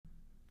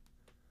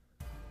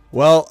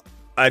Well,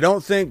 I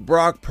don't think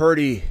Brock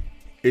Purdy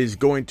is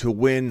going to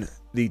win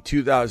the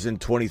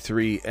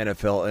 2023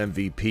 NFL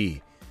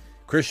MVP.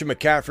 Christian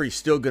McCaffrey's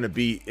still going to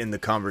be in the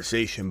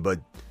conversation,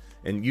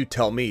 and you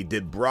tell me,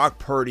 did Brock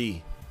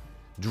Purdy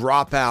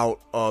drop out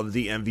of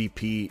the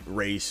MVP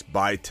race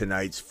by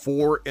tonight's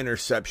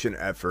 4-interception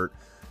effort?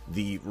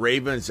 The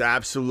Ravens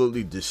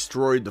absolutely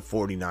destroyed the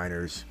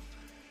 49ers.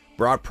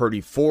 Brock Purdy,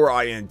 4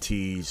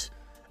 INTs,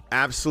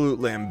 absolute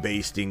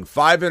lambasting.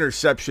 5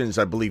 interceptions,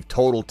 I believe,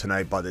 total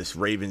tonight by this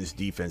Ravens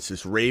defense.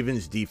 This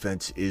Ravens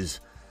defense is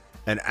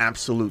an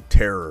absolute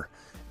terror.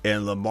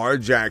 And Lamar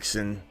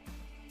Jackson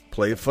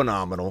played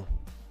phenomenal.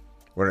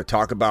 We're going to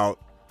talk about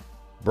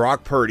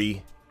Brock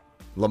Purdy,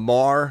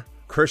 Lamar,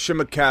 Christian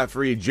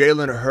McCaffrey,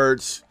 Jalen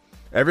Hurts,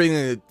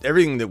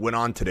 everything that went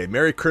on today.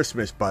 Merry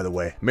Christmas, by the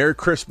way. Merry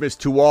Christmas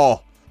to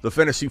all. The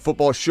Fantasy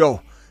Football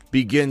Show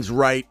begins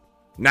right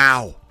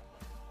now.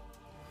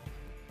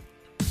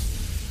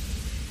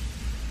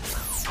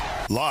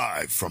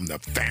 Live from the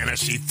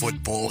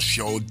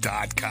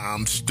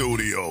FantasyFootballShow.com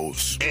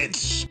studios.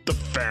 It's the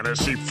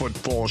Fantasy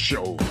Football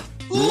Show.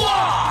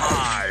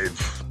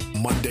 Live!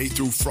 Monday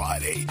through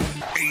Friday,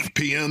 8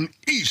 p.m.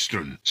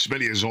 Eastern.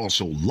 Smitty is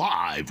also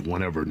live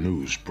whenever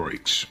news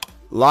breaks.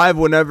 Live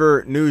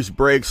whenever news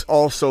breaks,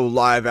 also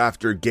live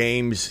after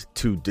games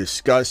to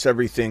discuss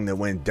everything that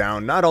went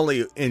down, not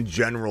only in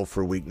general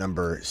for week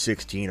number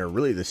 16, or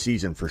really the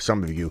season for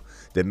some of you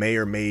that may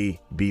or may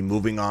be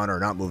moving on or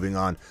not moving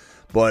on,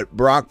 but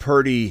Brock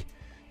Purdy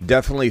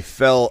definitely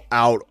fell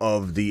out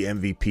of the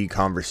MVP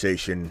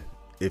conversation,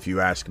 if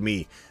you ask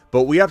me.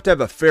 But we have to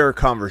have a fair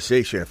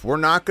conversation. If we're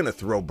not going to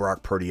throw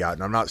Brock Purdy out,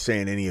 and I'm not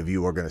saying any of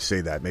you are going to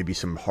say that, maybe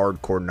some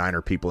hardcore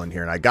Niner people in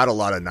here, and I got a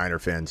lot of Niner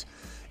fans,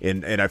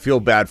 and I feel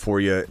bad for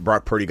you.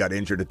 Brock Purdy got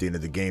injured at the end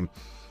of the game,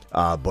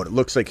 but it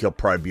looks like he'll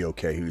probably be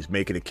okay. He was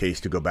making a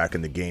case to go back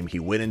in the game. He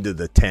went into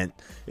the tent.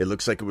 It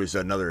looks like it was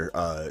another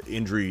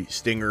injury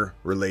stinger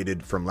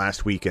related from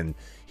last week, and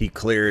he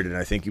cleared, and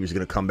I think he was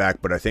going to come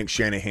back, but I think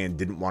Shanahan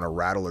didn't want to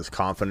rattle his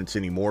confidence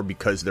anymore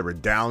because they were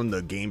down.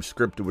 The game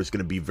script was going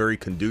to be very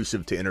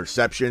conducive to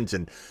interceptions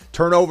and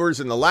turnovers,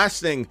 and the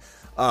last thing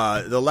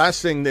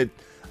that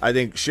I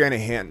think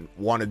Shanahan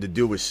wanted to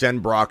do was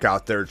send Brock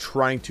out there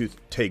trying to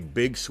take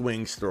big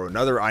swings, throw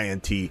another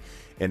INT,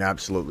 and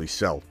absolutely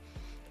sell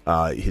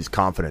his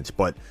confidence.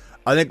 But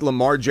I think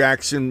Lamar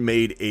Jackson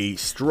made a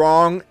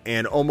strong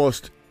and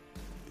almost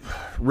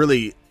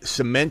really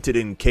cemented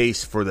in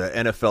case for the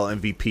NFL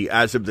MVP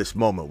as of this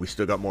moment. We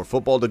still got more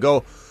football to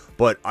go,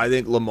 but I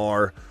think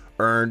Lamar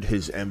earned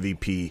his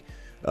MVP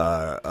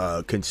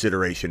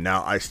consideration.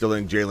 Now, I still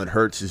think Jalen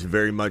Hurts is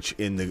very much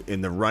in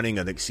the running.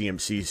 I think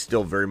CMC is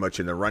still very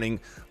much in the running,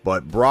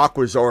 but Brock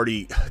was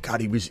already,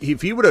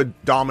 if he would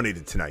have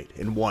dominated tonight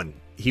and won,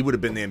 he would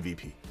have been the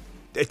MVP.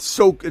 It's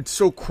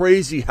so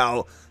crazy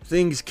how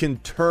things can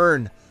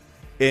turn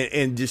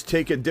and just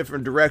take a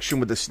different direction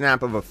with the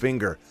snap of a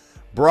finger.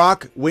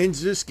 Brock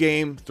wins this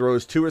game,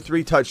 throws 2 or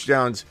 3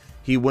 touchdowns.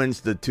 He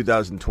wins the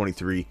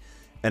 2023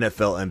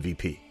 NFL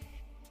MVP.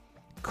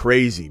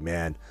 Crazy,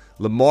 man.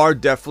 Lamar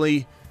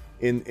definitely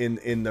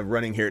in the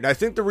running here. And I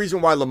think the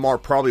reason why Lamar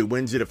probably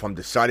wins it, if I'm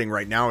deciding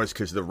right now, is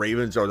because the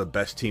Ravens are the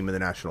best team in the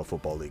National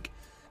Football League.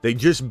 They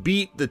just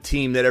beat the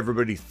team that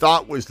everybody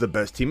thought was the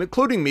best team,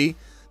 including me.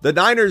 The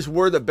Niners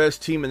were the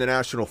best team in the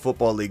National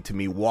Football League to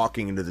me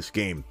walking into this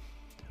game.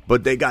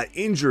 But they got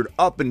injured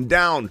up and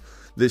down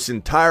this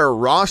entire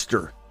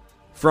roster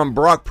from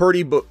Brock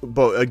Purdy, but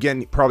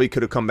again, probably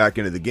could have come back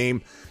into the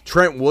game.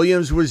 Trent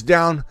Williams was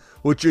down,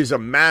 which is a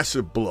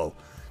massive blow.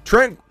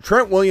 Trent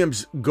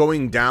Williams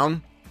going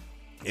down,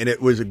 and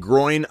it was a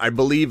groin, I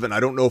believe, and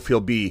I don't know if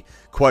he'll be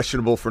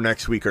questionable for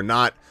next week or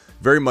not.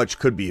 Very much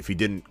could be if he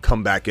didn't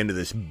come back into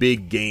this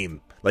big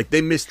game. Like,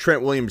 they missed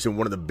Trent Williams in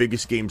one of the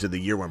biggest games of the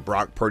year when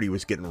Brock Purdy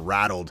was getting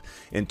rattled,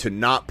 and to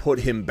not put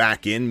him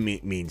back in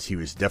means he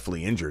was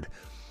definitely injured.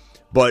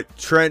 But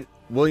Trent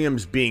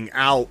Williams being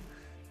out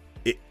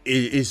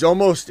is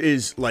almost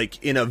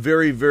like in a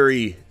very,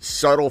 very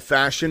subtle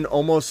fashion,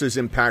 almost as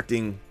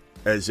impacting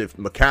as if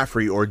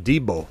McCaffrey or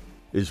Debo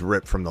is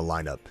ripped from the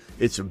lineup.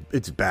 It's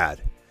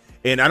bad.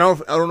 And I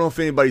don't know if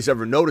anybody's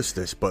ever noticed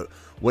this, but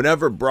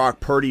whenever Brock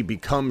Purdy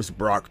becomes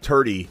Brock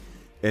Turdy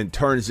and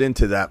turns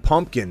into that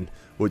pumpkin,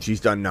 which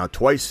he's done now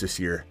twice this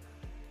year,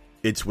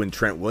 it's when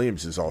Trent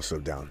Williams is also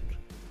down.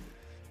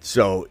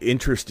 So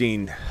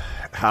interesting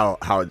how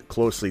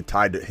closely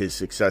tied his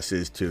success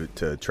is to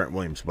Trent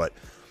Williams. But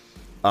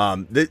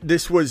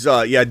this was,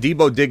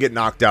 Debo did get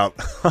knocked out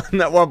on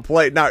that one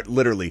play. Not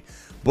literally,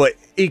 but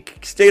he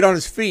stayed on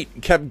his feet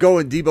and kept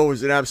going. Debo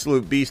was an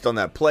absolute beast on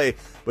that play,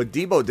 but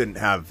Debo didn't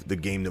have the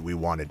game that we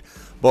wanted.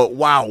 But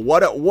wow,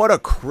 what a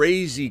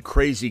crazy,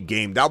 crazy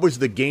game. That was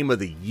the game of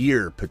the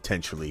year,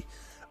 potentially.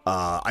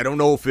 I don't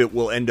know if it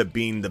will end up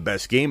being the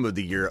best game of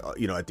the year,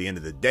 at the end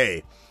of the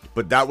day.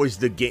 But that was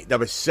the game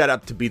that was set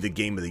up to be the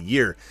game of the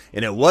year,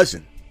 and it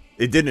wasn't.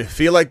 It didn't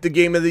feel like the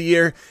game of the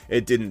year.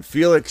 It didn't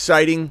feel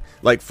exciting,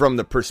 like from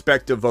the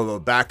perspective of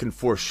a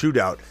back-and-forth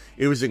shootout.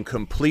 It was in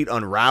complete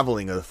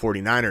unraveling of the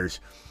 49ers.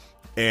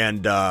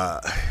 And,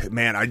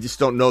 man, I just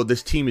don't know.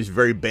 This team is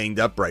very banged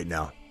up right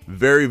now.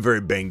 Very,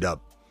 very banged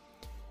up.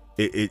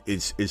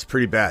 It's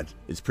pretty bad.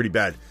 It's pretty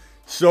bad.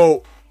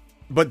 So,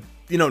 but,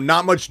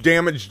 not much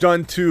damage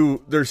done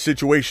to their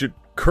situation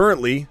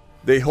currently.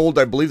 They hold,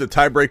 I believe, the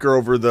tiebreaker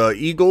over the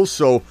Eagles.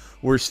 So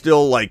we're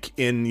still like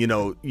in,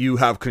 you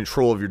have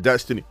control of your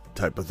destiny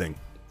type of thing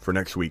for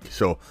next week.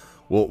 So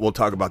we'll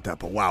talk about that.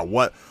 But wow,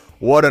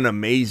 what an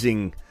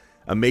amazing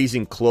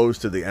close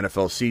to the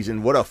NFL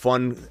season. What a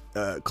fun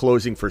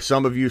closing for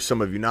some of you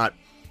not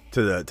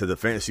to the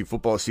fantasy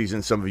football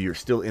season. Some of you are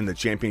still in the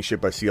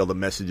championship. I see all the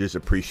messages.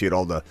 Appreciate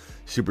all the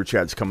super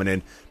chats coming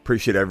in.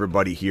 Appreciate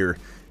everybody here.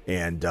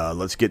 And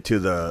let's get to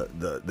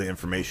the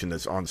information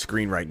that's on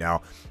screen right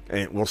now.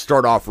 And we'll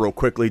start off real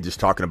quickly just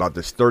talking about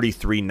this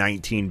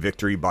 33-19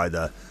 victory by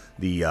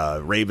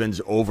the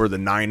Ravens over the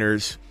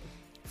Niners.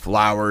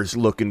 Flowers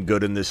looking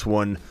good in this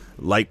one.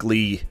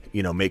 Likely,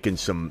 making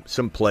some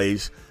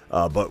plays.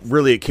 But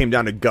really it came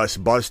down to Gus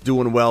Bus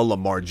doing well,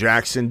 Lamar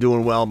Jackson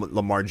doing well,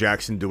 Lamar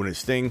Jackson doing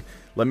his thing.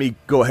 Let me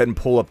go ahead and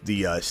pull up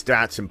the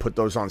stats and put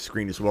those on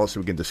screen as well so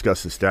we can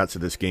discuss the stats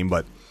of this game.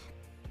 But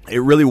it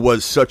really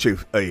was such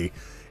a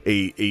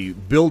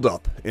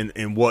build-up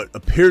in what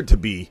appeared to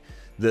be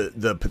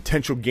the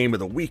potential game of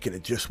the week, and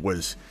it just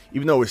was,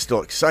 even though it was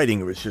still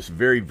exciting, it was just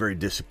very, very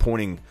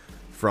disappointing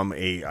from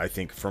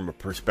a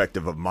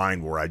perspective of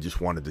mine where I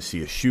just wanted to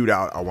see a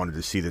shootout. I wanted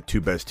to see the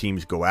two best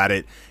teams go at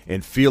it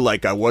and feel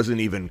like I wasn't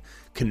even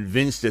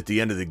convinced at the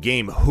end of the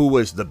game who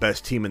was the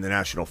best team in the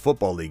National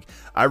Football League.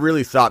 I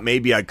really thought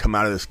maybe I'd come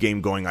out of this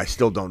game going, I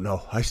still don't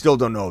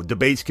know.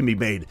 Debates can be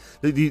made.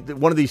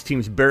 One of these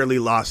teams barely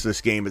lost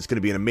this game. It's going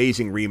to be an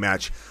amazing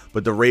rematch,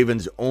 but the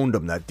Ravens owned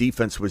them. That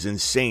defense was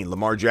insane.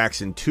 Lamar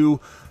Jackson, 2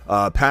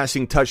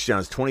 passing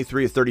touchdowns,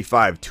 23 of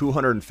 35,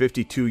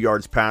 252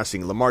 yards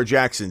passing. Lamar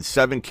Jackson,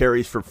 7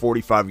 carries for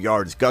 45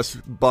 yards. Gus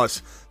Bus,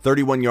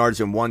 31 yards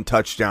and 1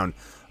 touchdown.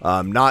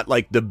 Not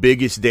like the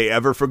biggest day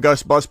ever for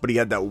Gus Bus, but he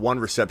had that 1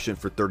 reception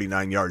for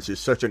 39 yards.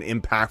 It's such an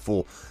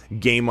impactful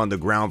game on the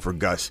ground for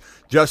Gus.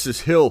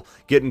 Justice Hill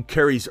getting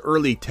carries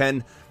early,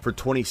 10 for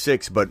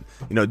 26, but,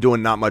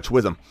 doing not much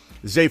with him.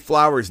 Zay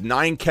Flowers,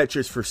 9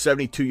 catches for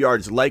 72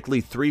 yards, likely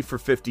 3 for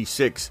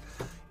 56.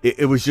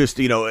 It was just,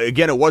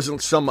 again, it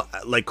wasn't some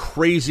like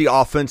crazy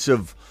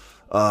offensive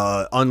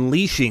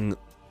unleashing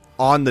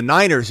on the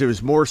Niners. It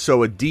was more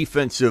so a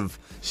defensive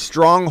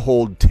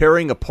stronghold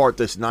tearing apart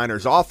this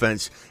Niners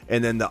offense,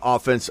 and then the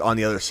offense on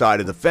the other side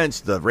of the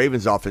fence, the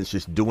Ravens offense,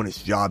 just doing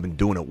its job and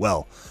doing it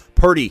well.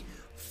 Purdy,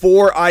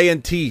 4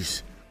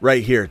 INTs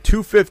right here,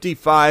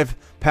 255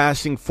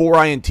 passing, 4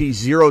 INTs,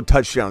 0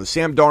 touchdowns.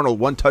 Sam Darnold,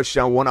 1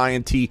 touchdown, 1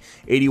 INT,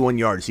 81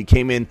 yards. He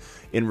came in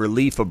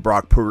relief of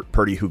Brock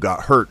Purdy, who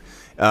got hurt.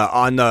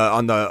 On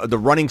the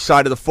running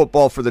side of the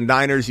football for the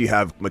Niners, you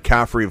have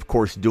McCaffrey, of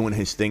course, doing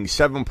his thing,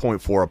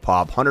 7.4 a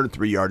pop,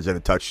 103 yards and a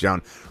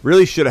touchdown.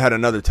 Really should have had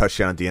another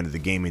touchdown at the end of the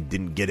game and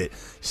didn't get it.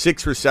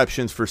 6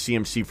 receptions for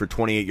CMC for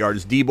 28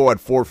 yards. Debo had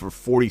 4 for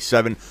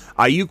 47.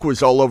 Ayuk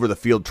was all over the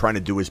field trying to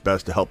do his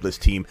best to help this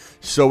team.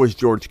 So was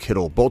George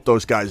Kittle. Both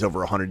those guys over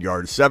 100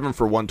 yards. 7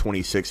 for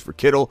 126 for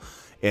Kittle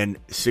and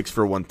 6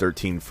 for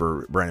 113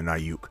 for Brandon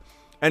Ayuk.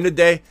 End of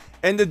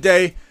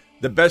day.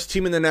 The best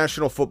team in the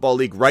National Football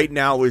League right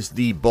now is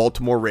the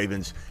Baltimore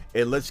Ravens,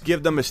 and let's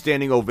give them a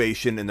standing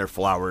ovation and their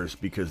flowers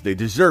because they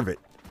deserve it.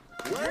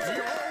 Let's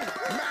go,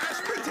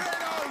 mashed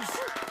potatoes!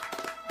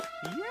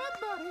 Yeah,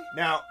 buddy.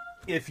 Now,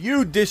 if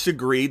you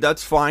disagree,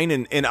 that's fine,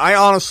 and I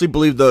honestly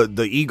believe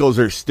the Eagles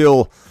are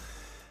still,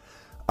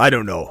 I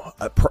don't know,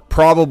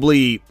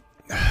 probably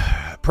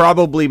I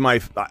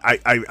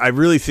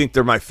really think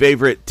they're my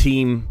favorite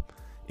team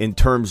in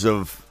terms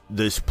of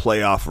this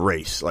playoff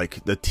race,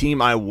 like the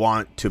team I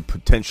want to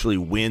potentially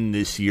win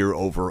this year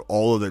over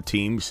all of the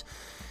teams.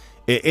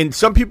 And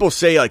some people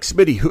say, like,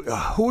 Smitty,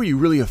 who are you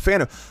really a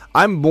fan of?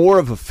 I'm more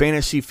of a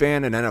fantasy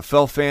fan, an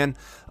NFL fan,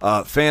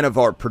 fan of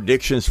our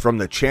predictions from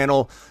the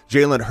channel.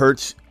 Jalen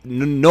Hurts,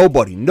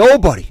 nobody,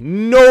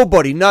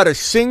 not a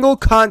single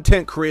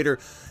content creator,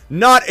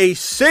 not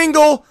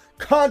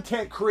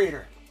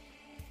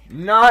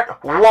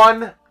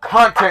one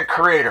content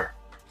creator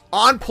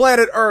on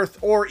planet Earth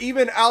or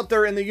even out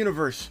there in the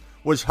universe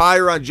was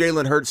higher on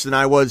Jalen Hurts than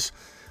I was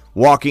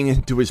walking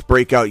into his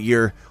breakout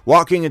year,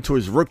 walking into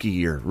his rookie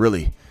year,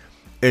 really.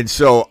 And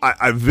so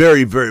I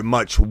very, very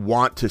much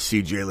want to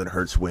see Jalen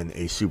Hurts win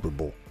a Super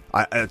Bowl.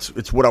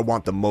 It's what I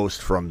want the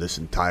most from this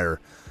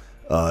entire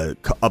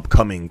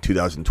upcoming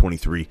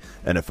 2023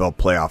 NFL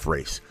playoff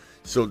race.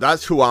 So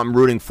that's who I'm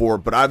rooting for,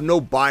 but I have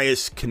no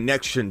bias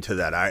connection to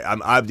that. I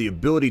have the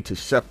ability to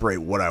separate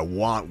what I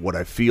want, what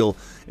I feel,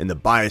 and the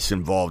bias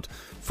involved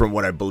from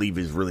what I believe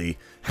is really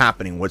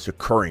happening, what's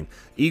occurring.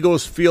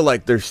 Eagles feel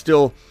like they're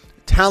still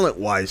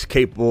talent-wise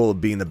capable of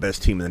being the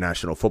best team in the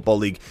National Football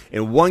League,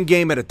 and one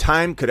game at a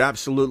time could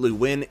absolutely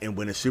win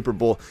a Super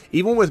Bowl,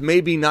 even with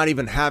maybe not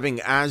even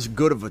having as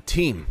good of a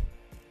team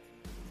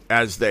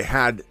as they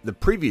had the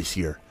previous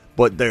year.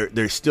 But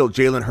they're still,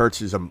 Jalen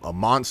Hurts is a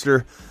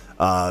monster.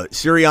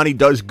 Sirianni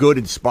does good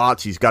in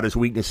spots. He's got his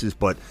weaknesses,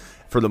 but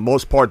For the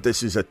most part,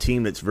 this is a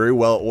team that's very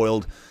well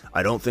oiled.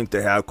 I don't think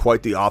they have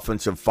quite the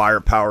offensive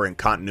firepower and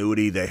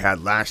continuity they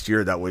had last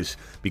year. That was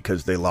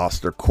because they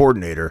lost their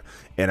coordinator.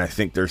 And I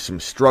think there's some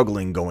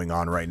struggling going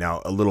on right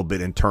now a little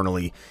bit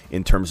internally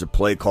in terms of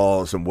play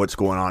calls and what's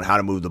going on, how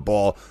to move the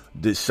ball,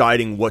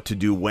 deciding what to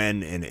do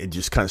when, and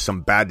just kind of some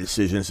bad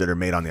decisions that are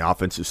made on the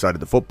offensive side of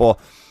the football.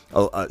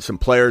 Some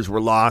players were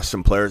lost,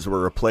 some players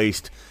were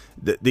replaced.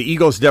 The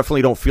Eagles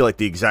definitely don't feel like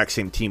the exact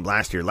same team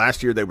last year.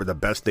 Last year they were the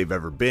best they've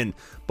ever been,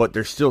 but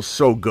they're still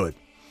so good.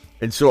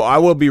 And so I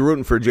will be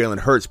rooting for Jalen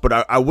Hurts,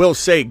 but I will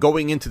say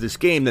going into this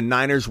game, the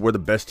Niners were the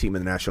best team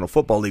in the National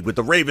Football League with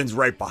the Ravens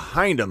right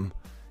behind them,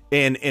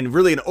 and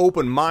really an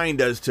open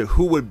mind as to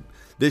who would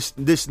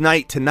this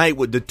night tonight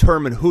would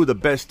determine who the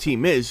best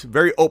team is.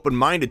 Very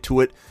open-minded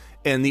to it,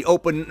 and the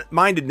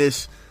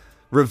open-mindedness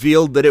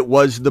revealed that it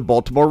was the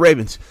Baltimore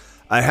Ravens.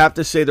 I have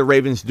to say the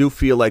Ravens do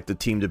feel like the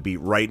team to beat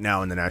right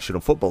now in the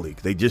National Football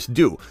League. They just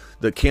do.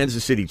 The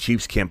Kansas City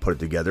Chiefs can't put it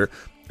together.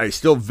 I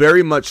still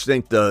very much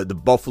think the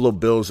Buffalo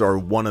Bills are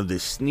one of the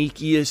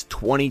sneakiest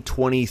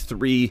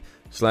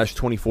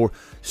 2023/24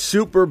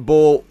 Super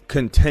Bowl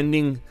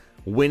contending,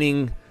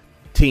 winning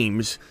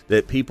teams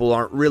that people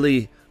aren't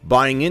really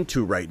buying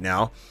into right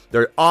now.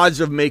 Their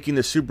odds of making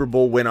the Super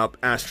Bowl went up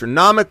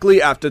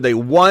astronomically after they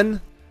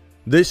won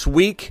this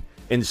week,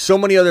 and so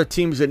many other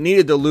teams that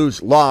needed to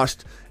lose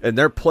lost, and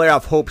their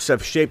playoff hopes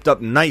have shaped up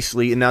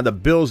nicely, and now the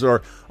Bills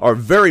are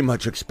very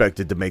much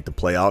expected to make the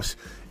playoffs.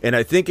 And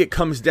I think it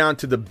comes down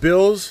to the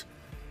Bills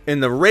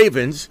and the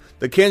Ravens.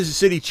 The Kansas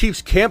City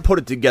Chiefs can't put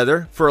it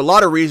together for a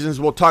lot of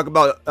reasons. We'll talk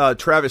about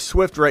Travis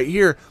Swift right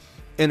here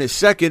in a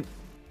second.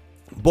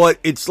 But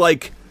it's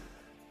like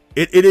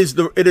it is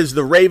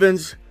the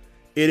Ravens,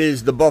 it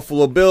is the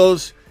Buffalo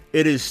Bills,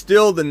 it is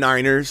still the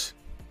Niners,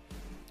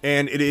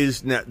 and it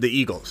is the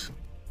Eagles.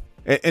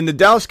 And the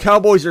Dallas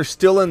Cowboys are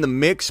still in the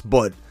mix,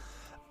 but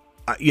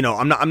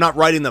I'm not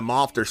writing them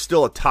off. They're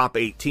still a top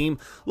 8 team.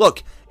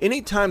 Look,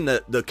 anytime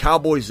the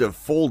Cowboys have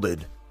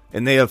folded,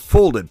 and they have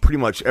folded pretty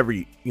much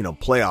every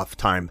playoff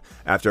time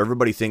after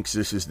everybody thinks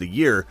this is the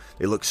year,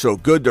 they look so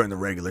good during the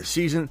regular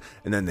season,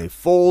 and then they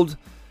fold.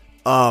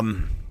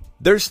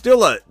 They're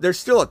still a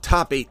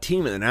top 8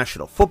 team in the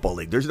National Football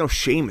League. There's no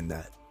shame in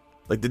that.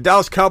 Like the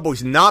Dallas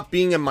Cowboys not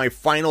being in my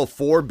Final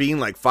Four, being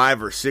like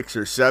 5 or 6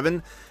 or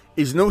 7,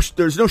 there's no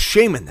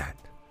shame in that.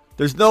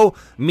 There's no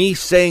me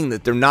saying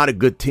that they're not a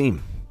good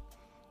team.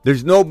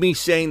 There's no me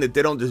saying that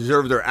they don't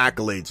deserve their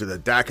accolades or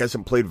that Dak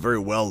hasn't played very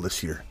well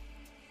this year.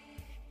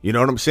 You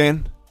know what I'm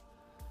saying?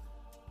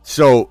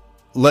 So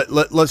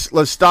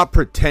let's stop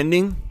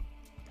pretending.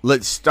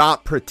 Let's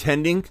stop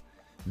pretending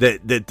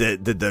that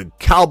the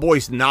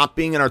Cowboys not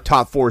being in our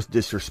top 4 is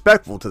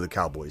disrespectful to the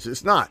Cowboys.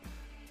 It's not.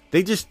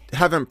 They just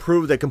haven't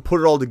proved they can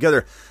put it all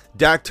together.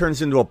 Dak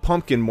turns into a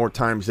pumpkin more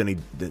times than he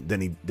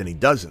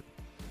doesn't.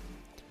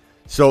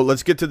 So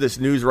let's get to this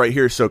news right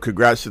here. So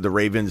congrats to the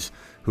Ravens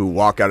who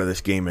walk out of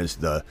this game as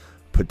the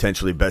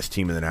potentially best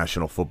team in the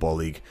National Football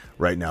League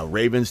right now.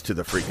 Ravens to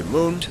the freaking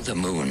moon. To the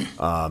moon.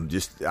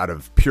 Just out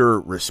of pure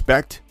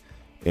respect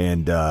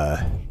and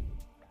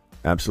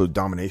absolute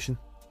domination.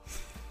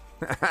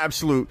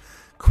 Absolute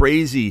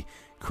crazy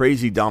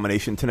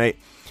domination tonight.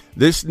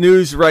 This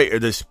news right, or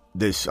this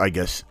I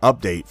guess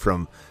update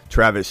from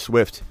Travis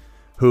Swift,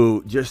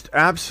 who just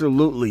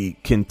absolutely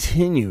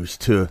continues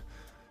to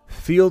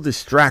feel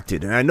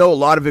distracted. And I know a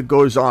lot of it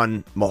goes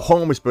on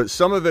Mahomes, but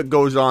some of it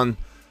goes on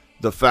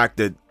the fact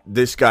that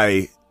this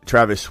guy,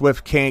 Travis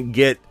Swift, can't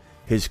get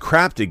his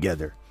crap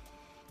together.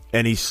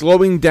 And he's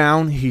slowing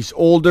down. He's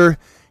older.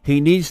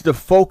 He needs to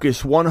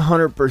focus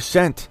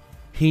 100%.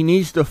 He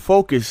needs to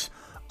focus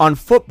on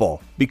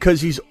football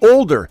because he's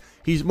older.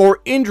 He's more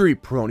injury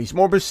prone. He's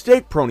more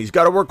mistake prone. He's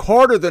got to work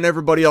harder than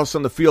everybody else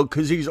on the field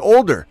because he's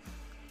older.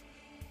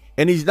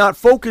 And he's not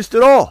focused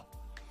at all.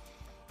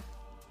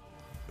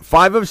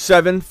 5 of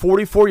 7,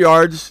 44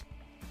 yards.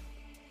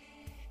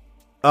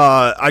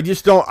 I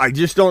just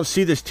don't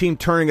see this team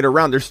turning it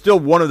around. They're still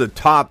one of the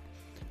top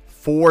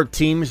 4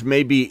 teams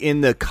maybe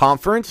in the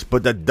conference,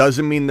 but that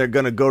doesn't mean they're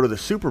going to go to the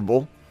Super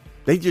Bowl.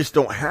 They just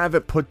don't have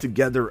it put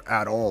together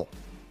at all.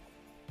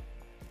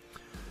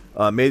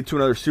 Made it to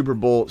another Super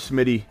Bowl,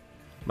 Smitty.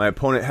 My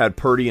opponent had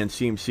Purdy and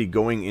CMC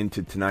going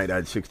into tonight. I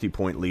had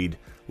 60-point lead.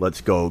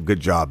 Let's go. Good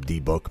job,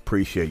 D-Book.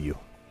 Appreciate you.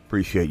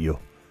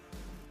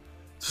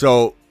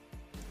 So,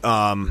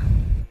 you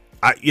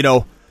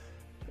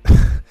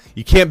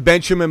can't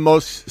bench him in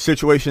most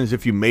situations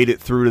if you made it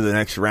through to the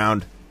next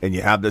round and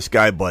you have this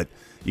guy, but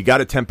you got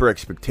to temper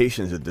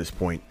expectations at this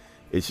point.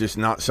 It's just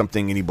not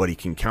something anybody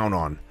can count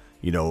on.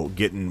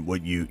 Getting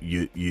what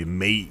you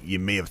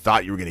may have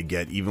thought you were going to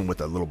get, even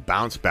with a little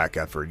bounce back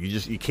effort.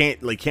 You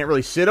can't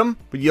really sit him,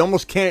 but you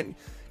almost can't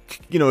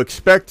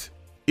expect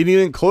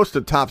anything close to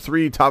top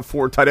 3, top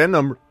 4 tight end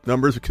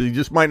numbers because he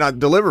just might not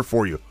deliver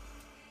for you.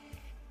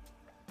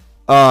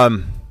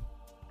 AJ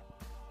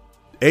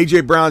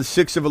Brown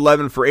 6 of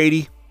 11 for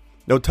 80,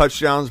 no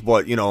touchdowns,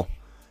 but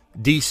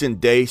decent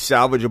day,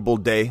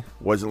 salvageable day.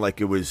 Wasn't like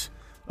it was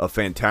a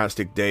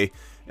fantastic day.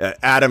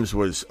 Adams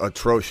was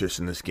atrocious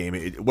in this game.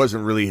 It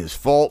wasn't really his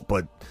fault,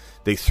 but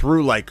they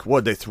threw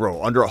what'd they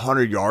throw? Under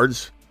 100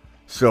 yards.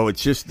 So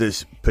it's just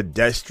this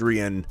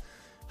pedestrian,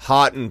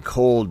 hot and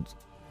cold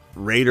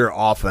Raider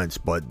offense,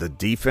 but the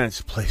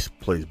defense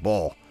plays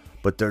ball.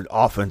 But their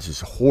offense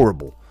is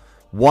horrible.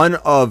 1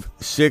 of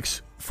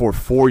 6 for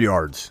 4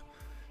 yards.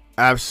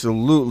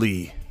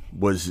 Absolutely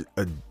was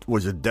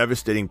a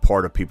devastating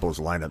part of people's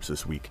lineups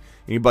this week.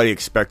 Anybody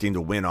expecting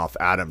to win off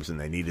Adams and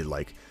they needed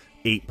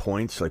 8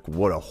 points,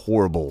 what a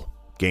horrible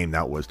game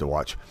that was to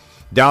watch.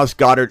 Dallas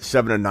Goedert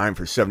 7-9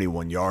 for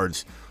 71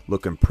 yards,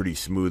 looking pretty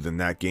smooth in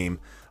that game.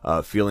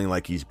 Feeling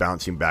like he's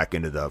bouncing back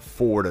into the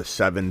 4 to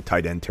 7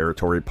 tight end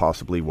territory,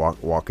 possibly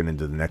walking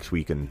into the next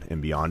week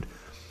and beyond.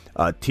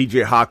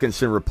 TJ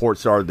Hawkinson,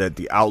 reports are that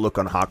the outlook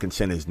on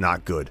Hawkinson is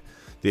not good.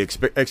 The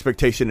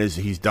expectation is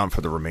he's done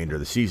for the remainder of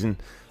the season.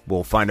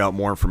 We'll find out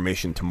more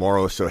information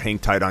tomorrow, so hang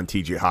tight on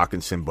TJ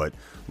Hawkinson, but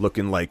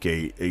looking like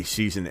a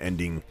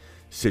season-ending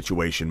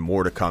situation.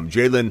 More to come.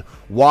 Jalen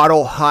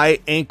Waddle, high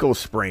ankle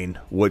sprain,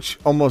 which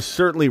almost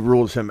certainly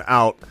rules him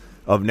out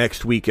of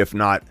next week, if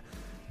not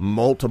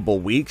multiple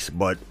weeks,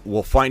 but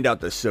we'll find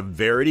out the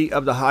severity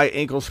of the high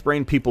ankle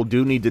sprain. People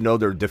do need to know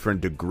there are different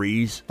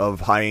degrees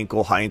of high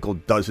ankle. High ankle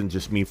doesn't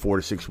just mean 4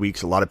 to 6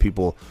 weeks. A lot of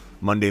people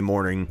Monday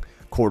morning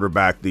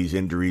quarterback these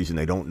injuries and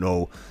they don't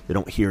know, they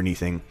don't hear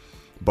anything.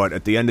 But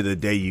at the end of the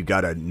day, you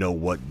got to know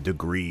what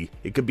degree.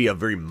 It could be a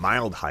very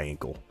mild high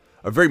ankle.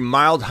 A very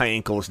mild high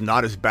ankle is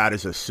not as bad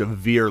as a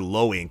severe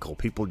low ankle.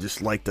 People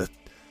just like to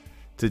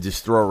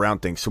just throw around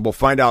things. So we'll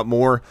find out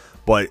more,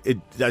 but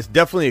that's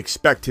definitely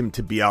expect him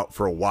to be out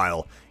for a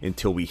while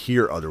until we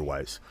hear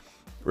otherwise.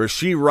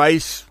 Rashee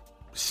Rice,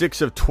 6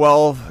 of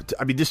 12.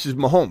 I mean, this is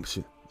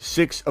Mahomes.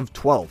 6 of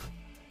 12.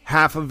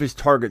 Half of his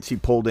targets he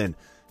pulled in.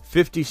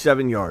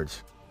 57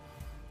 yards.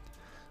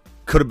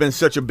 Could have been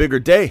such a bigger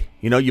day.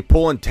 You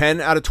pull in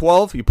 10 out of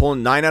 12. You pull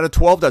in 9 out of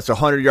 12. That's a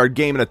 100-yard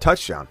game and a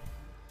touchdown.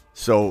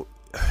 So,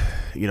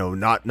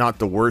 not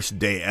the worst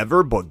day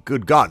ever, but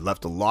good God,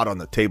 left a lot on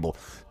the table.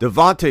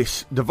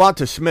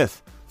 Devonta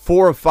Smith,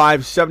 4 of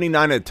 5,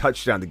 79 and a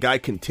touchdown. The guy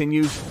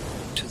continues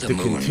to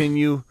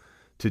continue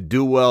to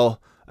do well.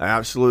 I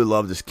absolutely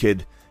love this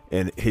kid,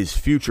 and his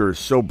future is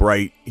so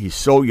bright. He's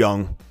so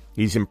young.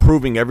 He's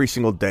improving every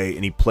single day,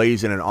 and he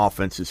plays in an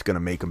offense that's going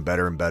to make him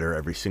better and better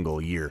every single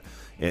year.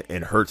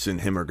 And Hurts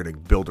and him are going to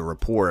build a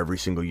rapport every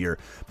single year.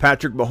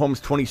 Patrick Mahomes,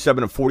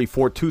 27 of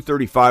 44,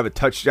 235, a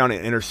touchdown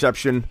and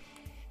interception.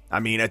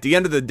 I mean, at the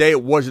end of the day,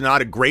 it was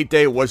not a great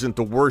day. It wasn't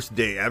the worst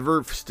day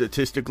ever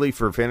statistically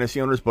for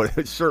fantasy owners, but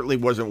it certainly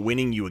wasn't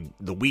winning you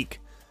the week.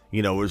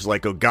 It was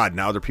like, oh, God,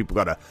 now other people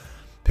got to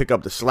pick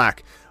up the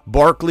slack.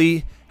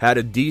 Barkley had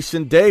a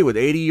decent day with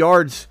 80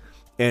 yards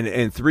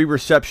and 3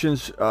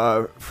 receptions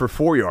for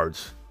 4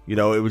 yards. It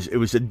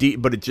was a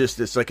deep, but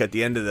it's like at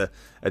the end of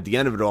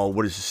it all,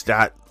 what does the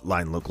stat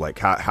line look like?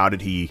 How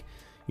did he,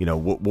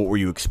 what were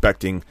you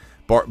expecting?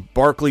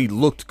 Barkley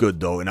looked good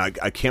though, and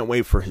I can't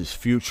wait for his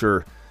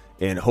future.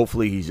 And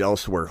hopefully he's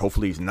elsewhere.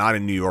 Hopefully he's not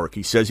in New York.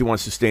 He says he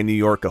wants to stay in New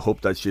York. I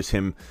hope that's just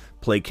him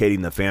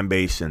placating the fan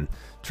base and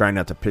trying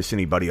not to piss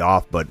anybody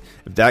off. But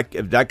if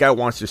that guy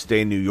wants to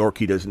stay in New York,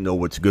 he doesn't know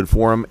what's good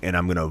for him, and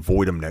I'm going to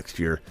avoid him next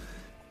year.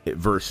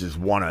 Versus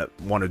want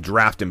to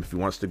draft him if he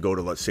wants to go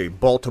to, let's say,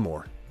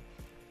 Baltimore.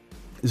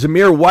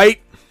 Zamir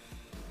White,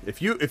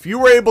 if you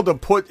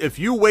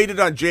waited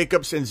on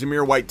Jacobs and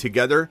Zamir White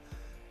together,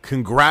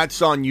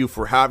 congrats on you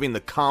for having the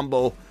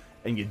combo,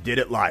 and you did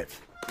it live.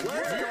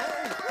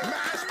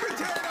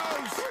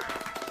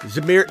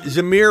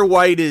 Zamir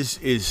White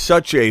is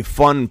such a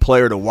fun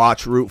player to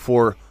watch, root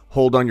for,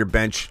 hold on your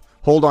bench,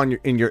 put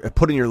in your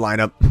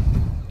lineup.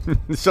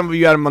 Some of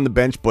you had him on the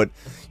bench, but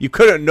you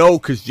couldn't know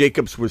because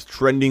Jacobs was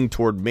trending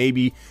toward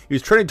playing.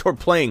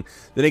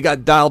 Then he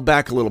got dialed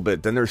back a little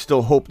bit. Then there's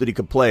still hope that he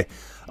could play.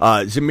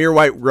 Zamir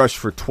White rushed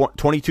for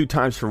 22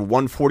 times for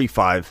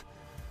 145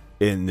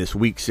 in this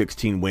Week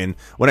 16 win.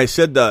 When I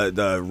said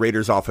the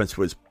Raiders' offense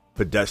was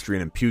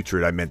pedestrian and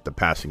putrid, I meant the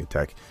passing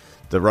attack.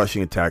 The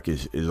rushing attack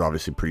is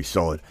obviously pretty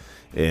solid,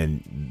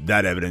 and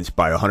that evidenced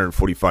by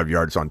 145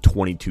 yards on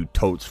 22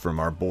 totes from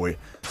our boy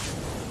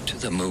to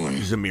the moon,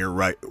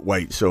 Zamir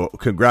White. So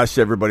congrats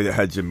to everybody that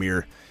had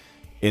Zamir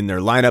in their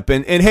lineup,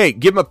 and hey,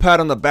 give him a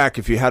pat on the back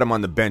if you had him on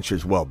the bench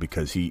as well,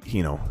 because he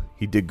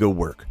did good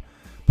work.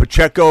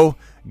 Pacheco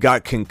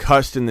got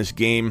concussed in this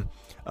game,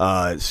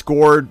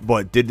 scored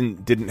but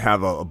didn't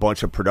have a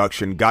bunch of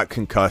production. Got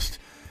concussed.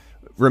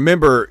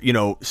 Remember,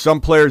 some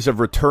players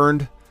have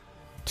returned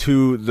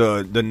to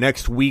the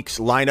next week's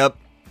lineup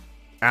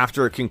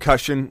after a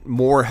concussion.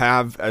 More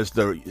have as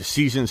the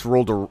season's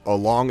rolled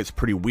along. It's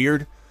pretty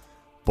weird,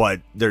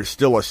 but there's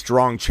still a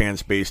strong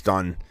chance based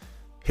on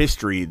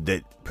history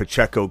that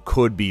Pacheco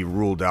could be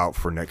ruled out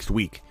for next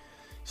week.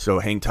 So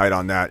hang tight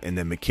on that. And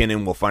then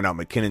McKinnon, we'll find out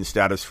McKinnon's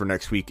status for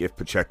next week if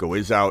Pacheco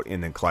is out.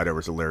 And then Clyde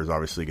Edwards-Helaire is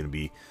obviously going to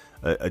be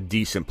a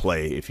decent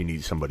play if you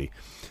need somebody.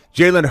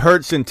 Jalen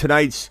Hurts in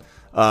tonight's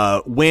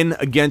win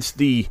against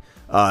the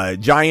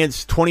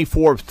Giants,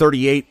 24 of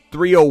 38,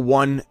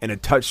 301 and a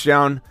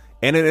touchdown.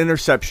 and an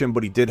interception,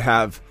 but he did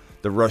have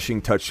the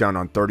rushing touchdown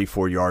on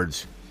 34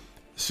 yards.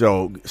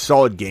 So,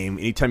 solid game.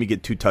 Anytime you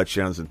get 2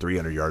 touchdowns and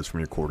 300 yards from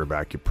your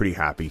quarterback, you're pretty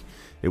happy.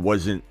 It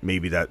wasn't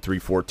maybe that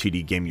 3-4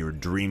 TD game you were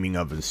dreaming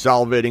of and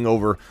salivating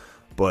over,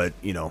 but,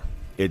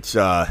 it's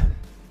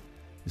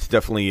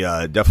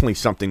definitely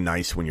something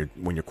nice when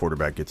your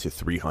quarterback gets to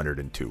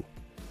 302.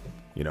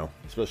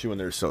 Especially when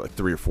there's like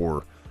 3 or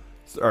 4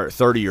 or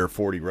 30 or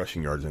 40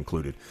 rushing yards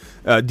included.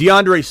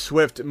 DeAndre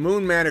Swift,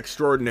 Moon Man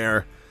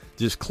extraordinaire,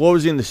 just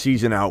closing the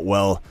season out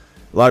well.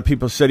 A lot of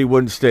people said he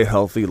wouldn't stay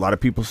healthy. A lot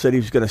of people said he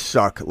was going to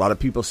suck. A lot of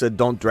people said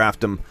don't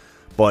draft him.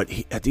 But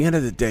at the end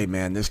of the day,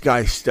 man, this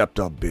guy stepped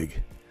up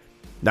big.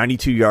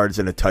 92 yards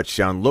and a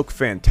touchdown. Looked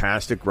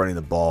fantastic running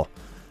the ball.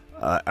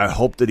 I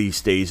hope that he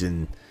stays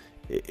in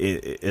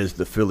as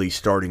the Phillies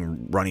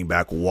starting running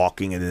back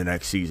walking into the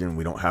next season.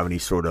 We don't have any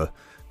sort of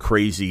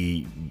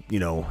crazy,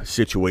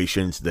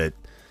 situations that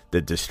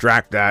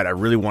distract that. I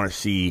really want to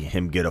see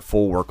him get a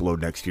full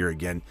workload next year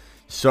again.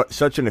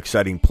 Such an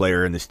exciting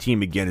player, and this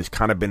team again has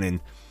kind of been in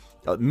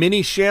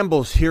mini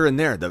shambles here and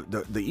there.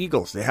 The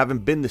Eagles, they haven't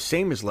been the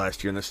same as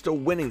last year, and they're still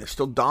winning. They're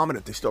still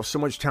dominant. They still have so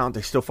much talent.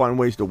 They still find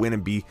ways to win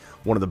and be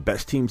one of the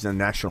best teams in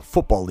the National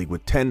Football League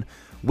with 10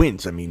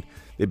 wins. I mean,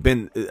 they've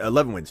been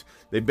 11 wins.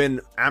 They've been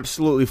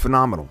absolutely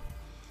phenomenal.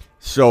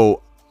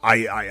 So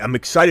I'm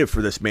excited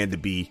for this man to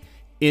be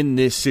in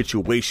this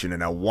situation,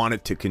 and I want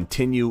it to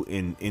continue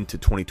into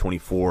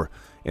 2024.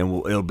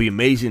 And it'll be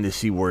amazing to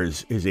see where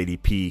his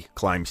ADP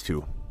climbs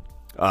to.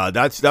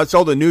 That's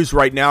all the news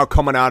right now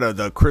coming out of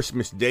the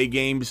Christmas Day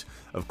games.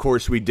 Of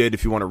course, we did.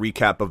 If you want a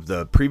recap of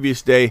the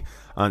previous day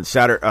on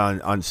Saturday,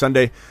 on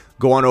Sunday,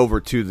 go on over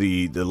to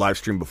the live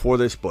stream before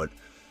this. But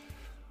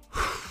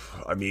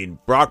I mean,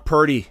 Brock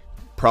Purdy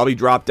probably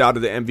dropped out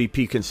of the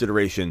MVP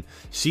consideration.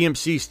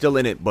 CMC still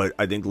in it, but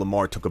I think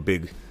Lamar took a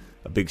big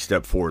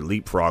step forward.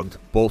 Leapfrogged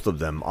both of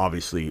them,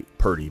 obviously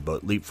Purdy,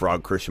 but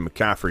leapfrogged Christian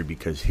McCaffrey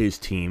because his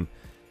team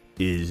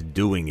is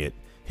doing it.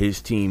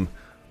 His team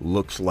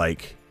looks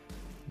like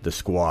the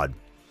squad.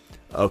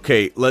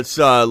 Okay, let's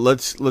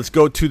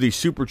go to the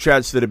super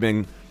chats that have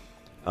been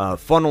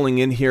funneling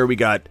in here. We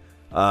got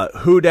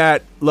Who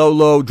Dat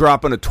Lolo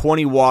dropping a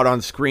 20 watt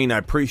on screen. I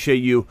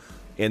appreciate you.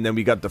 And then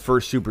we got the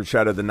first super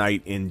chat of the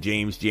night in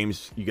James.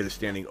 James, you get a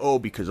standing O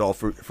because all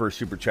first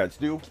super chats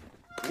do.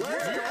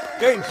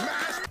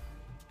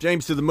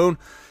 James to the moon.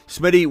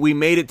 Smitty, we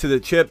made it to the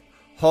chip.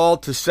 Hall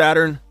to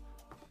Saturn.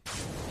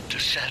 To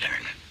Saturn.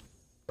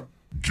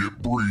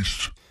 Get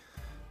Brees.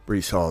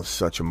 Brees Hall is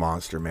such a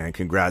monster, man.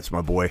 Congrats,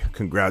 my boy.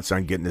 Congrats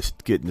on getting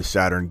to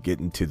Saturn,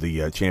 getting to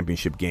the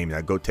championship game.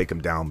 Now go take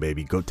him down,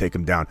 baby. Go take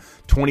him down.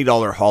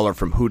 $20 hauler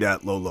from Who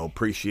Dat Lolo.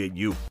 Appreciate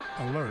you.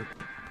 Alert.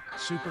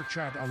 Super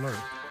chat alert.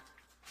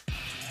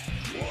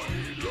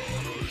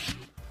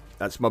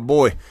 That's my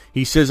boy.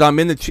 He says I'm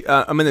in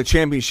the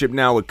championship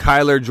now with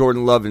Kyler,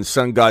 Jordan Love, and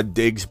Sun God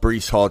Diggs,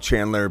 Brees Hall,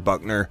 Chandler,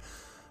 Bucker,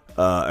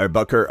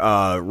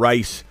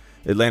 Rice.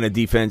 Atlanta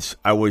defense.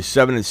 I was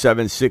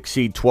 7-7, 6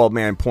 seed,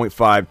 12-man,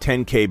 0.5,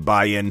 10K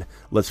buy-in.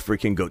 Let's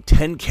freaking go.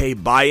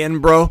 10K buy-in,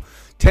 bro.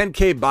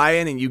 10K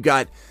buy-in, and you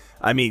got,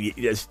 I mean,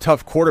 it's a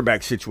tough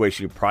quarterback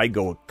situation. You probably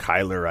go with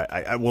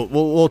Kyler.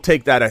 We'll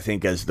take that, I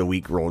think, as the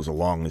week rolls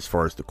along as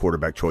far as the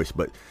quarterback choice.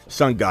 But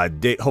Sun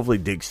God, hopefully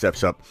Diggs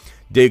steps up.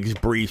 Diggs,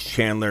 Brees,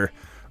 Chandler,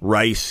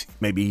 Rice,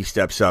 maybe he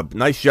steps up.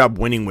 Nice job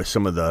winning with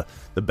some of the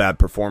bad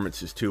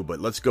performances, too. But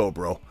let's go,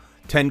 bro.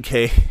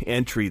 10K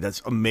entry.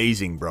 That's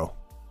amazing, bro.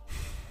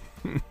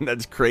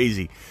 That's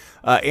crazy.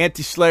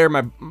 Anti-Slayer,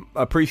 I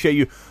appreciate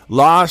you.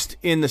 Lost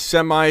in the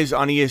semis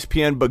on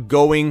ESPN, but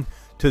going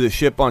to the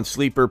ship on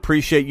Sleeper.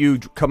 Appreciate you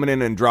coming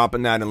in and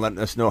dropping that and letting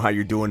us know how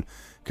you're doing.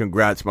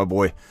 Congrats, my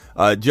boy.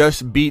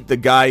 Just beat the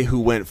guy who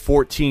went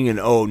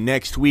 14-0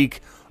 next week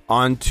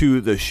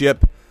onto the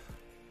ship.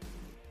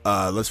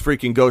 Let's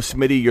freaking go,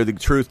 Smitty. You're the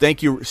truth.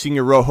 Thank you,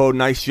 Senior Rojo.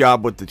 Nice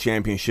job with the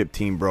championship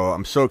team, bro.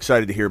 I'm so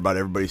excited to hear about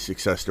everybody's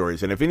success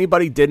stories. And if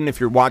anybody didn't, if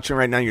you're watching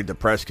right now, you're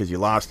depressed because you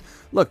lost.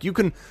 Look, you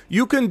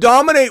can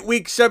dominate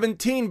Week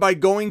 17 by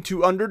going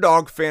to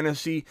Underdog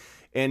Fantasy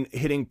and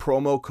hitting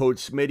promo code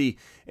Smitty.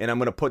 And I'm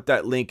going to put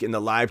that link in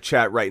the live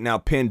chat right now,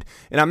 pinned.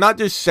 And I'm not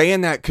just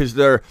saying that because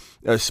they're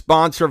a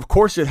sponsor. Of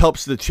course, it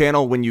helps the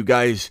channel when you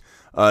guys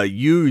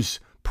use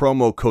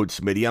promo code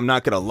Smitty. I'm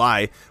not going to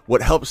lie.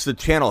 What helps the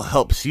channel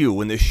helps you.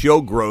 When the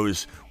show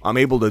grows, I'm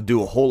able to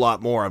do a whole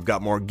lot more. I've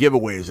got more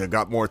giveaways. I've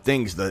got more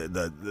things.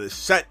 The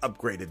set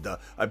upgraded.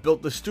 I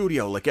built the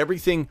studio. Like,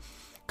 everything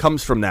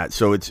comes from that.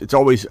 So it's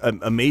always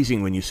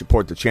amazing when you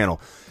support the channel.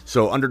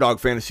 So Underdog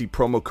Fantasy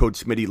promo code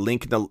Smitty.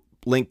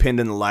 Link pinned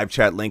in the live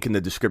chat, link in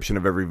the description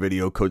of every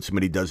video. Code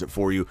Smitty does it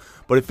for you.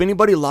 But if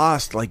anybody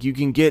lost, like, you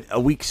can get a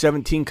Week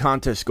 17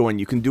 contest going.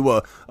 You can do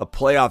a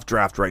playoff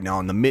draft right now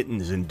on the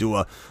mittens and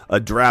do a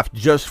draft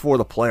just for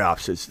the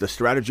playoffs. It's the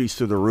strategies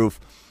through the roof.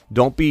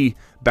 Don't be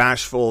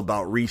bashful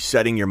about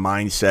resetting your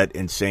mindset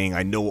and saying,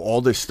 I know all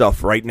this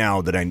stuff right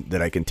now that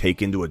I can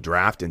take into a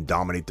draft and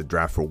dominate the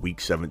draft for Week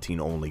 17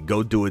 only.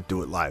 Go do it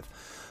live.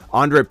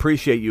 Andre,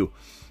 appreciate you.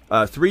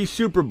 3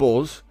 Super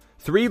Bowls,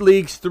 3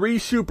 leagues, 3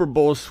 Super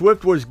Bowls.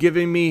 Swift was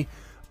giving me,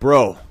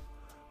 bro.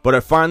 But I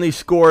finally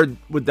scored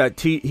with that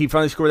he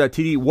finally scored that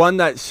TD. Won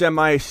that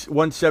semi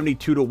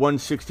 172 to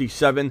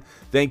 167.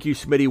 Thank you,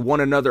 Smitty. Won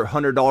another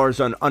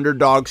 $100 on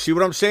Underdog. See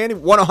what I'm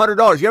saying? Won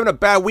 $100. You having a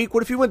bad week?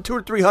 What if you win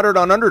 200 or 300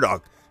 on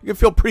Underdog? You can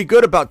feel pretty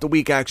good about the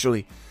week,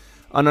 actually,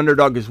 on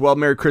Underdog as well.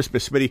 Merry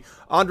Christmas, Smitty.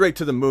 Andre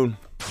to the moon.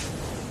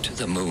 To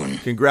the moon.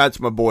 Congrats,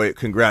 my boy.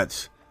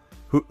 Congrats.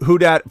 Who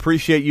dat?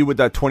 Appreciate you with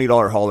that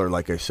 $20 hauler.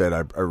 Like I said,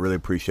 I really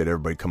appreciate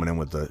everybody coming in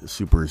with the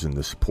supers and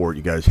the support.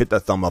 You guys hit that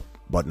thumb up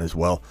button as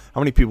well.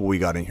 How many people we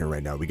got in here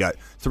right now? We got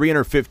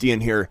 350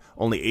 in here.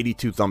 Only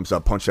 82 thumbs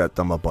up. Punch that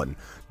thumb up button.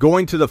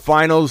 Going to the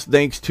finals,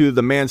 thanks to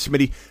the man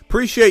Smitty.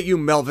 Appreciate you,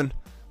 Melvin.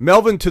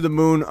 Melvin to the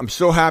moon. I'm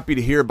so happy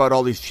to hear about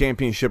all these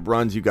championship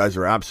runs. You guys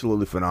are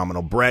absolutely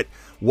phenomenal. Brett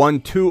won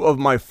 2 of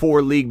my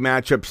 4 league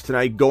matchups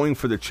tonight. Going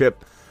for the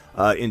chip.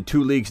 In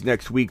 2 leagues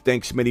next week.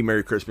 Thanks, Smitty.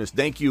 Merry Christmas.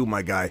 Thank you,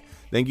 my guy.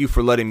 Thank you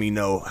for letting me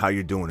know how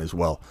you're doing as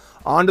well.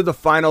 On to the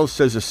finals,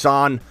 says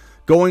Hassan.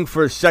 Going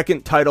for a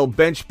second title.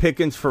 Bench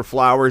Pickens for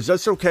Flowers.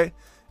 That's okay.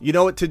 You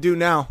know what to do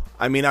now.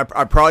 I mean, I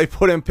probably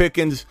put in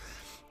Pickens.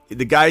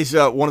 The guy's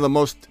one of the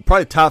most,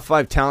 probably top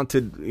 5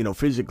 talented,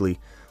 physically,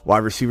 wide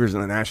receivers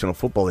in the National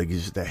Football League.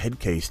 He's just a head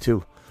case,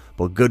 too.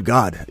 But good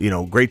God,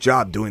 great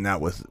job doing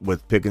that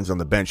with Pickens on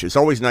the bench. It's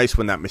always nice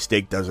when that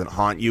mistake doesn't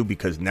haunt you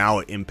because now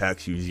it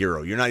impacts you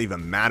 0. You're not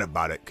even mad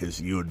about it because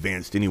you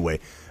advanced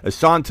anyway.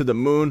 Hassan to the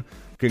moon.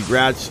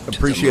 Congrats.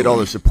 Appreciate all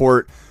the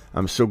support.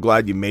 I'm so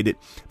glad you made it.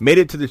 Made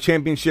it to the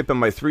championship in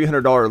my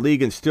 $300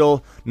 league and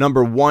still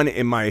number 1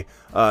 in my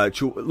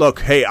look,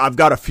 hey, I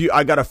got a few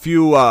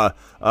chihuahuas,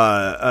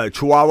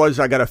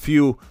 I got a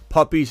few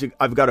puppies,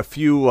 I've got a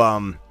few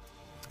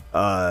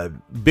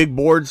big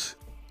boards.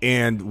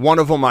 And one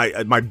of them,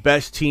 my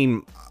best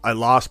team, I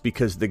lost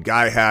because the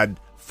guy had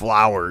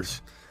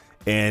Flowers,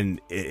 and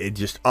it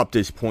just upped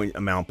his point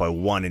amount by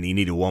 1, and he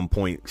needed 1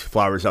 point.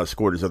 Flowers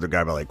outscored his other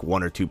guy by like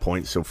 1 or 2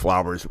 points, so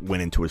Flowers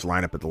went into his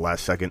lineup at the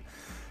last second.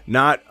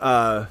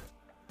 It's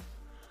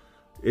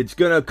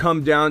going to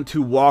come down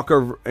to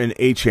Walker and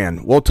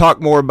Achane. We'll talk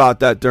more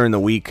about that during the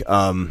week.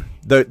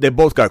 They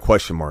both got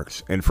question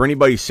marks, and for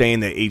anybody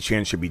saying that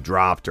Achane should be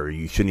dropped or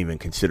you shouldn't even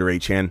consider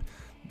Achane,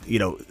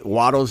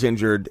 Waddle's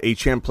injured.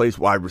 Achane plays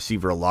wide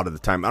receiver a lot of the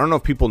time. I don't know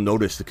if people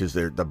notice because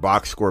they're the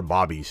box score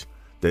bobbies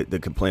that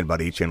complain about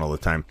Achane all the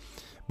time.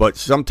 But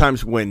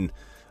sometimes when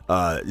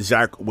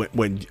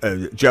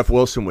Jeff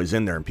Wilson was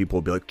in there and people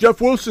will be like, Jeff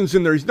Wilson's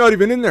in there. He's not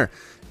even in there.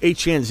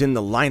 Achane's in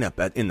the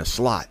lineup in the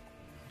slot.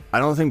 I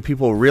don't think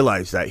people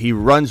realize that. He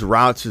runs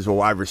routes as a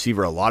wide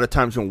receiver. A lot of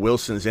times when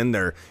Wilson's in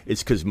there,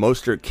 it's because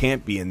Mostert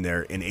can't be in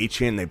there. And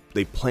Achane,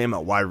 they play him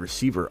at wide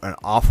receiver an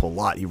awful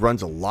lot. He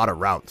runs a lot of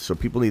routes, so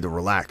people need to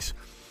relax.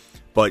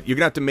 But you're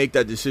going to have to make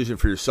that decision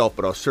for yourself,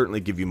 but I'll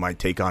certainly give you my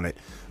take on it.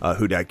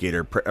 Who Dat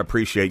Gator,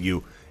 appreciate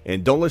you.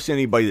 And don't listen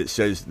to anybody that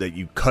says that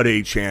you cut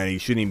Achane. He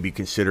shouldn't even be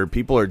considered.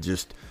 People are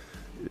just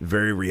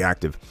very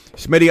reactive.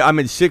 Smitty, I'm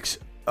in 6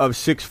 of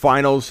 6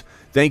 finals.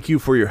 Thank you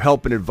for your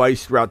help and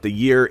advice throughout the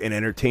year and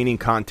entertaining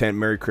content.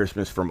 Merry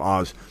Christmas from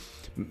Oz.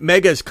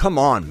 Megas, come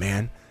on,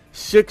 man.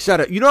 6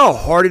 out of... You know how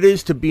hard it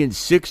is to be in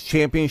 6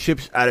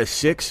 championships out of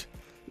 6?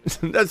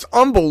 That's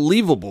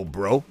unbelievable,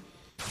 bro.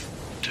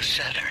 To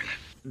Saturn.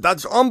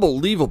 That's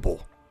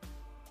unbelievable.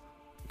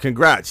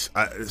 Congrats.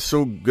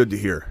 So good to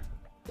hear.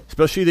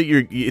 Especially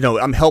that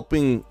I'm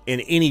helping in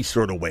any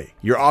sort of way.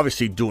 You're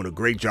obviously doing a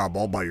great job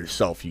all by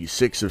yourself. You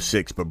 6 of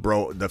 6, but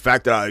bro, the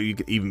fact that you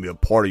could even be a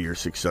part of your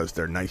success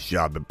there, nice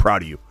job. I'm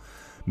proud of you.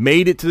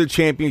 Made it to the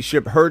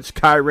championship. Hurts,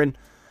 Kyron,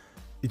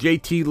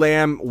 JT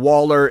Lamb,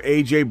 Waller,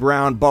 AJ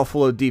Brown,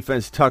 Buffalo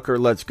defense, Tucker.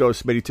 Let's go,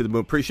 Smitty to the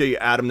moon. Appreciate you,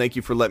 Adam. Thank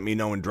you for letting me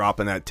know and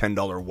dropping that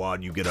 $10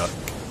 wad. You get a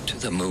to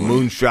the moon.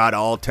 Moonshot.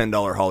 All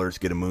 $10 haulers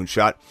get a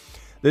moonshot.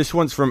 This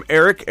one's from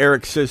Eric.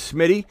 Eric says,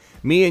 Smitty,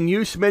 me and you,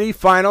 Smitty,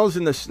 finals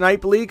in the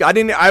Snipe League. I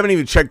haven't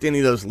even checked any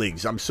of those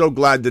leagues. I'm so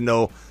glad to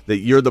know that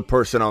you're the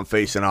person I'm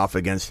facing off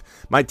against.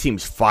 My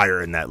team's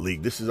fire in that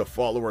league. This is a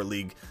follower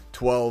league,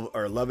 12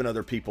 or 11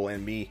 other people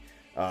and me.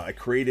 I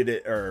created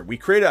it, or we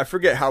created, I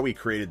forget how we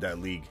created that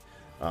league,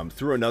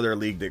 through another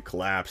league that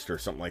collapsed or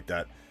something like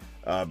that.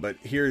 But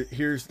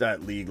here's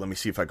that league. Let me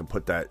see if I can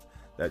put that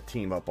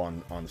team up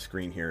on the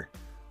screen here.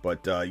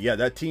 But yeah,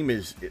 that team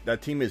is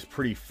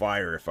pretty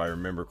fire if I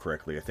remember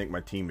correctly. I think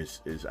my team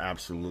is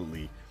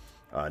absolutely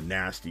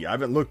nasty. I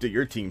haven't looked at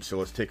your team, so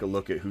let's take a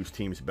look at whose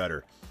team's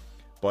better.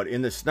 But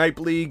in the Snipe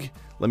League,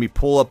 let me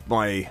pull up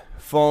my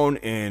phone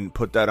and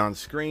put that on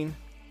screen.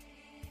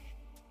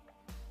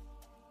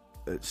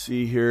 Let's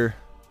see here.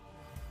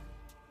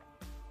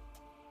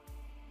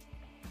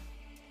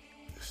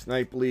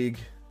 Snipe League.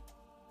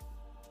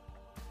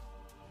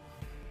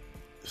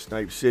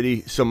 Snipe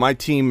City. So my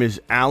team is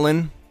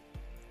Allen,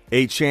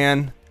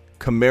 Achane,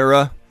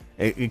 Kamara.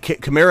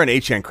 Kamara and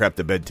Achane crap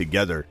the bed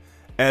together.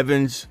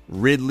 Evans,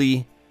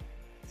 Ridley,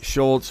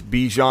 Schultz,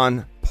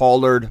 Bijan,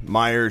 Pollard,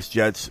 Myers,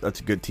 Jets. That's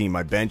a good team.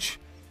 My bench,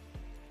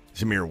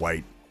 Zamir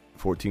White,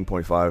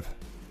 14.5.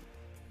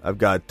 I've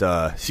got.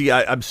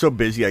 I'm so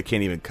busy. I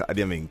can't even. I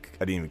didn't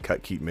even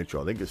cut Keaton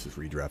Mitchell. I think this is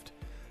redraft.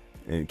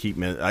 And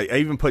I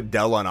even put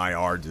Dell on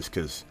IR just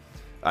because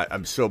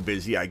I'm so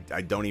busy. I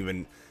don't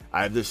even.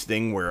 I have this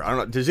thing where I don't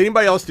know. Does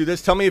anybody else do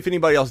this? Tell me if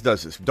anybody else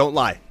does this. Don't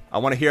lie. I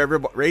want to hear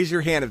everybody. Raise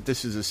your hand if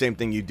this is the same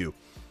thing you do.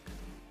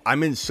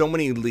 I'm in so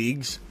many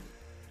leagues.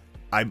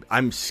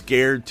 I'm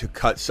scared to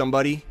cut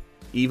somebody,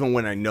 even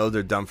when I know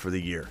they're done for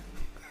the year.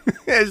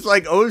 It's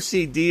like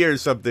OCD or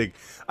something.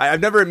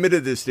 I've never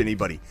admitted this to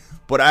anybody,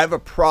 but I have a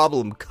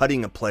problem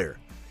cutting a player.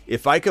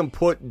 If I can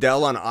put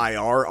Dell on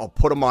IR, I'll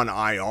put him on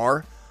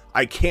IR.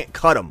 I can't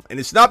cut him. And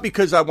it's not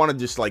because I want to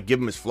just like give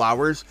him his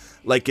flowers.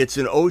 Like it's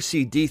an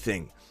OCD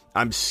thing.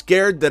 I'm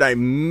scared that I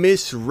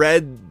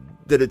misread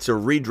that it's a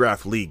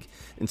redraft league.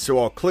 And so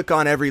I'll click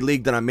on every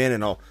league that I'm in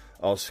and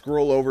I'll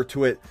scroll over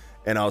to it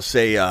and I'll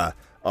say,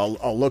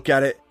 I'll look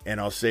at it and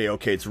I'll say,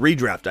 okay, it's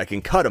redraft. I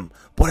can cut him,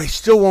 but I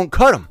still won't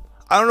cut him.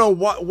 I don't know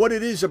what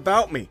it is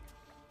about me,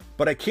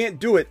 but I can't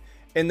do it.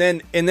 And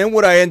then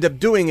what I end up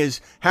doing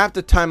is half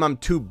the time I'm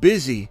too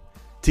busy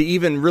to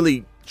even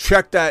really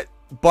check that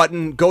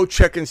button, go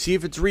check and see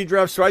if it's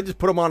redraft. So I just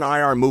put them on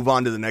IR and move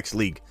on to the next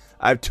league.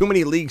 I have too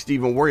many leagues to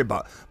even worry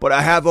about, but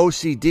I have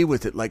OCD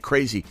with it like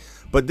crazy.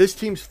 But this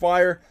team's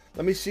fire.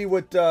 Let me see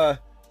what, I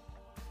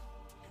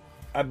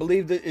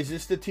believe that, is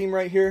this the team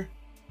right here?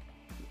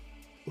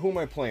 Who am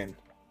I playing?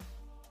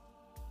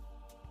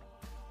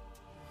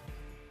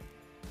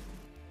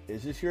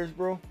 Is this yours,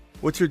 bro?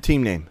 What's your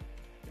team name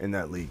in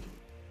that league?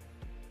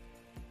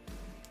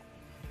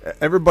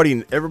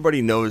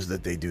 Everybody knows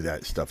that they do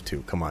that stuff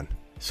too. Come on.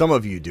 Some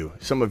of you do.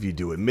 Some of you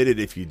do. Admit it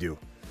if you do.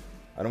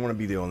 I don't want to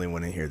be the only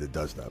one in here that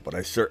does that, but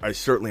I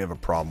certainly have a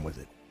problem with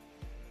it.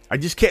 I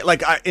just can't,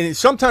 and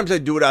sometimes I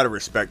do it out of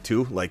respect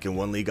too. Like in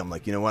one league, I'm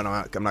like, you know what?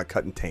 I'm not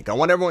cutting Tank. I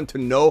want everyone to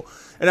know,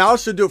 and I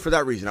also do it for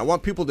that reason. I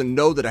want people to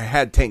know that I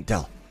had Tank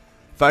Dell.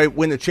 If I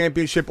win the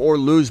championship or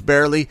lose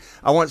barely,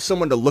 I want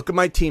someone to look at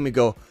my team and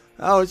go,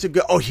 oh,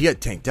 he had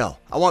Tank Dell.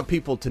 I want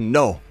people to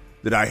know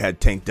that I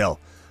had Tank Dell.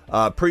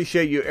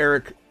 Appreciate you,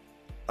 Eric.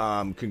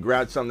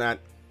 Congrats on that.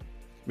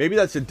 Maybe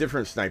that's a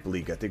different snipe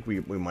league. I think we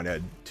might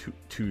have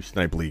two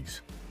snipe leagues,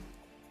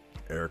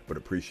 Eric, but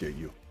appreciate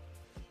you.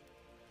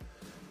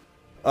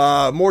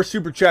 More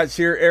super chats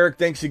here. Eric,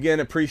 thanks again.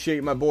 Appreciate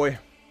you, my boy.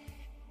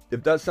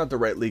 If that's not the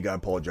right league, I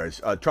apologize.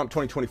 Trump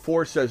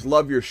 2024 says,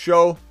 love your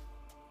show.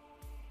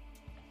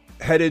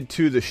 Headed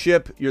to the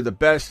ship. You're the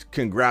best.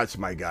 Congrats,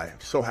 my guy.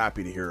 I'm so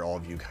happy to hear all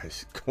of you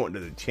guys going to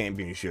the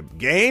championship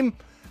game.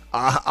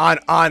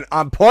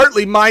 On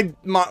partly my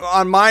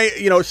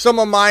some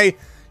of my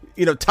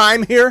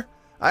time here.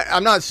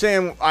 I'm not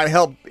saying I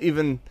help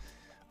even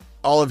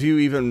all of you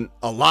even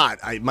a lot.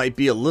 I might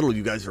be a little.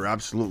 You guys are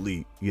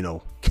absolutely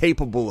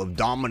capable of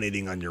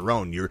dominating on your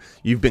own.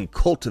 You've been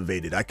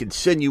cultivated. I could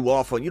send you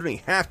off on. You don't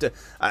even have to.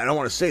 I don't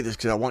want to say this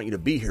because I want you to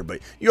be here,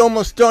 but you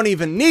almost don't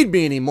even need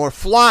me anymore.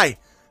 Fly.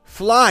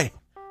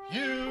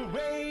 You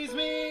raise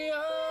me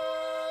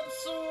up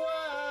so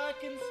I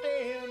can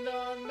stand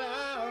on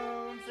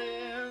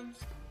mountains.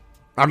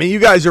 I mean, you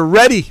guys are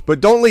ready,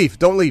 but don't leave.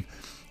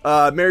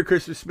 Merry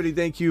Christmas, Smitty.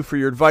 Thank you for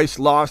your advice.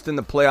 Lost in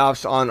the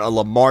playoffs on a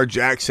Lamar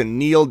Jackson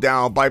kneel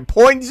down by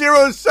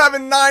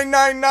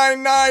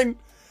 0.079999.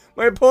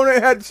 My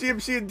opponent had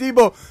CMC and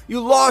Debo. You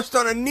lost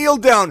on a kneel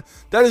down.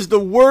 That is the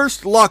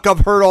worst luck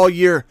I've heard all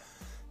year.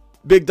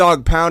 Big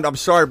Dog Pound. I'm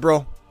sorry,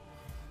 bro.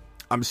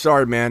 I'm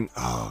sorry, man.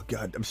 Oh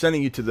God, I'm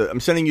sending you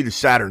to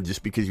Saturn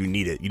just because you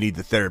need it. You need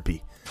the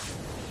therapy.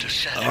 To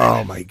Saturn.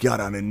 Oh my God,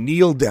 on a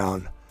kneel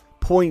down,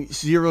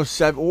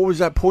 0.07. What was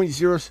that?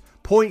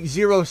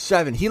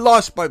 0.07. He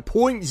lost by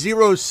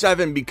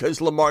 0.07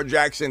 because Lamar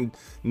Jackson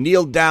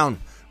kneeled down.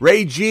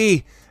 Ray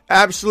G,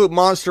 absolute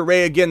monster.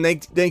 Ray, again,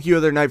 thank you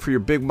other night for your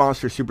big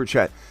monster super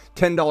chat.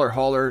 $10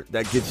 hauler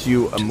that gets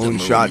you a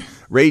moonshot.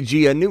 Ray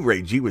G, I knew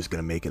Ray G was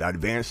going to make it. I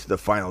advanced to the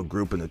final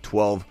group in the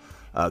 12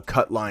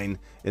 cut line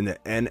in the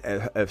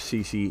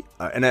NFFC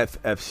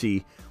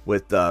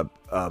with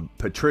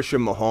Patricia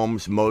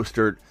Mahomes,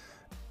 Mostert,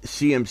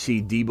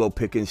 CMC, Debo,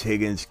 Pickens,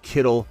 Higgins,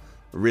 Kittle,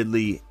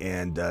 Ridley,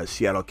 and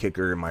Seattle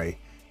kicker, my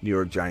New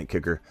York Giant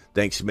kicker.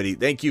 Thanks, Smitty.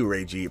 Thank you,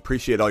 Ray G.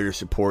 Appreciate all your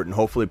support, and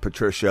hopefully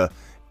Patricia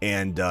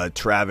and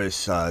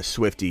Travis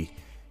Swifty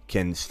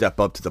can step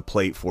up to the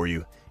plate for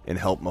you and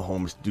help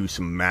Mahomes do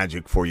some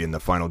magic for you in the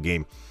final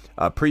game.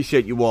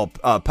 Appreciate you all.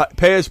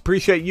 Payas,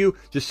 appreciate you.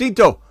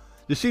 Jacinto,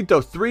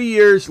 3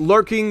 years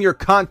lurking your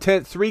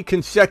content, 3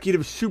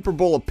 consecutive Super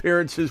Bowl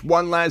appearances,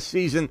 1 last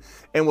season,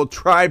 and we'll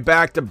try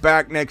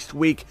back-to-back next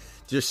week.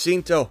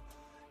 Jacinto,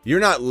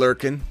 you're not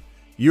lurking.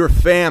 You're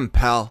fam,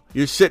 pal.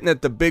 You're sitting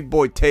at the big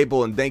boy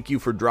table, and thank you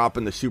for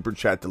dropping the super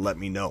chat to let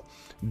me know.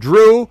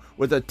 Drew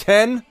with a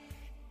 $10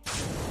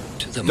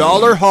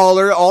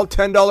 hauler. All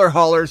 $10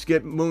 haulers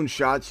get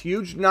moonshots.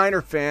 Huge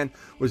Niner fan.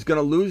 Was going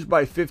to lose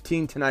by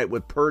 15 tonight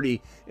with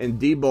Purdy and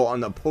Debo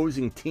on the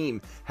opposing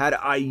team. Had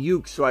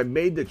Ayuk, so I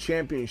made the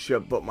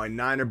championship, but my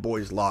Niner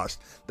boys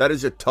lost. That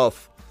is a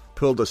tough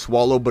pill to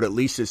swallow, but at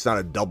least it's not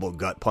a double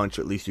gut punch.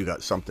 At least you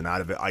got something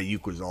out of it.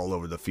 Ayuk was all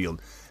over the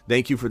field.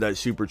 Thank you for that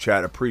super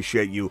chat.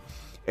 Appreciate you.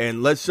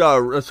 And let's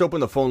open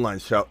the phone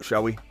lines,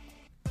 shall we?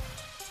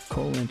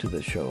 Call into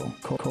the show.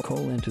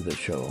 Call into the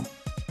show.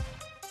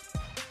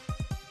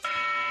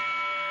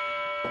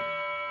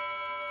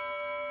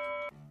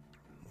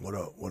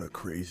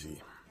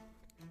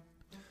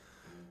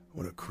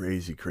 What a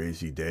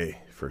crazy day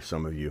for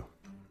some of you.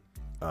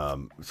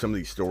 Some of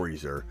these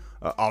stories are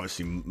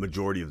obviously,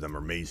 majority of them are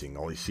amazing.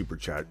 All these super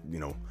chat,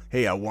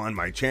 hey, I won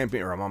my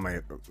champion, or I'm on my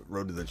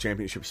road to the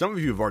championship. Some of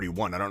you have already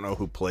won. I don't know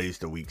who plays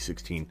the week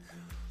 16.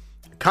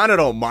 Kind of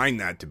don't mind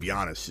that, to be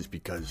honest, just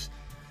because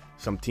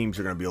some teams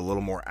are going to be a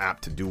little more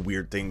apt to do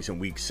weird things in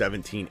week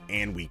 17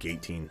 and week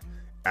 18.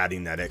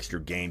 Adding that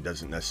extra game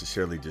doesn't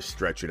necessarily just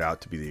stretch it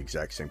out to be the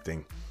exact same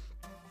thing.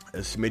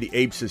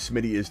 Smitty says,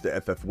 Smitty is the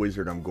FF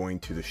wizard. I'm going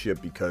to the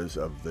ship because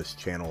of this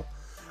channel.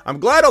 I'm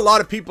glad a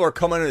lot of people are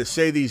coming in to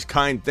say these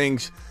kind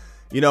things.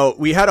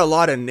 We had a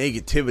lot of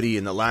negativity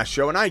in the last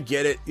show, and I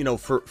get it.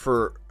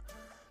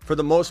 For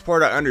the most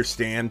part, I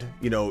understand.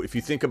 If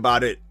you think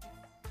about it,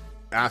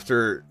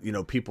 after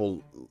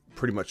people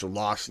pretty much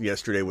lost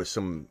yesterday with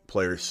some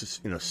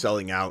players,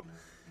 selling out,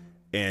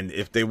 and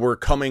if they were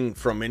coming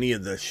from any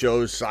of the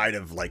show's side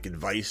of like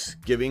advice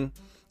giving,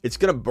 it's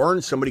going to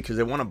burn somebody because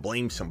they want to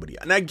blame somebody.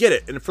 And I get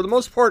it. And for the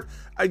most part,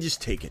 I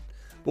just take it.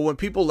 But when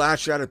people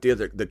lash out at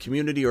the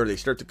community, or they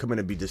start to come in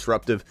and be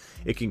disruptive,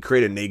 it can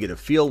create a negative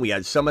feel. We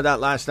had some of that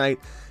last night.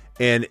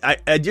 And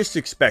I just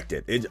expect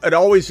it. It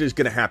always is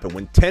going to happen.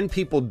 When 10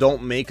 people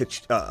don't make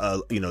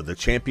the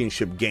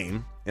championship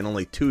game, and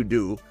only 2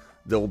 do,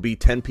 there will be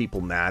 10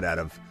 people mad out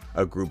of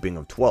a grouping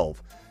of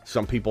 12.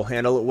 Some people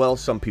handle it well,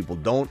 some people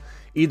don't.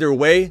 Either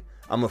way,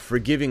 I'm a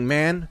forgiving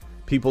man.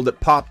 People that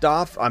popped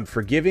off, I'm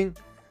forgiving.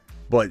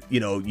 But,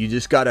 you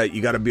just gotta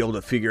be able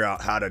to figure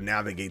out how to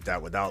navigate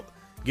that without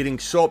getting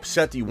so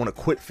upset that you want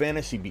to quit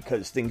fantasy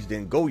because things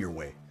didn't go your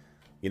way.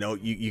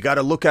 You got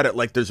to look at it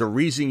like there's a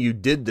reason you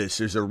did this.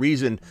 There's a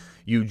reason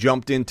you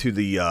jumped into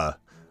the...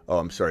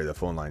 I'm sorry, the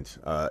phone lines.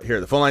 Here,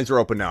 the phone lines are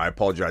open now. I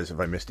apologize if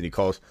I missed any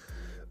calls.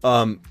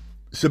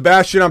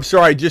 Sebastian, I'm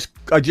sorry.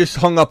 I just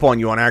hung up on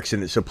you on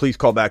accident, so please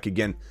call back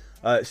again.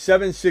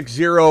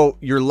 760,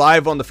 you're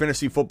live on the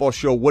Fantasy Football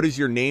Show. What is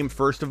your name,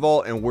 first of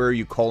all, and where are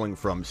you calling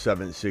from,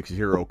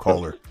 760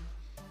 caller?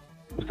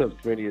 What's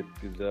up, Smitty? It's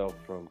Gazelle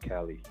from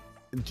Cali.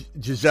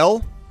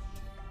 Giselle?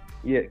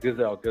 Yeah,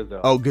 Gazelle.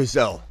 Oh,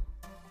 Gazelle.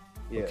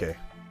 Yeah. Okay.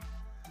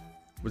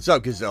 What's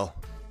up, Gazelle?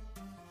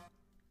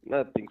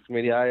 Nothing,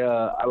 Smitty.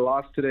 I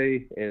lost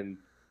today in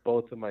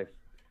both of my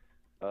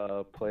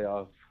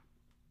playoff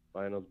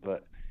finals,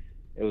 but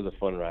it was a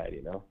fun ride,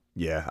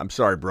 Yeah, I'm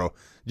sorry, bro.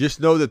 Just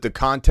know that the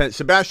content...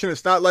 Sebastian,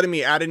 it's not letting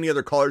me add any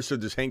other callers, so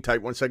just hang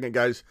tight 1 second,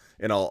 guys,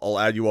 and I'll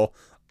add you all.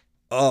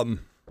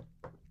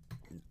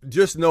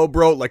 Just know,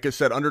 bro, like I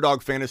said,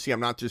 Underdog Fantasy,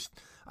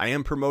 I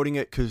am promoting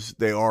it because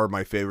they are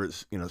my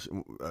favorites.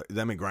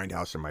 Them and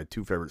Grindhouse are my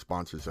 2 favorite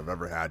sponsors I've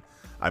ever had.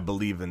 I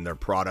believe in their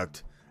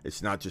product.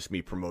 It's not just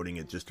me promoting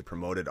it just to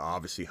promote it. It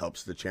obviously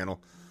helps the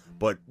channel.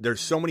 But there's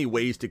so many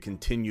ways to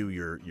continue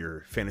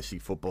your fantasy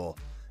football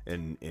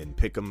and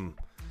pick 'em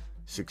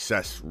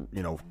success,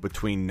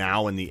 between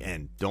now and the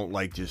end. Don't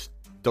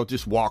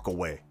just walk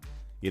away,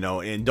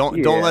 and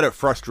don't let it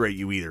frustrate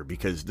you either,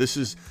 because this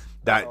is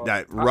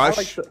that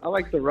rush. I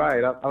like the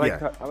ride.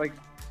 I like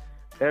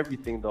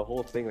everything, the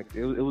whole thing. Like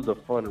it was a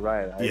fun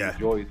ride. I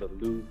enjoy the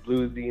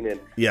losing, and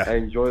I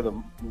enjoy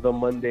the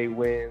Monday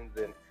wins,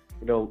 and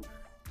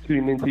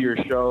tuning into your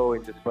show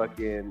and just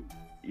fucking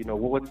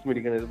who's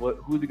he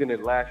gonna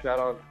lash out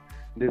on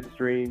this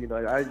stream?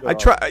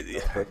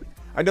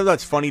 I know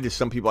that's funny to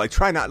some people. I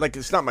try not,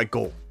 it's not my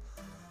goal.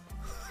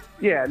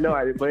 Yeah,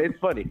 no, but it's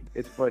funny.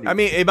 It's funny. I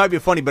mean, it might be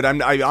funny, but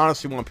I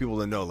honestly want people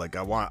to know,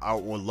 I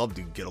would love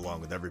to get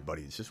along with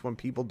everybody. It's just when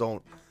people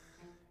don't,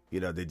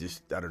 they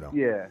just, I don't know.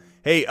 Yeah.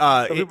 Hey,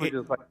 some people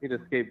just need a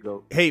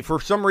scapegoat. Hey, for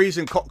some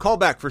reason, call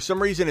back. For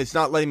some reason, it's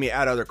not letting me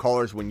add other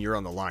callers when you're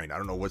on the line. I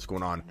don't know what's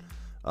going on.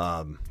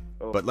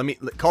 But let me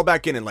call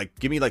back in and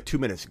give me 2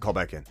 minutes and call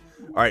back in.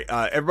 All right,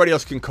 everybody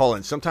else can call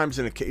in. Sometimes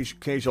an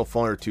occasional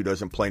phone or two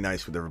doesn't play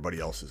nice with everybody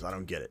else's. I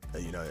don't get it.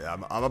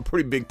 I'm a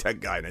pretty big tech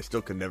guy, and I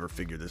still can never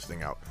figure this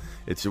thing out.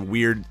 It's a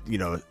weird,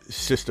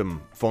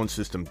 phone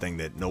system thing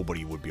that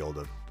nobody would be able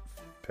to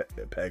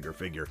peg or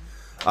figure.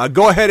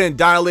 Go ahead and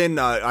dial in.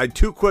 I had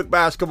 2 quick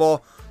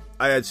basketball.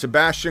 I had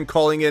Sebastian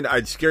calling in. I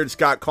had Scared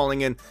Scott calling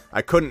in.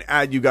 I couldn't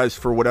add you guys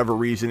for whatever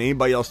reason.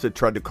 Anybody else that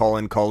tried to call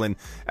in.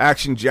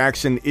 Action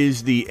Jackson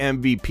is the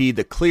MVP,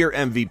 the clear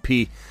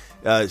MVP,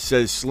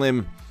 says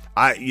Slim.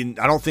 I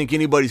don't think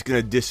anybody's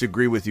going to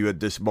disagree with you at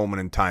this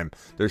moment in time.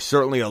 There's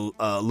certainly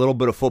a little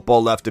bit of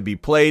football left to be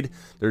played.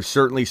 There's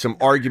certainly some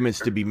arguments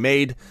to be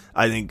made.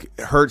 I think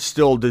Hurts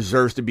still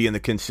deserves to be in the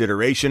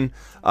consideration.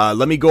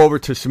 Let me go over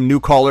to some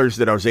new callers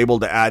that I was able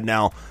to add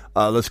now.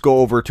 Let's go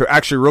over to,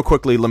 actually, real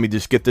quickly, let me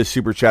just get this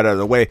super chat out of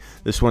the way.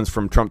 This one's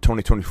from Trump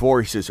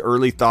 2024. He says,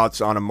 early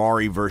thoughts on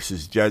Amari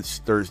versus Jets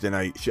Thursday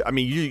night. I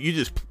mean, you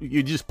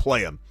just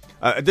play him.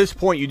 At this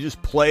point, you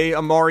just play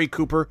Amari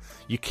Cooper.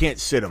 You can't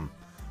sit him.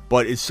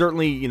 But it's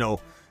certainly,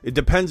 it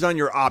depends on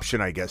your option,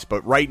 I guess.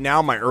 But right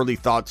now, my early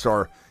thoughts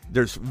are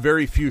there's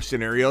very few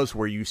scenarios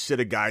where you sit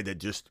a guy that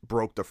just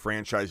broke the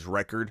franchise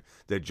record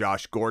that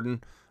Josh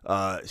Gordon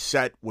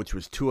set, which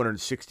was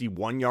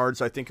 261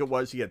 yards, I think it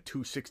was. He had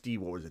 260,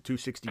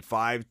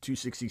 265,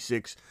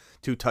 266,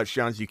 2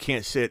 touchdowns. You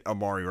can't sit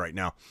Amari right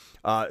now.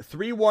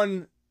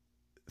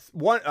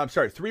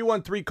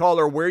 313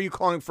 caller, where are you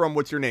calling from?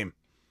 What's your name?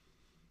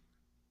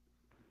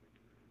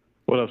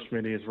 What up,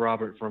 Smitty? It's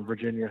Robert from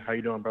Virginia. How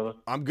you doing, brother?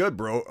 I'm good,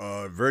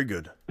 bro. Very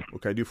good.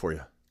 What can I do for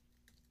you?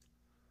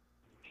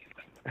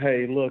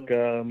 Hey, look,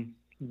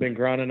 been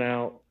grinding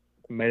out,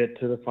 made it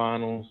to the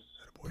finals.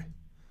 Boy.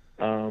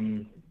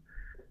 When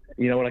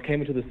I came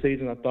into the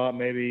season, I thought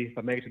maybe if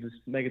I make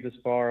it this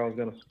far, I was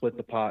going to split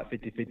the pot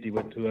 50-50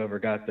 with whoever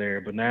got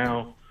there. But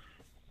now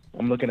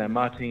I'm looking at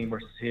my team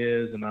versus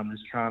his, and I'm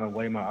just trying to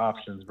weigh my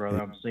options,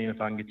 brother. I'm seeing if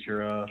I can get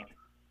your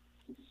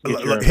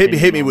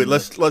hit me with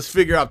let's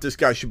figure out if this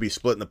guy should be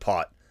splitting the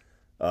pot.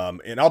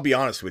 And I'll be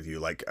honest with you,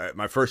 like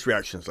my first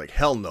reaction is like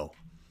hell no.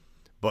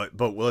 But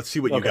let's see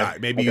what you got.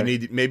 Maybe you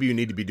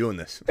need to be doing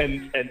this.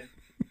 And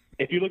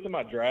if you looked at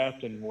my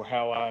draft and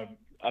how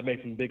I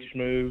made some big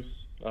moves,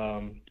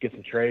 get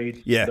some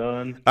trades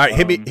done. All right,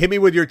 hit me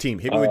with your team.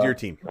 Hit me with your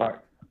team. All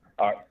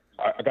right.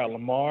 I got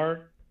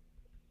Lamar.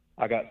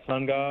 I got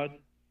Sun God.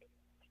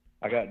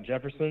 I got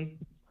Jefferson.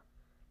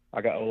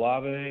 I got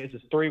Olave. It's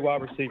just 3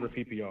 wide receiver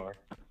PPR.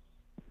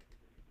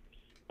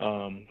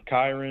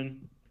 Kyron.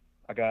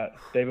 I got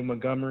David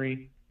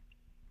Montgomery.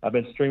 I've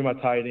been streaming my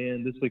tight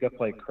end. This week I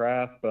played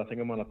Kraft, but I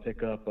think I'm going to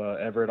pick up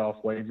Everett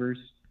off waivers.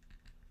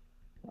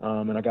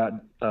 And I got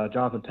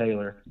Jonathan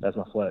Taylor as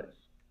my flex.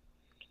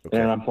 Okay.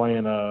 And I'm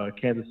playing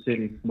Kansas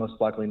City most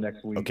likely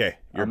next week. Okay,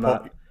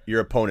 your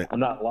opponent. I'm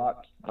not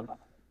locked.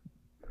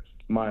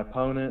 My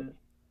opponent.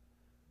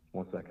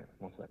 One second.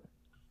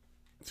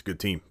 It's a good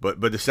team,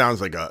 but this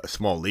sounds like a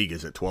small league.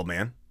 Is it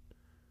 12-man?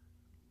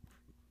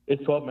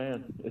 It's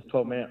 12-man. It's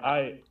 12-man.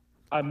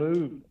 I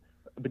moved.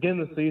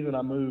 Beginning of the season,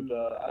 I moved.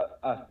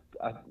 I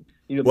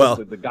did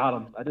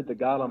the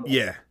Gotham.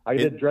 Yeah. I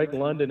did Drake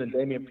London and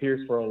Damian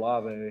Pierce for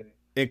Olave.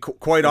 And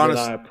quite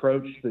honestly, I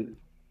approached the.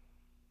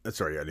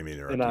 Sorry, I didn't mean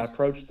to interrupt. And I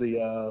approached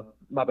the.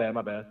 My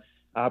bad.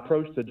 I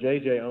approached the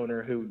JJ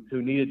owner who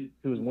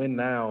was win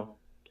now,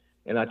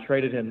 and I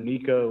traded him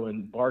Nico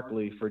and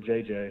Barkley for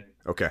JJ.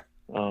 Okay.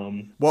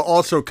 Well,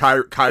 also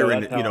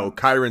Kyron,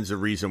 Kyron's the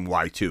reason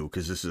why too,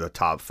 because this is a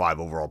top 5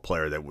 overall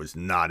player that was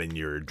not in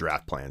your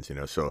draft plans.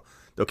 So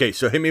okay,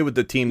 so hit me with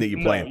the team that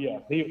you're playing. Yeah.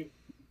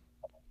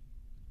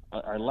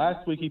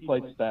 Last week he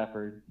played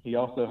Stafford. He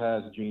also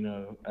has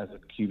Geno as a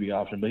QB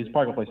option, but he's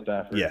probably gonna play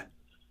Stafford. Yeah.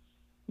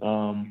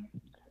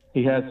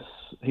 He has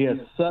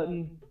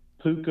Sutton,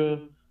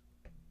 Puka,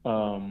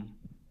 Rasheed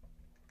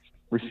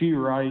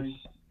Rice.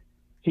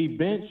 He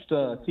benched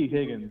T.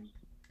 Higgins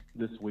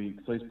this week,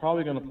 so he's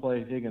probably going to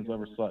play Higgins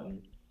over Sutton.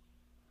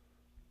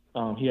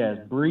 He has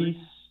Brees,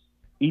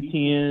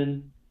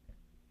 Etienne,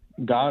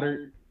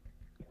 Goddard,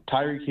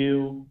 Tyreek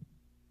Hill.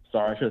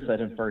 Sorry, I should have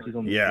said him first. He's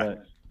on the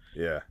flex.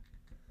 Yeah.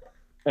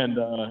 And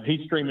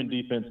he's streaming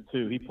defense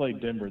too. He played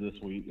Denver this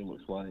week, it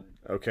looks like.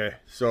 Okay.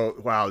 So,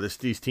 wow,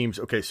 these teams.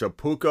 Okay, so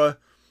Puka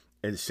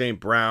and St.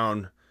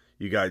 Brown.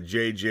 You got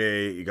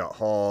JJ, you got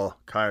Hall,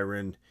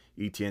 Kyron,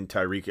 Etienne,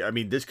 Tyreek. I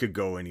mean, this could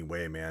go any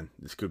way, man.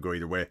 This could go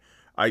either way.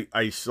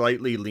 I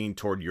slightly lean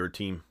toward your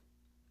team,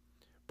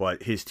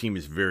 but his team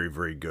is very,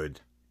 very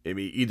good. I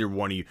mean, either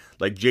one of you,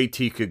 like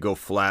JT could go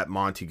flat,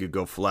 Monty could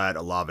go flat,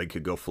 Olave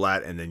could go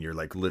flat, and then you're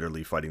like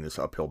literally fighting this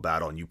uphill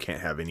battle, and you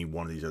can't have any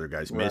one of these other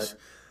guys miss.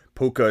 Right.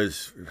 Puka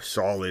is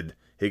solid.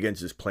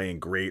 Higgins is playing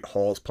great.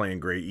 Hall's playing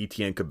great.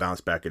 Etienne could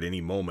bounce back at any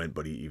moment,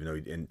 but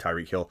and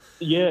Tyreek Hill.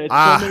 Yeah,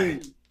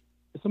 it's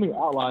so many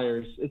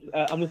outliers.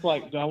 I'm just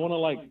like, do I want to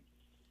like?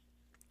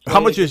 How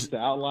much is the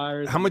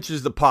outliers? How much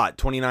is the pot?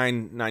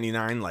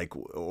 $29.99, like,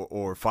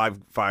 or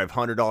 $500,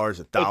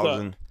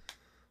 $1,000?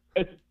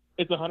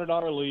 It's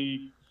 $100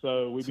 league,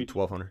 so we'd be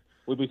 $1,200.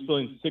 We'd be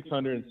splitting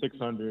 600 and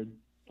 600.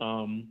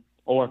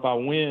 Or if I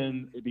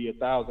win, it'd be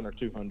 1,000 or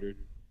 200.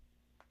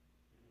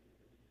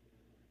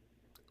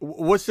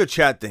 What's the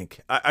chat think?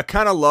 I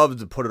kind of love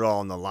to put it all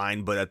on the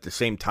line, but at the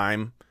same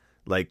time,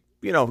 like,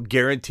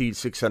 guaranteed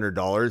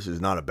 $600 is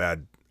not a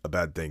bad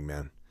thing,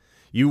 man.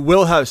 You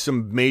will have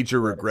some major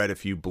regret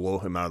if you blow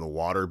him out of the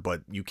water,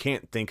 but you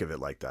can't think of it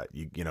like that.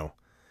 You know.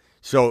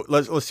 So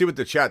let's see what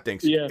the chat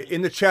thinks. Yeah.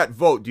 In the chat,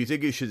 vote. Do you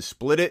think he should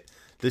split it?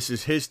 This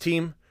is his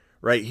team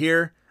right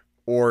here,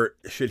 or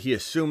should he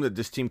assume that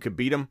this team could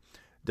beat him?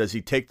 Does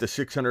he take the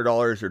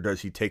 $600 or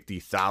does he take the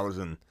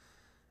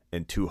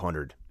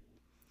 $1,200?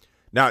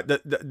 Now,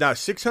 now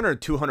 600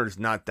 and 200 is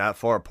not that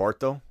far apart,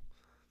 though.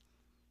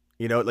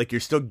 Like you're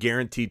still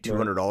guaranteed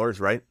 $200,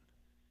 right?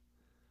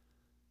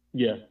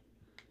 Yeah.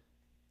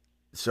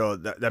 So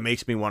that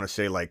makes me want to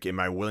say, like, am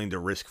I willing to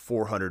risk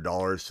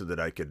 $400 so that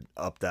I could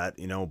up that?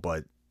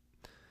 But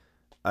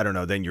I don't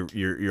know. Then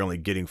you're only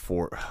getting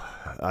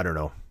I don't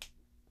know.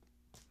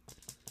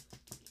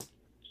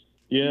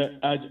 Yeah,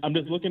 I'm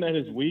just looking at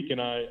his week,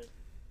 and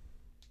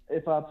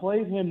if I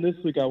played him this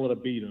week, I would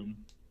have beat him.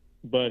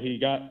 But he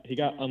got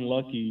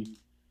unlucky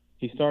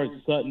he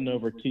started Sutton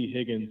over T.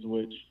 Higgins,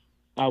 which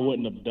I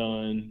wouldn't have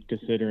done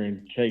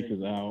considering Chase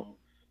is out.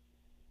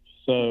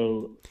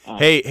 So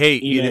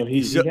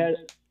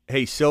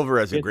Silver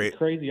has a great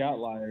crazy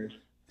outliers.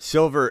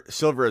 Silver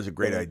has a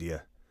great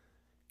idea,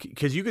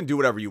 because you can do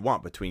whatever you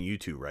want between you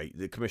two, right?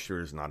 The commissioner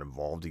is not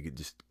involved. You could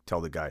just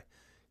tell the guy.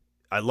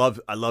 I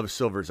love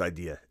Silver's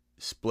idea.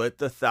 Split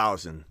the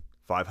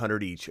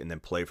 1,500 each, and then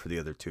play for the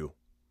other two.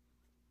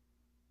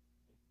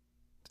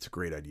 It's a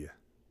great idea.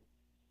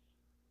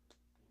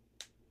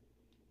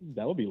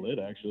 That would be lit,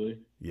 actually.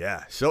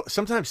 Yeah. So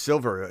sometimes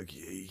Silver,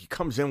 he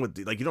comes in with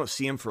you don't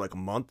see him for like a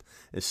month,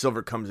 and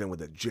Silver comes in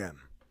with a gem.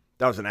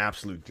 That was an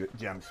absolute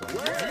gem. So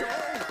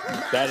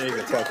that is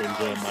a fucking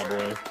gem, my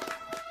boy.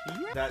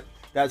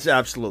 That's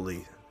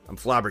absolutely. I'm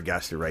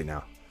flabbergasted right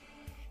now.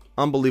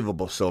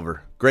 Unbelievable,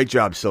 Silver. Great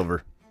job,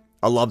 Silver.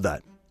 I love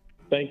that.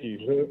 Thank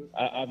you.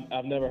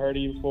 I've never heard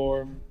of you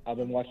before. I've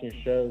been watching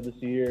your show this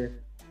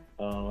year.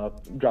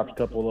 I've dropped a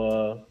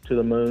couple to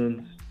the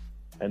moons,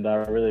 and I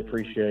really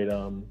appreciate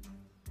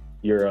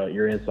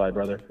your insight,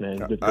 brother. Man,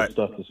 good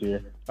stuff this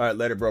year. All right,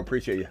 later, bro.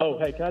 Appreciate you. Oh,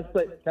 hey, can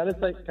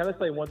I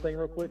say one thing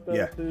real quick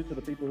though, too, to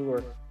the people who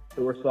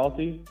are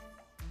salty?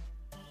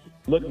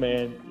 Look,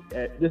 man,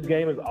 this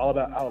game is all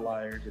about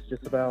outliers. It's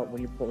just about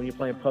when you're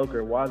playing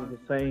poker. Why is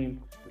it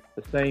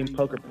the same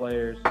poker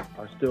players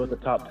are still at the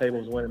top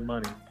tables winning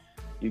money?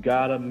 You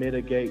gotta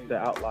mitigate the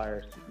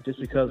outliers.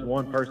 Just because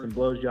one person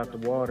blows you out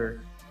the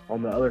water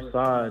on the other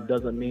side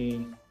doesn't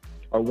mean,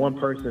 or one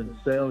person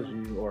sells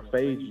you or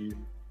fades you.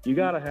 You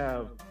gotta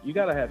have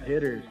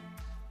hitters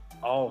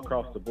all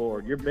across the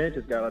board. Your bench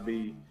has gotta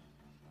be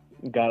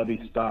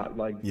stocked.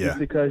 Like just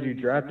because you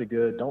drafted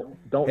good, don't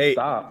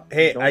stop.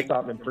 Don't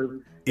stop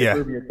improve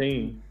your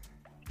team.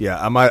 Yeah,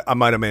 I might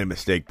have made a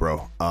mistake,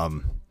 bro.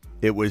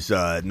 It was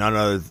none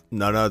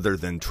other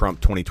than Trump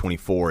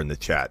 2024 in the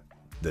chat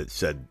that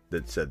said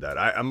that.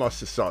 I must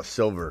have saw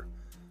Silver.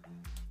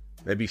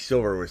 Maybe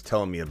Silver was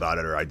telling me about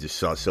it, or I just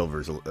saw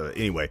Silver's.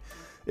 Anyway,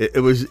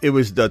 it was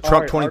the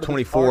Trump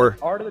 2024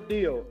 art of the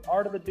deal.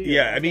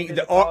 Yeah, I mean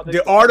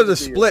the art of the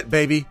split,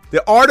 baby.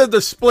 The art of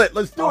the split.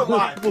 Let's do it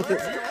live.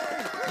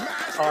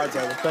 All right,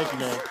 brother. Thank you,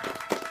 man.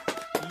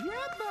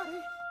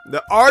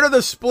 The art of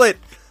the split.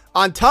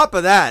 On top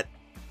of that,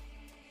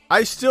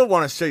 I still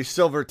want to say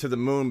Silver to the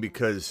moon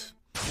because,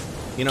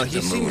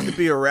 he seems to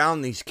be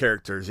around these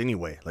characters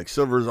anyway. Like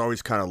Silver's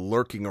always kind of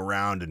lurking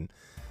around,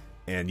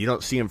 and you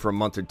don't see him for a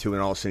month or two,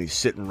 and all of a sudden he's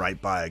sitting right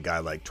by a guy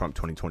like Trump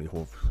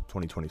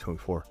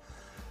 2024.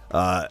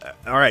 All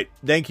right.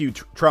 Thank you,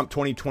 Trump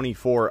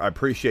 2024. I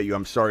appreciate you.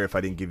 I'm sorry if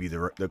I didn't give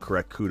you the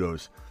correct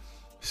kudos.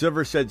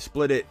 Silver said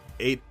split it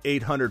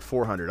 800,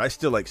 400. I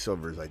still like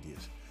Silver's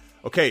ideas.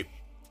 Okay.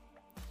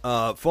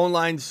 Phone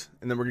lines,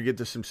 and then we're going to get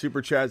to some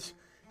super chats.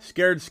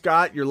 Scared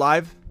Scott, you're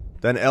live.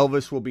 Then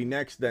Elvis will be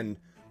next. Then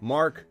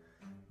Mark.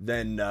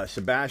 Then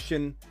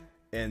Sebastian.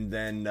 And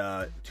then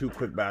Too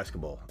Quick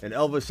Basketball. And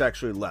Elvis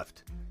actually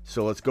left.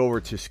 So let's go over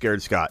to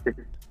Scared Scott.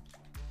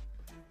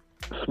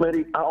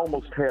 Smitty, I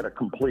almost had a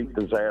complete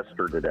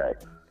disaster today.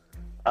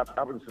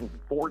 I was in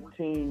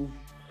 14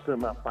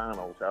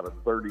 semifinals out of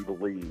 30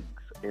 leagues,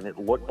 and it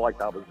looked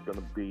like I was going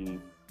to be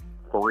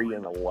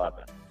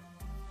 3-11.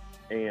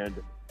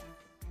 And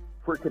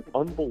freaking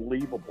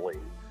unbelievably,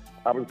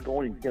 I was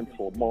going against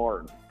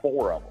Lamar in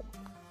 4 of them.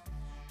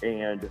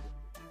 And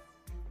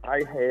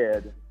I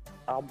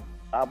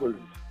was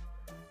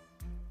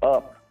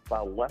up by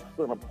less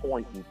than a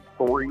point in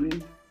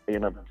 3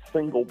 and a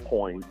single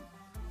point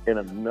in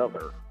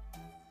another,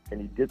 and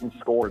he didn't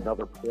score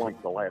another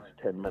point the last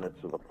 10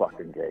 minutes of the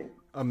fucking game.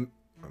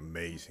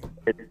 Amazing.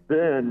 And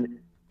then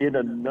in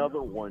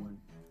another one.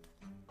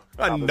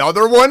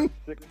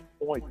 6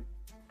 points.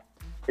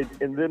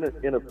 And then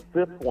in a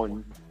fifth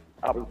one,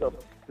 I was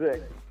up 6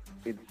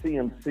 in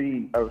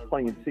CMC. I was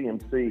playing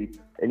CMC,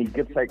 and he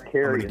gets that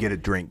carry. I'm going to get a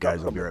drink,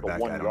 guys. I'll be right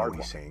back. I don't know what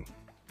he's saying.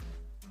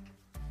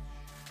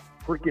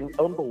 Freaking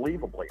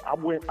unbelievably. I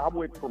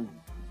went from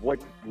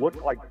what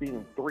looked like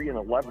being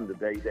 3-11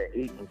 today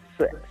to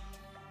 8-6.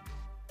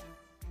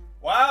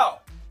 Wow.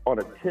 On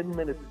a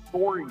 10-minute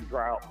scoring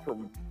drought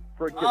from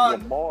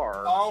freaking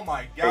Lamar. Oh,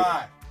 my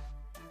God.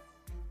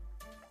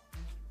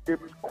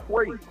 It was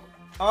crazy.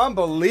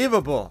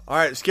 Unbelievable. All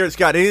right, Scared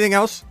Scott, anything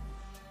else?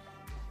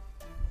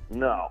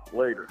 No,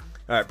 later.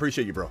 All right,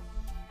 appreciate you, bro.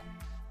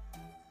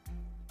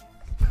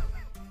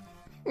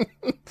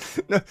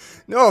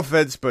 No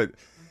offense, but,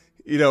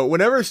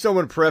 whenever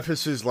someone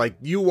prefaces like,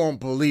 you won't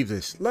believe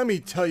this, let me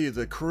tell you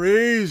the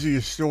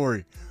craziest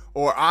story,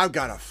 or I've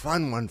got a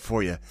fun one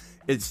for you.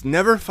 It's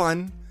never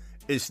fun.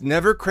 It's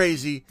never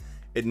crazy.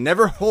 It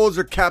never holds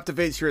or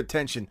captivates your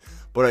attention,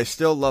 but I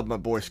still love my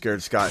boy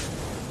Scared Scott.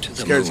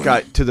 Scared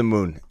Scott to the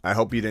moon. I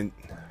hope you didn't.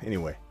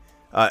 Anyway,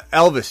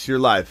 Elvis, you're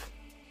live.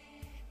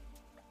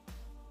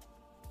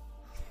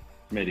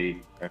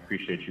 Smitty, I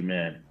appreciate you,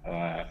 man.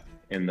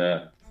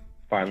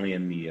 Finally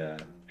in the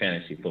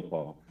fantasy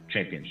football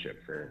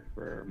championship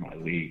for my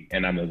league,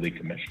 and I'm the league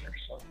commissioner,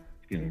 so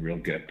feeling real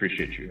good.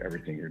 Appreciate you,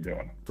 everything you're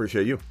doing.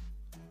 Appreciate you.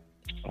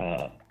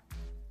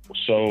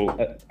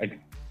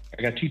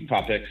 I got 2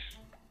 topics,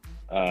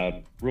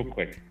 real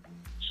quick.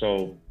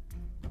 So,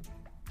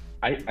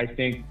 I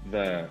think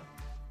the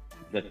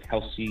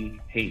Kelsey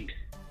hate,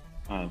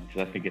 because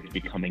I think it's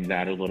becoming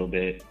that a little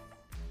bit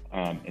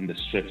in the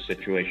Swift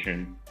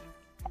situation.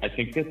 I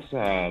think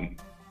I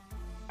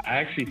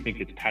actually think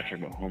it's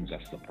Patrick Mahomes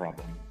that's the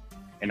problem.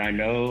 And I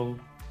know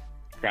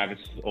Travis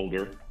is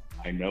older.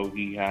 I know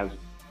he has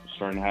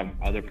starting to have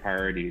other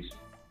priorities.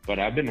 But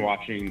I've been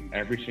watching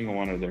every single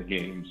one of their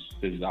games.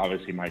 This is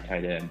obviously my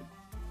tight end.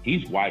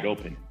 He's wide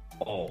open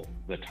all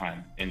the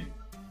time. And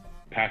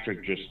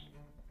Patrick just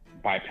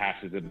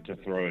bypasses it to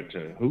throw it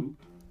to who?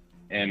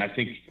 And I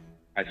think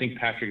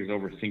Patrick is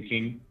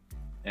overthinking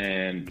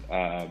and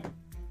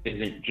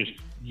isn't just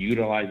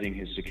utilizing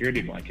his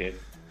security blanket.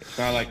 It's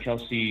not like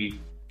Kelsey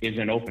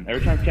isn't open.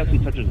 Every time Kelsey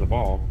touches the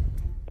ball,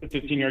 it's a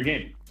 15-yard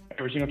game.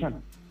 Every single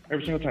time.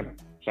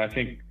 So I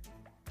think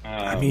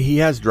he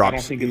has dropped. I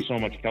don't think it's so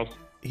much Kelsey.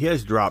 He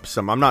has dropped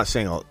some. I'm not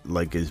saying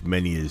like as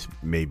many as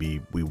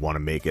maybe we want to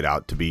make it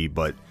out to be,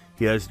 but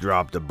he has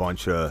dropped a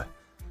bunch of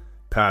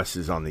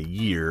passes on the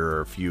year,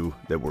 or a few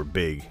that were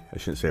big. I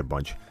shouldn't say a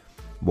bunch.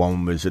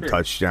 One was a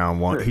touchdown.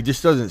 One he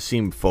just doesn't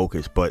seem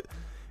focused, but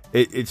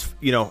it's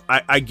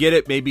I get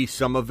it. Maybe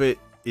some of it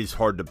is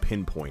hard to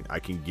pinpoint. I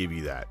can give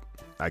you that.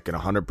 I can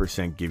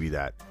 100% give you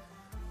that.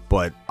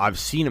 But I've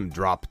seen him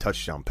drop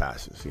touchdown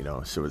passes,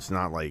 so it's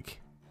not like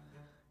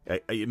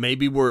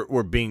maybe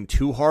we're being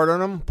too hard on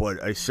him,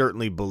 but I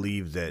certainly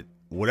believe that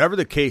whatever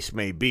the case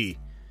may be,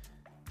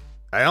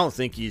 I don't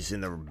think he's in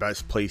the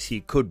best place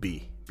he could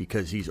be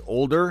because he's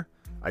older.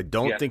 I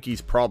don't think he's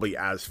probably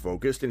as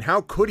focused. And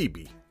how could he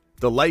be?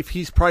 The life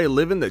he's probably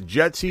living, the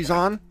jets he's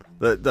on,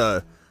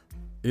 the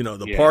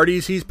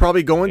parties he's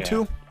probably going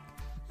to.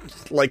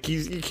 Like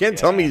you can't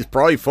tell me he's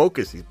probably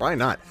focused. He's probably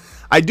not.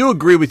 I do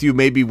agree with you.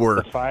 Maybe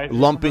we're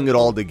lumping it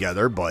all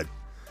together, but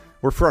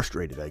we're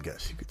frustrated, I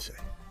guess you could say.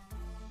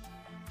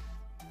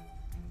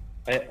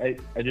 I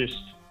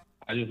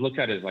just look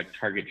at it as like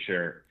target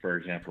share, for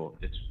example.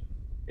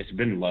 It's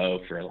been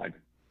low for like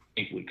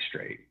 8 weeks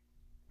straight.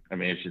 I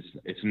mean,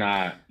 it's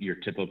not your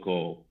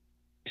typical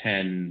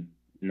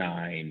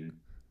 10-9,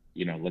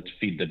 let's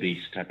feed the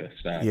beast type of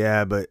stuff.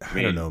 Yeah, but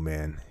I don't know,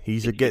 man.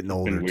 He's getting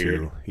older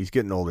too. He's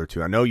getting older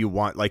too. I know you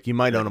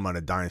might own him on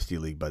a dynasty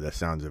league by the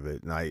sounds of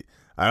it, and I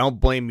don't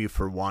blame you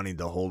for wanting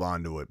to hold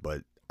on to it,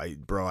 but I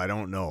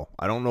don't know.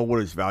 I don't know what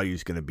his value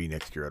is going to be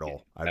next year at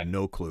all. I have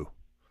no clue.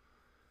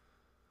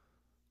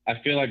 I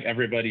feel like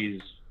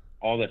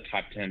all the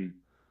top 10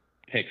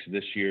 picks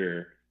this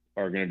year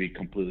are going to be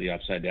completely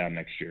upside down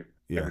next year.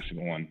 Yeah. Every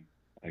single one.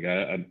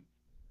 The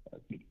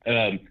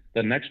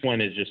next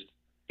one is just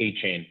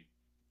A-Chain.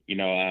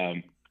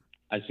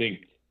 I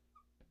think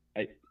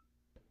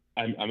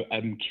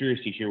I'm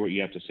curious to hear what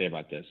you have to say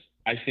about this.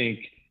 I think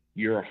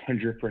you're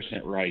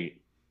 100% right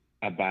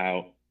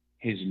about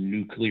his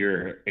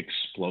nuclear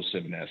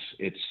explosiveness.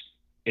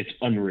 It's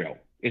unreal.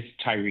 It's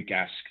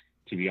Tyreek-esque,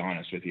 to be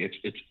honest with you.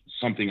 It's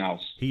something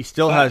else. He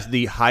still has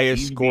the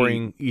highest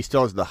scoring. He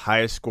still has the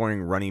highest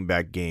scoring running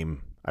back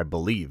game, I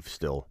believe.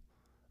 Still,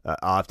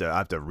 I'll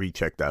have to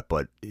recheck that,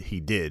 but he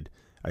did.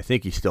 I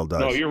think he still does.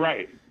 No, you're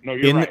right. No,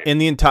 you're right. On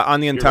the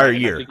entire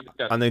year,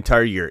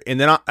 and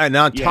then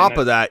on top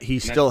of that, he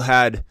still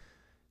had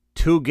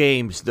 2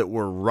 games that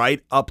were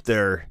right up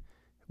there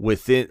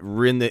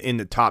in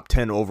the top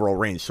 10 overall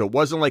range. So it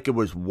wasn't like it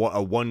was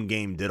a one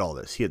game did all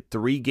this. He had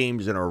 3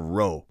 games in a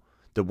row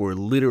that were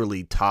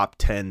literally top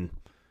 10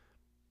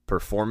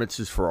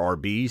 performances for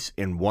RBs,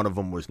 and one of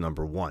them was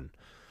number 1.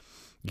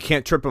 You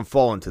can't trip and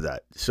fall into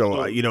that.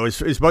 So,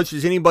 as much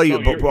as anybody,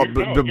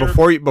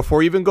 before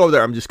you even go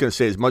there, I'm just going to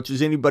say, as much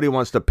as anybody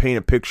wants to paint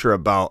a picture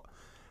about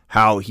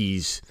how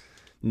he's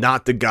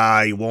not the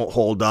guy, he won't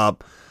hold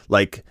up,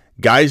 like,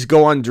 guys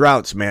go on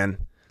droughts, man.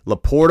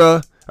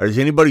 Laporta, or is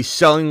anybody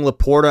selling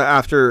Laporta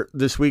after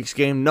this week's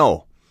game?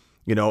 No.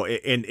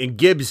 And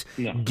Gibbs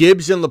and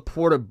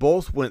Laporta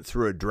both went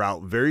through a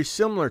drought very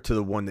similar to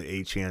the one that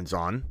H-Hand's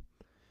on.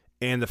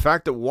 And the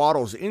fact that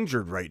Waddle's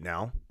injured right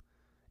now,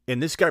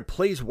 and this guy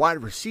plays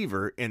wide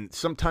receiver, and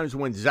sometimes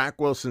when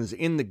Zach Wilson's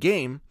in the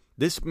game,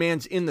 this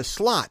man's in the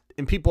slot,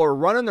 and people are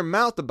running their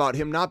mouth about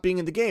him not being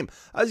in the game.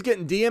 I was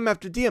getting DM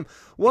after DM.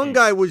 One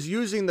guy was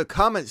using the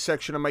comment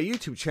section on my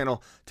YouTube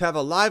channel to have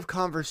a live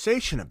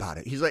conversation about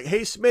it. He's like,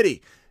 hey,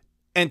 Smitty,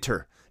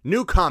 enter.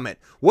 New comment.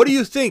 What do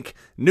you think?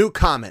 New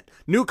comment.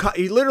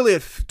 He literally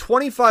had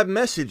 25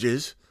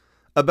 messages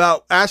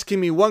about asking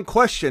me one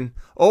question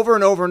over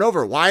and over and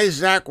over. Why is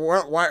Zach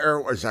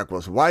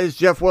Wilson? Why is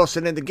Jeff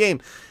Wilson in the game?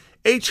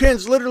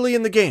 H-Hand's literally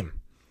in the game.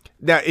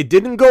 Now, it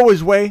didn't go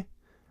his way.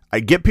 I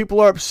get people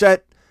are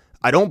upset.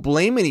 I don't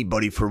blame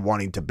anybody for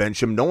wanting to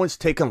bench him. No one's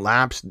taking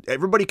laps.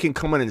 Everybody can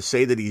come in and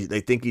say that they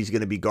think he's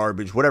going to be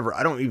garbage, whatever.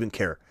 I don't even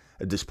care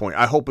at this point.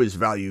 I hope his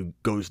value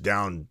goes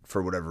down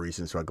for whatever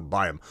reason so I can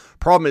buy him.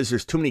 Problem is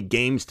there's too many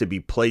games to be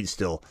played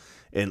still.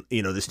 And,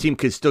 this team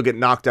could still get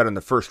knocked out in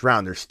the first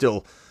round. There's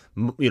still,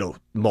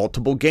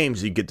 multiple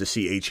games you get to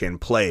see H-Hand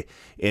play.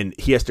 And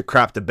he has to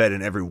crap the bed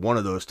in every one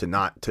of those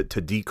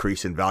to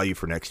decrease in value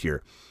for next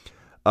year.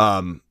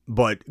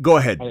 But go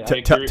ahead.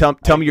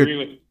 Tell me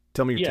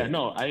your Yeah, take.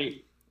 no,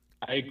 I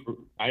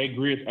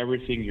agree with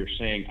everything you're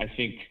saying. I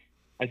think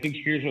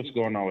here's what's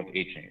going on with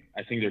A-Chain.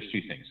 I think there's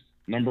two things.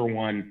 Number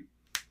one,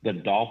 the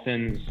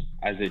Dolphins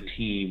as a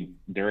team,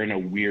 they're in a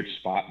weird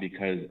spot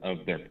because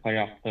of their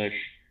playoff push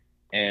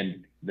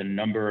and the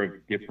number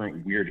of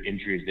different weird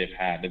injuries they've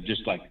had. They've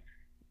just played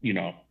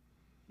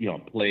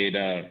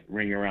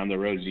ring around the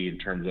rosy in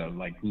terms of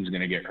like who's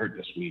going to get hurt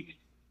this week.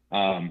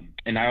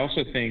 And I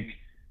also think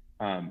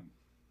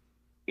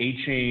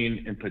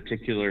A-Chain in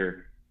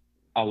particular,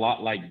 a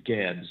lot like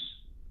Gibbs,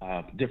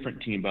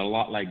 different team, but a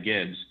lot like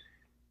Gibbs,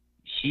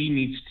 he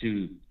needs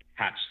to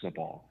catch the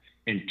ball.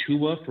 And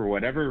Tua, for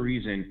whatever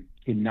reason,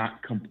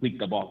 cannot complete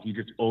the ball. He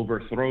just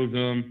overthrows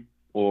them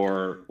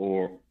or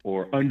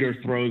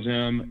underthrows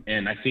them.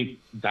 And I think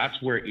that's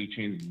where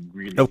A-Chain's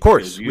really. Of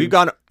course, we've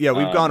gone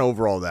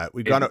over all that.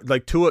 We've gone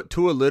like Tua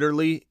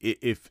literally.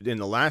 If in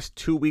the last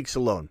 2 weeks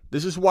alone,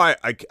 this is why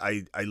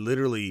I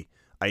literally.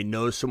 I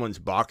know someone's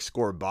box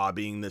score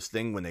bobbying this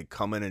thing when they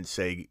come in and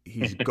say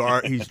he's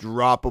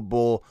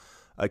droppable.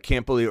 I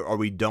can't believe. Are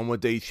we done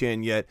with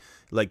A-Chan yet?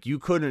 Like you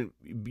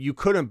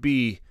couldn't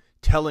be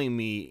telling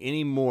me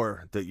any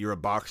more that you're a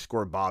box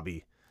score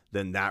Bobby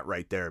than that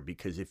right there.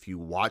 Because if you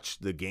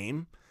watched the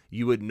game,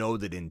 you would know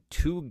that in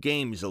 2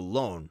 games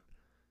alone,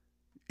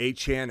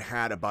 A-Chan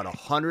had about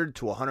 100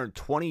 to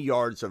 120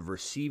 yards of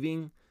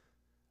receiving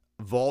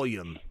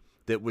volume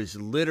that was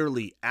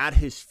literally at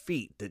his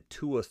feet that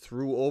Tua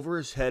threw over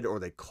his head or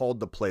they called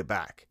the play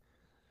back.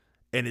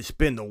 And it's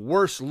been the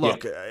worst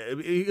look. Yeah.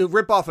 You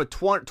rip off a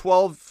 12,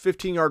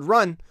 15-yard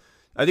run.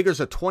 I think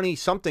there's a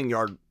 20-something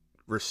yard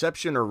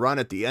reception or run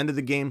at the end of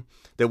the game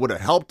that would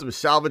have helped him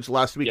salvage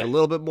last week a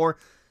little bit more.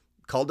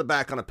 Called it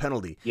back on a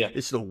penalty. Yeah.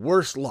 It's the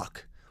worst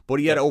luck. But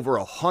he had over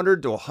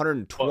 100 to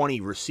 120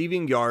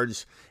 receiving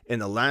yards in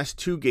the last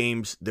 2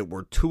 games that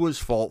were Tua's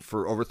fault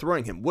for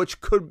overthrowing him, which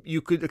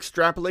you could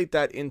extrapolate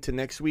that into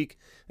next week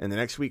and the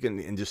next week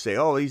and just say,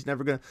 oh, he's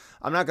never going to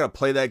 – I'm not going to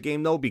play that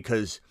game, though,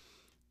 because,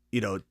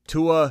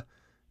 Tua,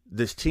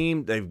 this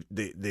team,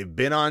 they've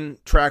been on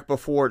track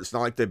before. It's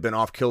not like they've been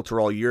off kilter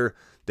all year.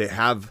 They've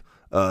had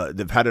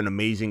an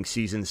amazing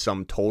season,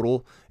 sum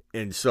total.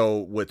 And so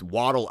with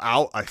Waddle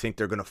out, I think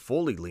they're going to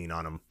fully lean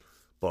on him.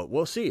 But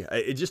we'll see.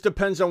 It just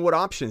depends on what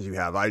options you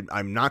have.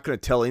 I'm not going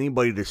to tell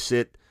anybody to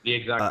sit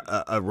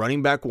a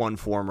running back 1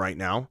 for him right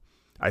now.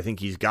 I think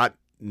he's got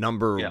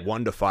number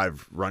 1 to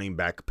 5 running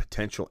back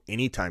potential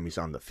anytime he's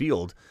on the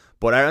field.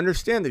 But I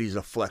understand that he's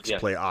a flex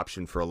play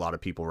option for a lot of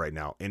people right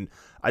now. And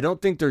I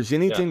don't think there's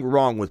anything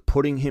wrong with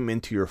putting him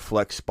into your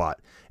flex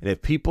spot. And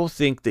if people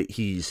think that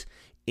he's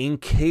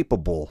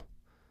incapable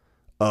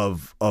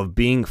of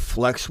being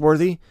flex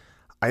worthy,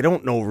 I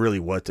don't know really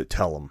what to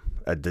tell them.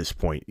 At this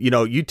point,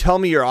 you tell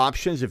me your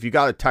options. If you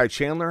got a Ty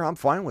Chandler, I'm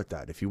fine with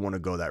that. If you want to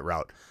go that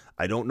route,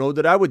 I don't know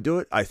that I would do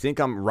it. I think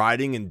I'm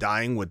riding and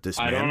dying with this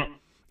man,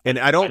 and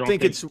I don't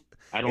think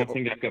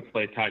I could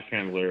play Ty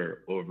Chandler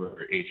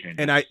over A-Chain.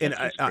 And I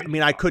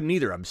mean, I couldn't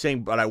either. I'm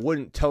saying, but I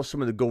wouldn't tell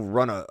someone to go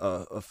run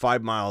a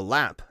 5-mile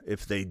lap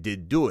if they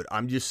did do it.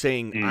 I'm just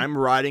saying I'm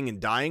riding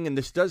and dying, and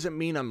this doesn't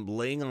mean I'm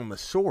laying on the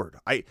sword.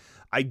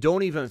 I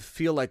don't even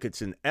feel like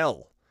it's an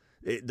L.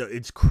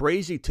 It's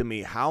crazy to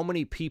me how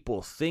many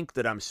people think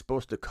that I'm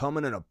supposed to come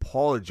in and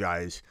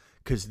apologize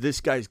because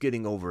this guy's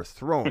getting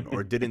overthrown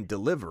or didn't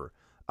deliver,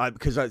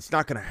 because it's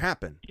not going to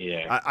happen.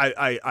 Yeah,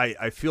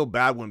 I feel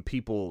bad when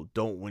people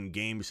don't win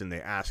games and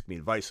they ask me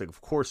advice. Like,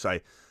 of course,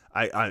 I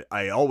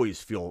always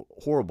feel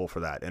horrible for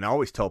that, and I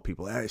always tell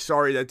people, "Hey,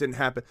 sorry that didn't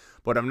happen,"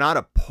 but I'm not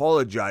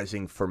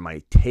apologizing for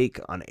my take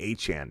on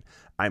A-Chan.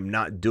 I'm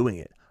not doing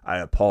it. I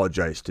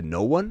apologize to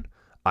no one.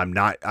 I'm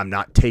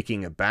not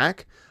taking it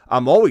back.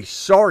 I'm always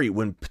sorry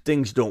when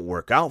things don't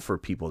work out for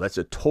people. That's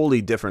a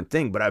totally different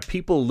thing. But I have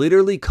people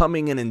literally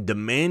coming in and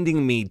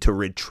demanding me to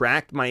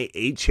retract my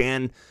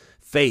A-Chan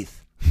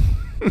faith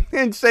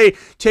and say,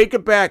 take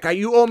it back.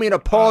 You owe me an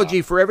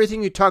apology for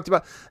everything you talked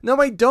about. No,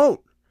 I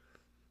don't.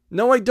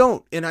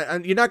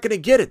 And you're not going to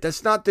get it.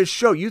 That's not this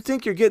show. You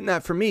think you're getting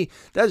that from me.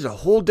 That is a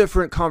whole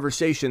different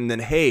conversation than,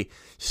 hey,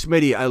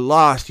 Smitty, I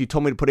lost. You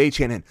told me to put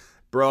A-Chan in.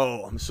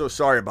 Bro, I'm so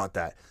sorry about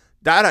that.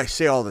 That I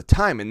say all the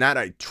time, and that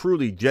I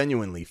truly,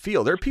 genuinely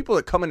feel. There are people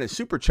that come in and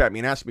super chat me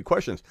and ask me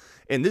questions,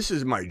 and this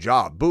is my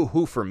job.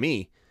 Boo-hoo for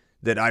me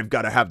that I've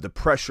got to have the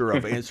pressure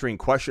of answering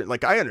questions.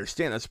 Like, I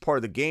understand that's part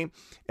of the game,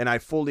 and I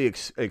fully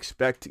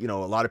expect, a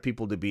lot of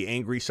people to be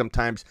angry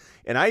sometimes.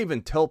 And I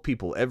even tell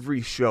people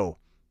every show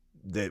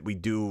that we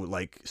do,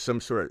 like,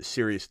 some sort of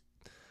serious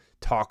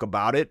talk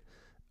about it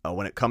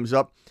when it comes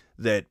up,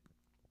 that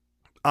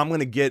I'm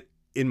going to get,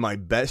 in my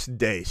best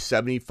day,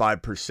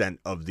 75%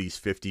 of these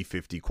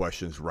 50-50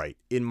 questions right.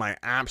 In my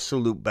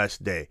absolute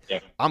best day,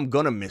 I'm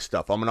going to miss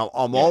stuff. I'm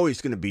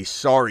always going to be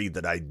sorry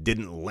that I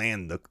didn't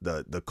land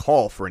the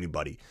call for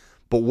anybody.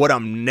 But what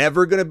I'm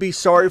never going to be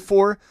sorry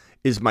for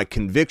is my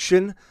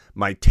conviction,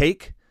 my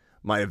take,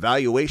 my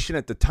evaluation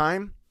at the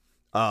time.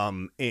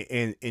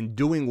 and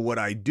doing what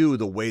I do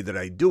the way that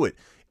I do it.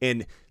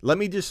 And let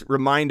me just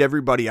remind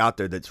everybody out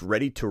there that's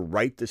ready to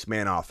write this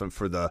man off, and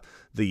for the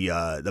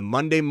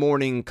Monday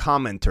morning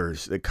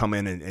commenters that come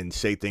in and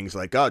say things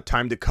like, "Oh,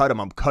 time to cut him.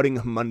 I'm cutting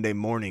him Monday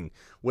morning."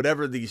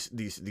 Whatever these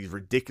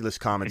ridiculous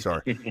comments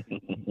are.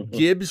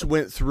 Gibbs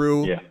went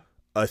through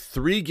a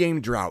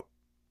 3-game drought,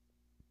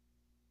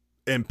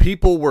 and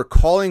people were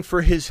calling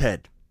for his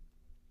head.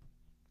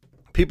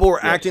 People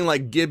were acting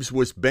like Gibbs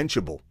was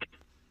benchable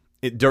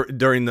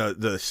during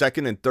the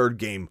second and third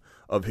game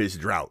of his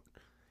drought.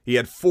 He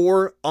had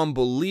 4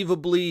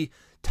 unbelievably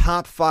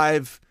top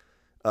 5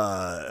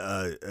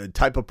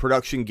 type of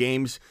production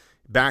games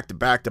back to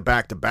back to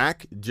back to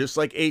back, just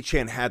like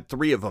Achane had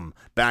 3 of them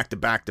back to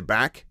back to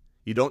back.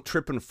 You don't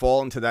trip and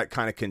fall into that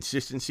kind of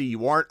consistency.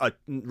 You aren't a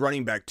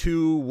running back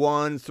 2,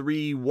 1,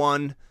 3,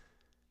 1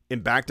 in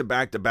back to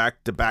back to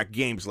back to back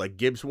games like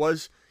Gibbs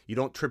was. You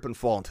don't trip and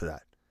fall into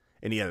that.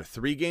 And he had a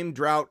 3-game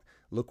drought.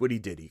 Look what he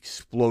did. He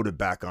exploded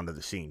back onto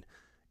the scene.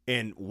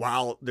 And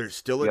while there's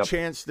still a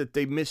chance that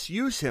they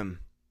misuse him,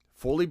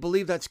 fully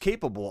believe that's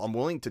capable, I'm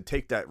willing to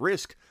take that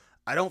risk.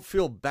 I don't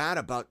feel bad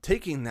about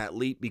taking that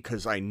leap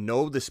because I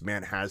know this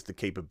man has the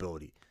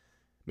capability.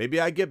 Maybe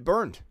I get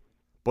burned,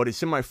 but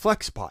it's in my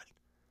flex spot.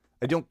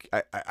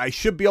 I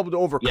should be able to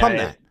overcome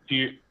that.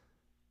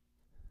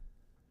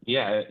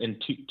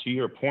 And to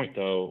your point,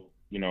 though,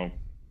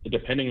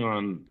 depending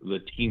on the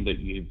team that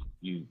you've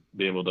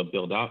been able to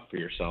build out for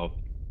yourself,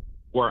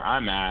 where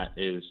I'm at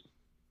is,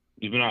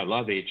 even though I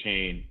love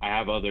Achane, I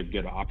have other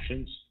good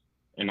options,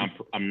 and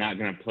I'm not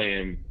going to play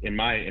him in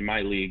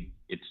my league.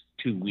 It's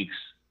 2 weeks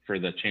for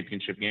the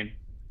championship game,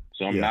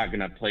 so I'm not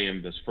going to play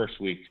him this first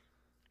week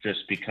just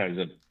because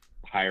of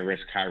high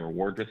risk, high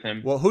reward with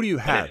him. Well, who do you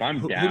have?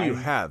 Who do you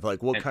have?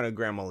 Like, what kind of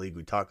grandma league are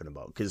we talking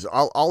about? Because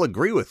I'll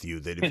agree with you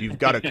that if you've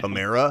got a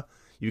Kamara,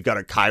 you've got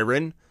a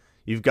Kyron,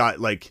 you've got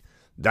like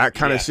that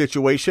kind of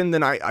situation,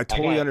 then I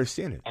totally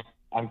understand it.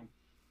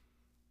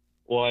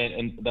 Well,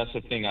 and that's the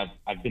thing.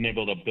 I've been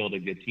able to build a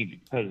good team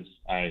because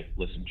I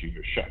listen to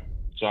your show.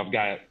 So I've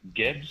got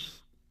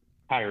Gibbs,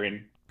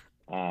 Kyron,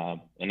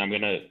 and I'm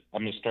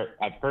gonna start.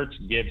 I've heard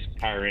Gibbs,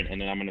 Kyron, and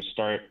then I'm gonna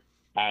start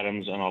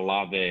Adams and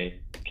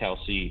Olave,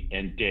 Kelsey,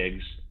 and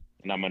Diggs,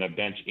 and I'm gonna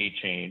bench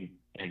Achane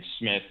and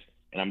Smith,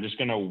 and I'm just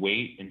gonna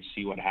wait and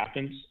see what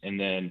happens. And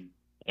then,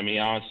 I mean,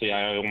 honestly,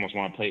 I almost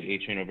want to play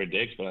Achane over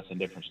Diggs, but that's a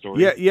different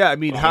story. Yeah. I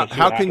mean, how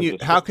can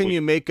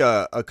you make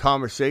a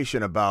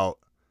conversation about?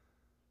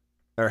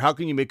 Or how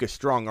can you make a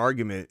strong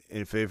argument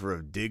in favor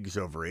of Diggs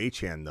over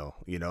Achane, though?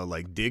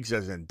 Like Diggs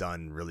hasn't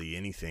done really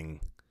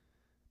anything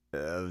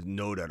of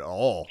note at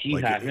all. He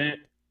hasn't.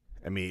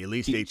 I mean, at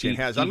least Achane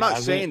has. I'm not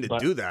saying to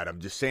do that.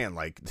 I'm just saying,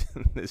 like,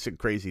 it's a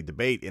crazy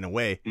debate in a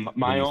way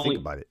when you think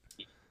about it.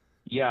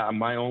 Yeah,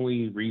 my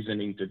only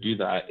reasoning to do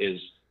that is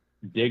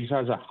Diggs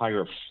has a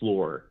higher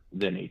floor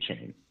than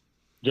Achane.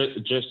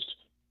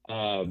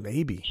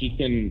 Maybe.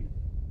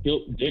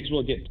 Diggs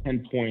will get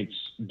 10 points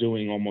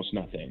doing almost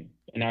nothing.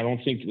 And I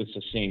don't think it's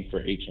the same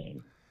for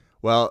Achane.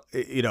 Well,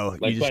 you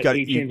just got.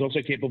 Achane's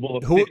also capable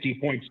of 50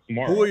 points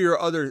tomorrow. Who are your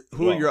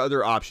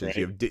other options? Right?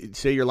 You have,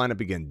 say your lineup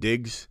again: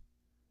 Diggs,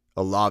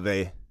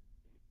 Olave,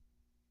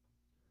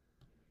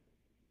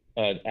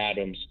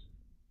 Adams,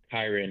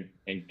 Kyron,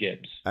 and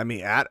Gibbs. I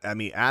mean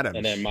Adams.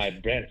 And then my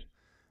bench.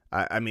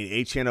 I mean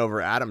Achane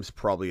over Adams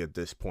probably at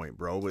this point,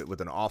 bro.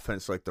 With an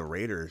offense like the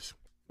Raiders,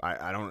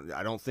 I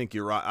don't think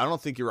your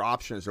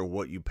options are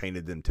what you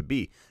painted them to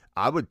be.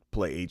 I would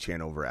play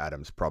Achane over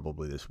Adams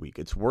probably this week.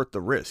 It's worth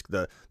the risk.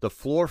 The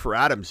floor for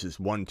Adams is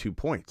 1-2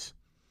 points.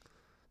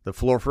 The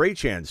floor for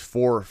Achane's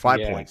 4 or 5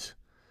 points.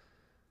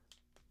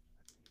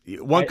 I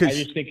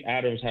just think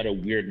Adams had a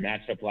weird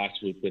matchup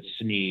last week with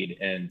Snead,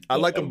 and I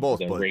like them both.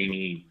 The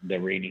rainy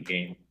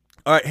game.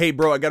 All right, hey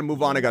bro, I got to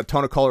move on. I got a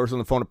ton of callers on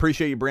the phone.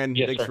 Appreciate you, Brandon.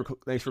 Yes,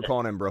 thanks for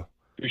calling in, bro.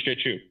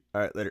 Appreciate you.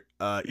 All right, later.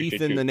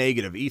 Ethan, the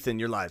negative. Ethan,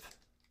 you're live.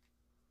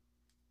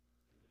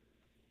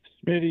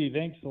 Smitty,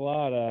 thanks a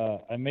lot.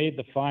 I made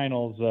the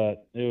finals.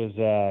 It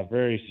was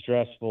very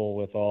stressful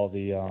with all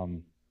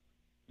the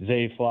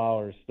Zay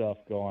Flowers stuff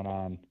going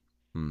on.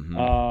 Mm-hmm.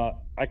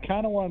 I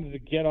kind of wanted to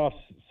get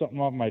something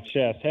off my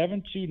chest.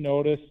 Haven't you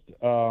noticed?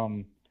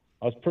 I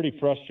was pretty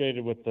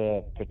frustrated with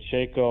the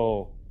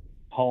Pacheco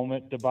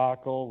helmet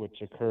debacle,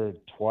 which occurred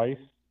twice.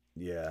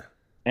 Yeah.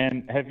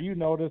 And have you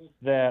noticed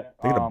that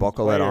they're gonna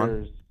buckle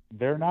players,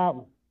 that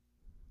on?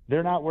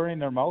 They're not wearing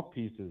their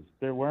mouthpieces.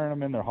 They're wearing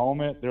them in their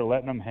helmet. They're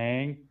letting them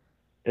hang.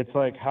 It's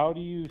like, how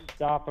do you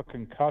stop a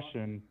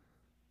concussion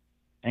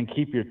and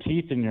keep your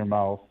teeth in your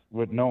mouth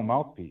with no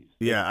mouthpiece?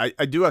 Yeah,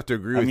 I do have to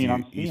agree with you.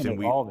 I'm seeing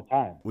Ethan, it all the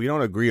time. We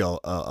don't agree a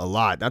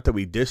lot. Not that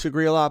we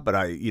disagree a lot,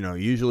 but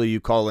usually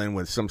you call in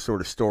with some sort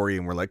of story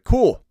and we're like,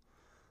 cool.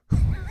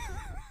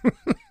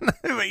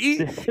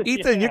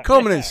 Ethan, you're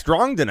coming in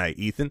strong tonight,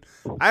 Ethan.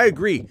 I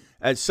agree.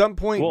 At some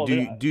point,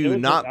 do you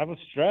not? I was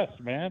stressed,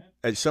 man.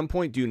 At some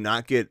point, do you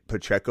not get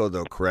Pacheco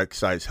the correct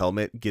size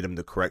helmet? Get him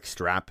the correct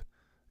strap.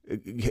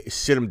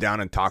 Sit him down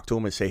and talk to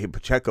him and say, "Hey,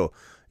 Pacheco,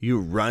 you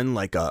run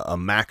like a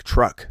Mack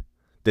truck.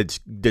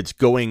 that's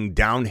going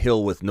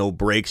downhill with no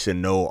brakes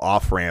and no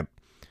off ramp,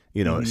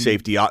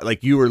 safety.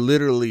 Like you were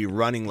literally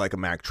running like a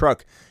Mack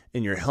truck,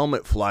 and your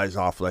helmet flies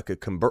off like a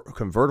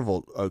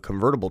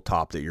convertible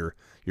top that you're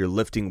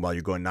lifting while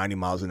you're going 90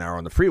 miles an hour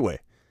on the freeway.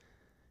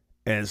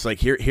 And it's like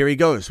here he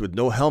goes with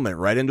no helmet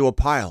right into a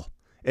pile,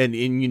 and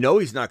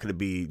he's not going to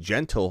be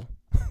gentle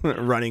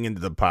running into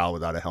the pile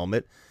without a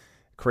helmet.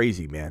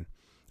 Crazy, man.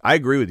 I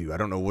agree with you. I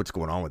don't know what's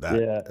going on with that.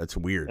 Yeah. That's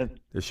weird.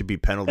 There should be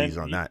penalties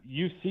on that.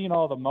 You've seen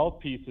all the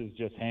mouthpieces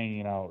just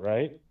hanging out,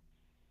 right?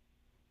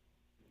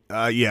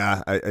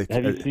 Yeah.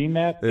 Have you seen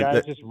that?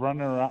 Guys just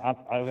running around.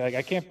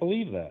 I can't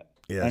believe that.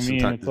 Yeah, I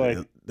mean, it's like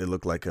they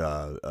look like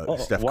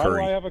Steph why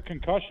Curry. do I have a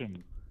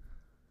concconcussion?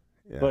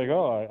 Yeah. It's like,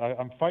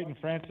 I'm fighting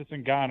Francis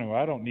Ngannou.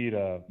 I don't need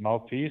a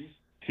mouthpiece.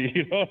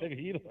 You know what I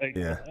mean? Like,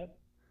 yeah. What?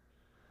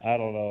 I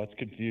don't know. It's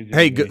confusing.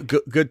 Hey,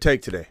 good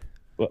take today.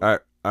 All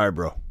right,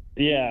 bro.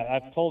 Yeah,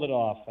 I pulled it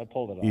off.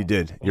 You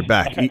did. You're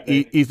back.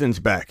 Ethan's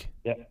back.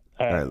 Yeah.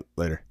 All right,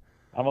 later.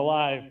 I'm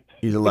alive.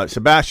 He's alive.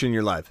 Sebastian,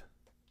 you're live.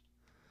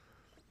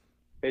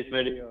 Hey,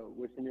 Smitty.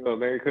 Wishing you a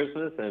Merry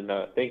Christmas and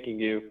thanking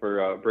you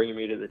for bringing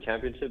me to the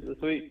championship this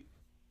week.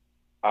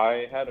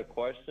 I had a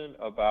question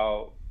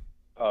about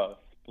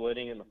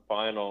splitting in the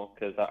final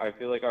because I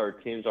feel like our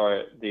teams are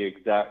at the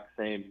exact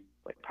same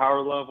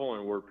power level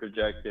and we're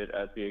projected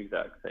at the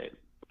exact same.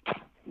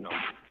 No.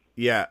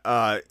 Yeah,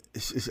 I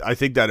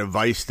think that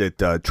advice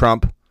that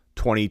Trump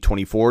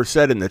 2024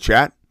 said in the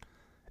chat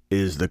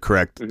is the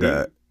correct.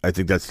 Mm-hmm. I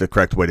think that's the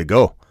correct way to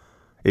go.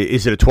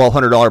 Is it a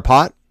 $1,200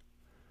 pot?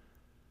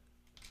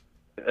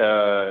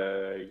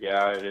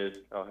 Yeah, it is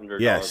 $100.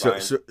 Yeah.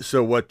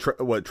 So what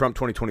Trump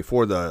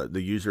 2024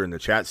 the user in the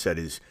chat said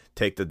is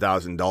take the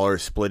 $1,000,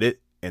 split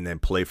it, and then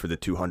play for the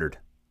 $200.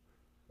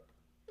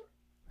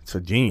 It's a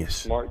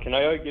genius. Mark, can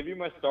I give you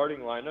my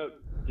starting lineup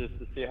just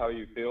to see how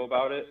you feel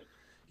about it?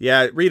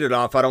 Yeah, read it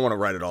off. I don't want to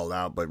write it all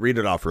out, but read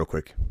it off real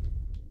quick.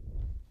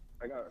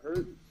 I got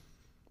Hurt,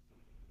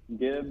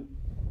 Gibbs,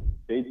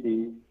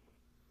 JT.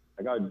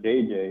 I got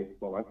JJ.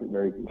 Well, I'm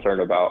very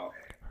concerned about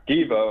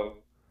Devo.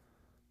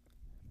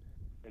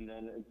 And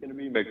then it's going to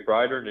be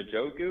McBride or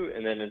Njoku.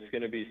 And then it's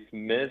going to be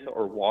Smith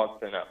or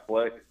Watson at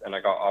flex. And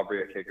I got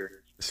Aubrey at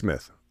kicker.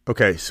 Smith.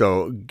 Okay,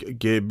 so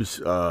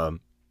Gibbs,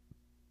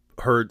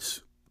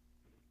 Hurts,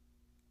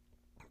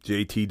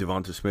 JT,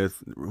 Devonta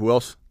Smith. Who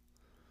else?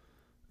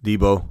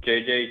 Debo.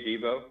 JJ,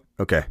 Debo.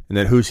 Okay. And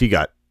then who's he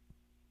got?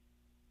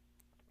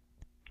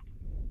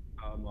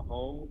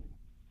 Mahomes,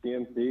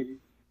 CMC.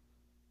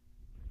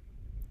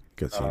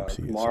 Got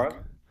CMC.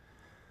 Kamara.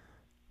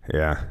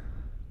 Yeah.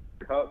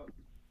 Cup,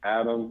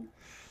 Adams,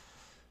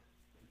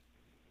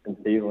 and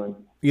Thielen.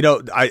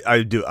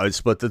 I do. I would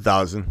split the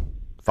 1,000,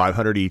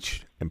 500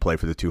 each, and play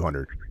for the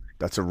 200.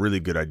 That's a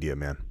really good idea,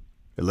 man.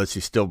 It lets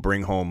you still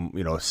bring home,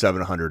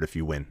 700 if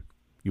you win.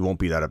 You won't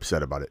be that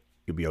upset about it.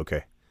 You'll be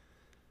okay.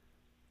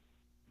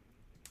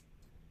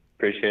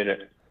 Appreciate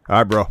it. All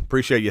right, bro.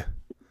 Appreciate you.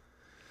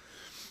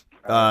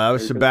 That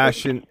was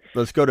Sebastian.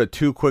 Let's go to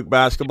 2 quick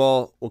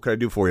basketball. What can I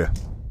do for you?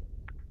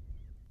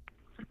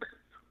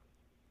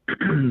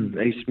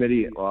 Hey,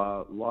 Smitty.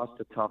 Lost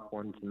a tough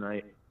one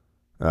tonight.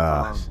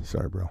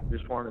 Sorry, bro.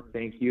 Just want to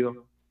thank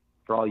you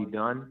for all you've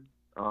done.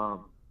 I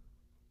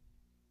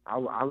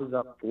was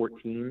up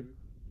 14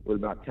 with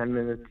about 10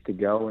 minutes to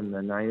go in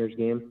the Niners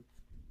game.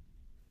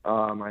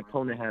 My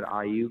opponent had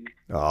Ayuk.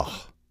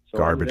 Oh, so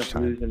garbage I ended up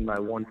time. losing by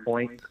 1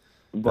 point.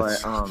 But,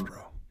 sucks,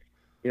 bro.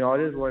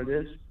 it is what it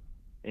is.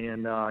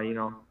 And,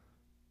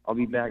 I'll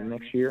be back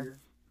next year.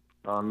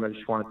 I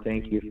just want to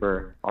thank you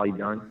for all you've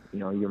done.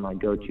 You're my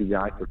go-to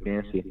guy for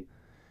fantasy.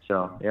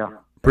 So, yeah.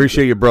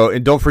 Appreciate you, bro.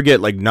 And don't forget,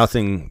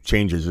 nothing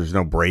changes. There's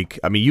no break.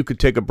 I mean, you could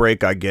take a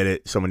break. I get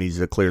it. Someone needs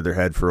to clear their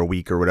head for a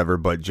week or whatever.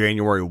 But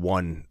January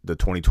 1, the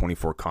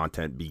 2024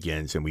 content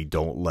begins, and we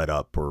don't let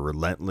up. We're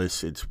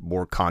relentless. It's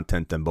more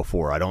content than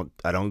before. I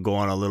don't go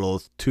on a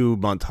little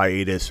 2-month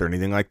hiatus or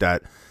anything like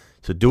that.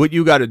 So do what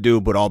you got to do,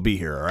 but I'll be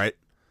here, all right?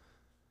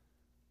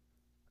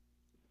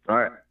 All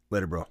right.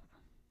 Later, bro.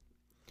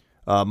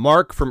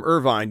 Mark from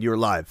Irvine, you're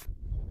live.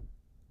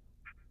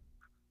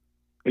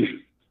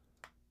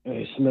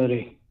 Hey,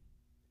 Smitty.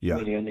 Yeah.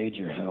 Smitty, I need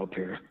your help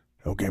here.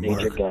 Okay, I need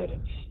Mark. your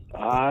guidance.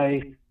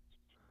 I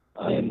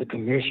am the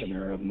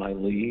commissioner of my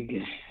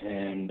league,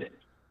 and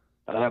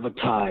I have a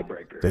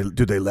tiebreaker.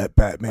 Do they let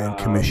Batman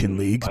commission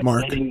leagues,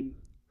 Mark?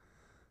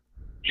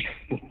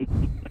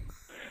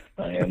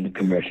 I am the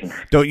commissioner.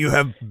 Don't you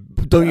have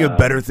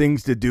better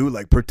things to do,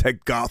 like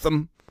protect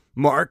Gotham,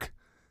 Mark,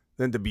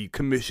 than to be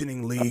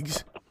commissioning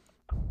leagues?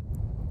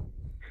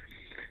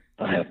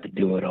 I have to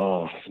do it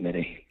all,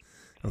 Smitty.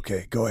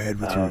 Okay, go ahead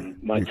with your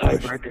my your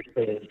question. tiebreaker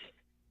says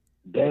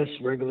best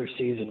regular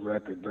season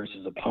record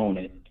versus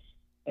opponent,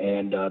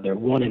 and they're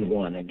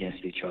 1-1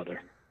 against each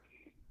other.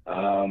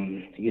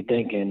 You're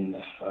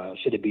thinking,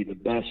 should it be the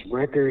best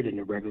record in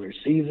the regular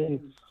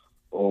season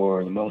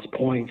or the most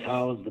points?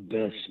 How is the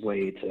best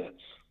way to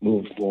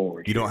move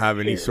forward? You don't have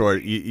any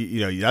sort.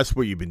 That's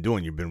what you've been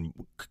doing. You've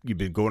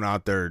been going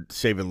out there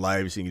saving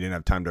lives, and you didn't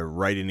have time to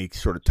write any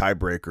sort of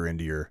tiebreaker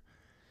into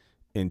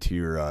into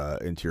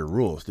your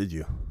rules, did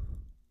you?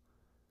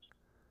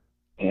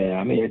 Yeah,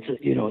 I mean,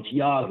 it's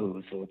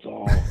Yahoo, so it's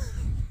all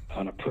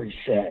kind of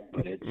preset,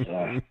 but it's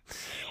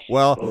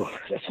well.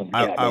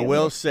 I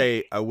will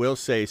say.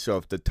 So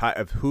if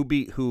if who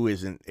beat who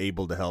isn't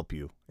able to help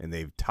you, and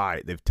they've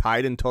tied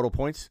in total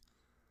points,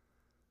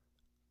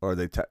 or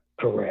they tied.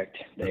 Correct.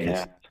 They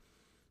have.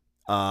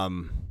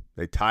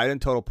 They tied in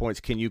total points.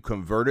 Can you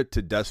convert it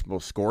to decimal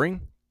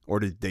scoring,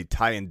 or did they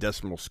tie in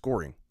decimal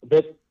scoring?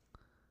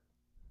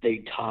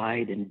 They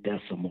tied in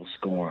decimal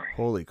scoring.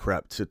 Holy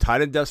crap! So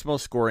tied in decimal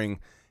scoring,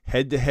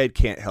 head-to-head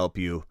can't help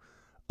you.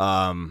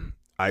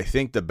 I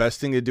think the best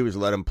thing to do is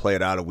let them play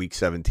it out of week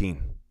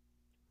 17.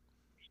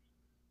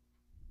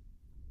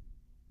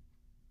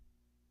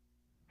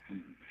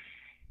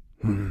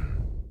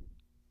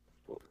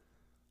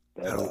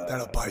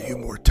 That'll buy you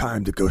more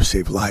time to go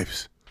save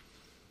lives.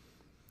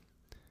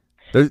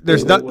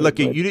 There's not look.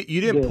 You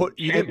didn't put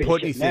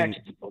anything.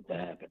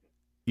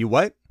 You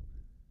what?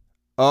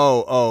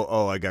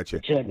 Oh, I got you.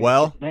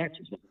 Well,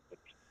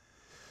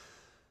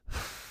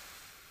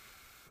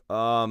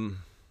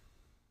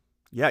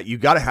 yeah, you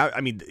got to have.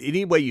 I mean,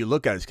 any way you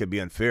look at it could be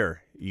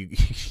unfair. You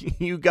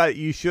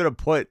should have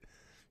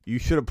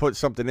put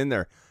something in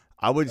there.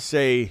 I would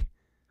say,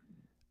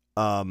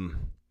 I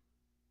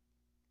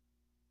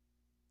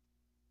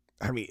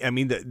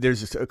mean,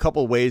 there's a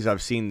couple ways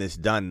I've seen this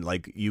done.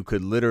 Like you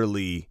could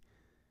literally.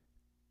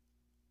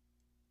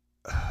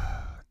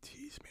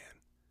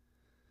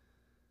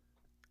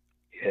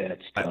 Yeah,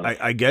 it's tough.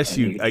 I guess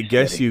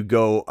you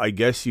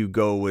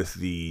go with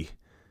the.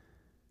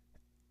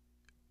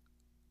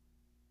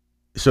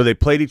 So they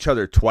played each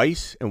other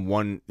twice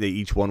and they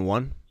each won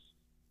one.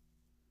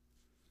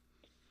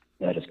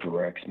 That is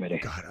correct,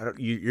 Smitty. God,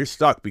 you're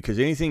stuck because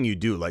anything you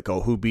do, like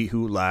who beat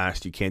who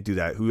last, you can't do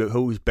that.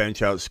 Whose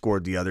bench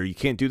outscored the other, you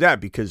can't do that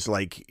because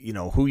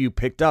who you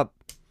picked up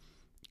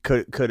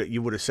could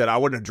you would have said I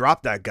wouldn't have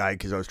dropped that guy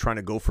because I was trying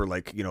to go for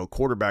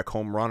quarterback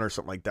home run or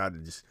something like that.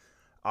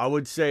 I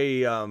would say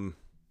you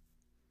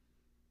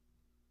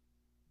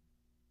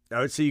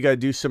got to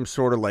do some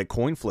sort of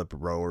coin flip,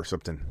 bro, or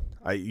something.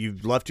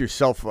 You've left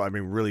yourself,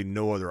 really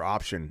no other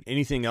option.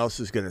 Anything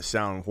else is going to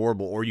sound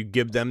horrible, or you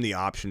give them the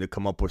option to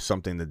come up with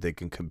something that they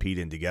can compete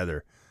in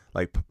together,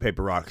 like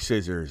paper, rock,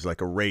 scissors,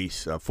 like a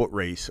race, a foot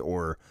race,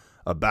 or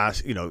a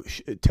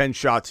 10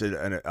 shots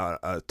and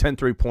 10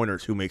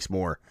 3-pointers, who makes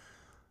more,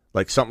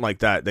 like something like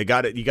that. You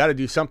got to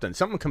do something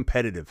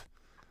competitive,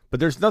 but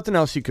there's nothing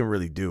else you can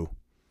really do.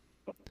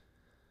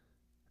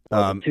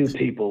 Two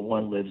people,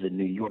 one lives in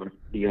New York,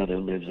 the other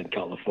lives in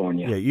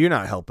California. Yeah, you're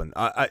not helping.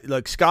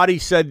 Like Scotty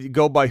said,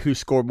 go by who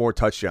scored more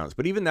touchdowns,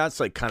 but even that's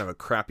kind of a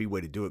crappy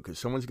way to do it because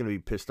someone's going to be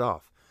pissed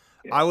off.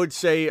 Yeah. I would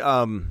say,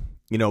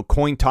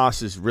 coin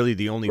toss is really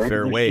the only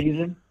fair way.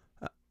 Season?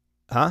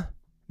 Huh?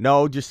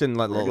 No, just in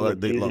the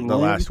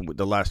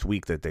last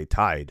week that they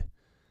tied.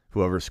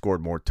 Whoever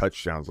scored more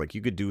touchdowns,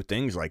 you could do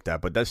things like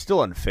that, but that's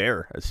still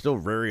unfair. It's still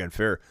very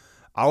unfair.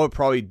 I would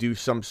probably do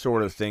some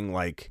sort of thing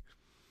like.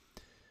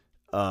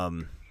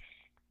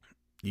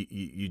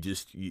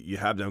 You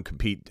have them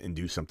compete and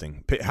do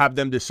something. Have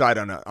them decide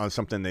on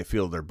something they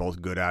feel they're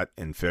both good at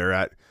and fair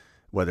at,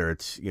 whether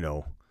it's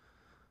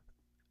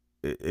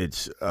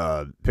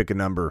pick a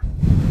number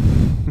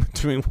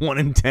between 1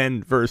 and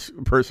 10 versus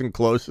person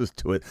closest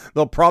to it.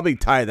 They'll probably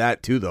tie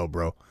that too, though,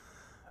 bro.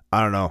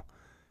 I don't know.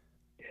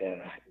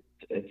 Yeah,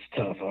 it's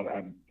tough.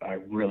 I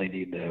really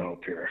need the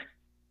help here.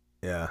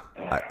 Yeah.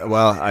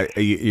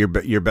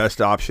 Your best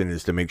option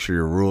is to make sure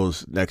your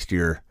rules next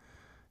year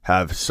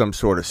have some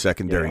sort of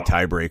secondary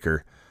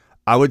tiebreaker.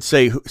 I would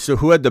say, so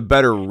who had the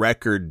better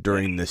record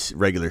during this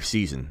regular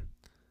season?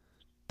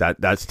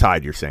 That's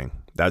tied, you're saying?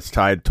 That's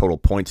tied? Total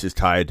points is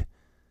tied?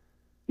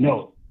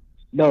 No.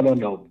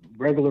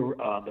 Regular,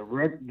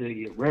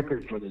 the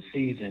record for the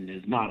season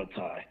is not a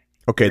tie.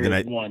 Okay,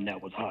 There's one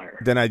that was higher.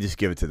 Then I just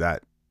give it to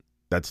that.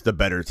 That's the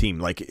better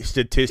team.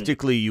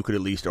 Statistically, you could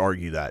at least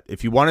argue that.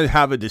 If you want to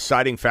have a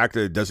deciding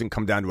factor that doesn't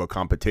come down to a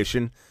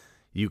competition,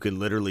 you can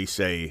literally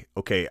say,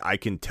 okay, I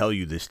can tell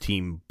you this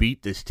team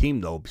beat this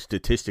team, though,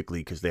 statistically,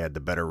 because they had the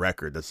better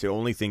record. That's the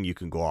only thing you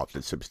can go off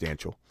that's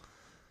substantial.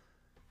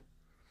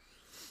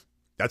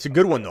 That's a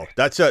good one, though.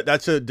 That's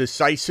a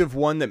decisive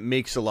one that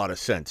makes a lot of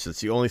sense.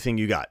 That's the only thing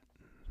you got.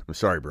 I'm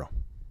sorry, bro.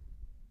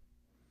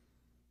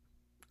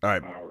 All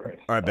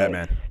right,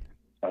 Batman.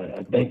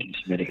 Thank you,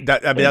 Smitty.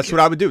 That's what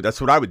I would do. That's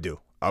what I would do.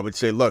 I would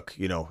say, look,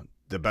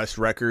 the best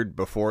record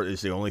before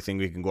is the only thing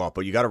we can go off,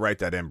 but you got to write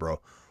that in,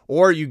 bro.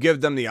 Or you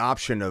give them the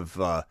option of,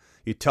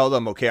 you tell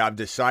them, okay, I've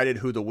decided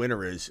who the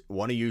winner is.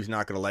 One of you is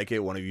not going to like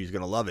it. One of you is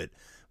going to love it.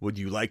 Would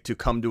you like to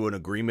come to an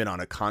agreement on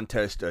a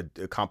contest, a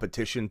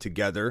competition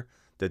together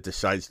that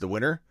decides the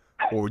winner?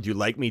 Or would you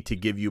like me to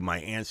give you my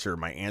answer?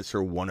 My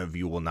answer one of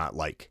you will not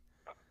like.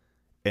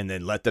 And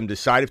then let them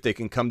decide if they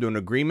can come to an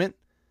agreement.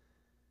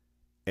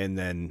 And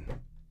then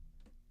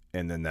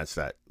that's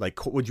that.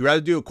 Would you rather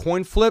do a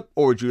coin flip,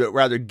 or would you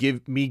rather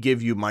give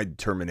you my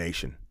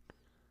determination?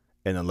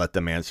 And then let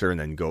them answer and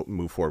then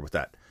move forward with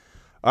that.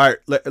 All right,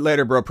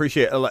 later, bro.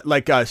 Appreciate it.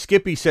 Like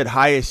Skippy said,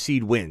 highest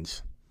seed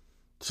wins.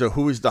 So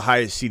who is the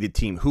highest seeded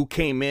team? Who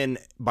came in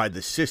by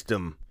the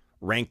system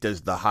ranked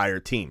as the higher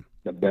team?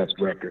 The best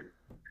record.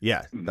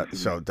 Yeah.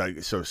 So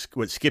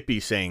what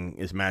Skippy's saying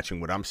is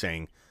matching what I'm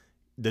saying.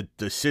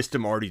 The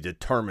system already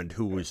determined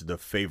who was the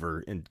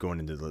favor in going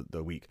into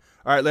the week.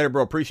 All right, later,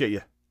 bro. Appreciate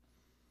you.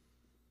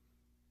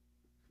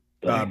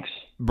 Thanks.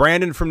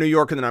 Brandon from New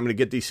York, and then I'm going to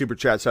get these super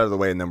chats out of the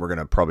way, and then we're going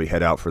to probably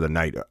head out for the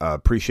night.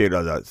 Appreciate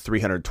the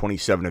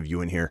 327 of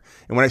you in here.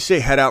 And when I say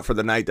head out for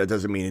the night, that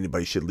doesn't mean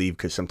anybody should leave,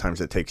 because sometimes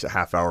it takes a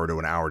half hour to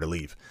an hour to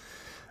leave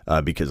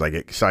because I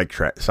get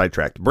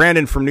sidetracked.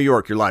 Brandon from New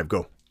York, you're live.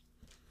 Go.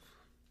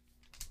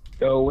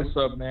 Yo, what's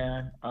up,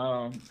 man?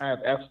 I have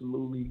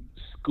absolutely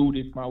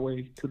scooted my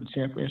way to the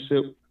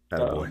championship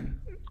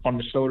on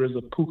the shoulders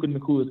of Puka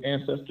Nakua's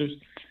ancestors.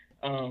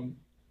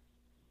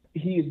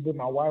 He has been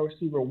my wide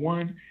receiver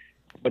one,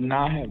 but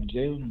now I have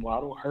Jalen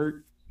Waddle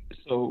hurt.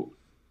 So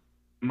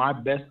my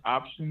best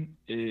option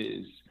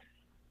is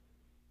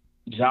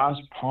Josh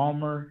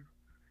Palmer,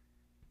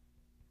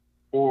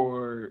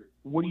 or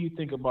what do you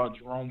think about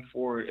Jerome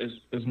Ford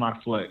as my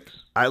flex?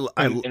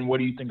 And what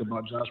do you think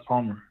about Josh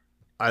Palmer?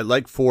 I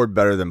like Ford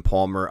better than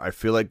Palmer. I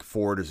feel like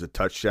Ford is a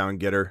touchdown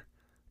getter,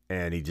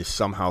 and he just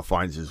somehow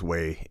finds his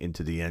way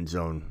into the end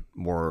zone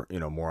more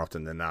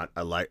often than not.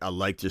 I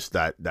like just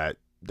that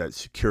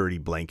security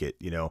blanket,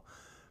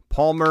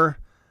 Palmer,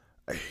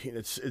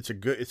 it's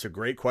a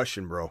great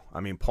question, bro.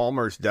 I mean,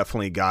 Palmer's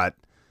definitely got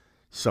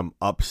some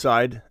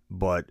upside,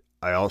 but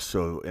I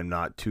also am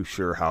not too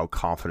sure how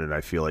confident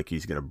I feel like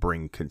he's going to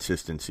bring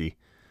consistency.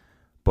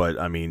 But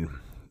I mean,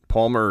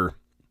 Palmer,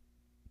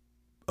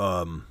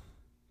 let's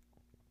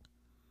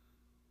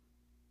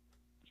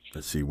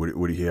see, what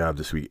do you have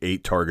this week?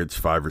 8 targets,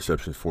 5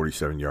 receptions,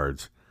 47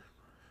 yards.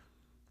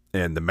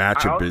 And the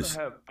matchup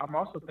I'm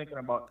also thinking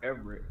about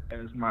Everett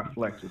as my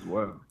flex as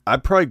well.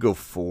 I'd probably go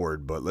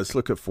Ford, but let's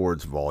look at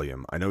Ford's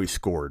volume. I know he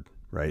scored,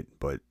 right?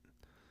 But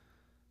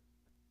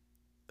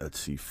let's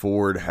see.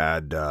 Ford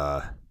had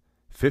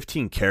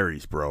 15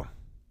 carries, bro.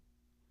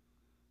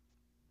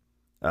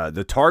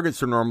 The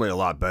targets are normally a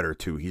lot better,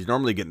 too. He's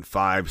normally getting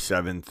 5,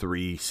 7,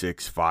 3,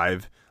 6,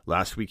 5.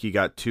 Last week he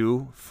got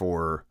 2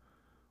 for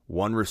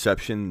 1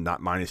 reception,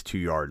 not minus 2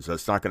 yards.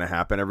 That's not going to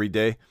happen every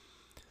day.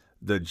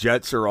 The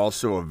Jets are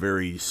also a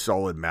very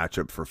solid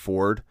matchup for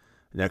Ford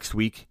next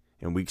week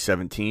in Week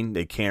 17.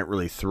 They can't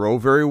really throw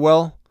very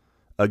well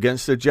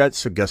against the Jets,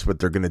 so guess what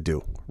they're going to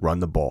do? Run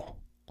the ball.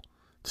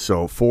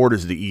 So Ford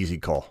is the easy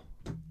call.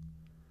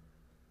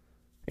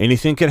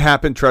 Anything can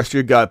happen, trust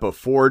your gut, but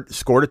Ford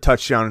scored a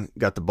touchdown,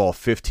 got the ball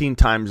 15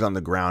 times on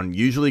the ground,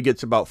 usually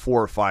gets about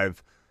 4 or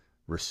 5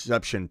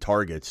 reception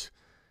targets,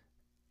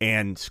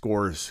 and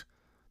scores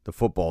the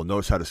football,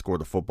 knows how to score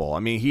the football.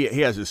 I mean, he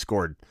hasn't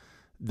scored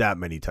that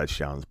many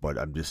touchdowns, but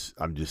I'm just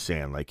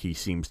saying, like, he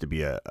seems to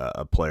be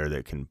a player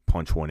that can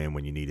punch one in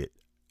when you need it.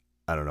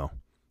 I don't know.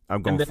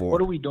 I'm going Ford.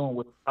 What are we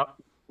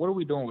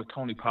doing with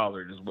Tony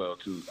Pollard as well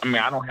too? I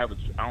mean, I don't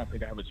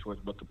think I have a choice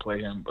but to play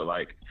him, but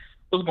like,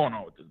 what's going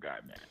on with this guy,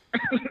 man?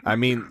 I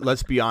mean,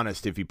 let's be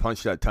honest. If he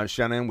punched that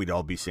touchdown in, we'd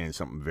all be saying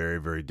something very,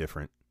 very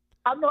different.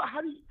 I know.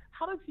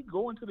 How does he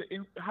go into the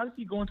end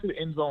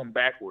zone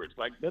backwards?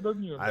 Like, that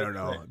doesn't even. I don't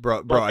know, sense. bro.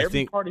 Like, I think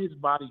every part of his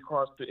body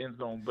crossed the end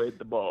zone, but hit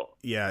the ball.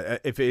 Yeah,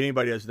 if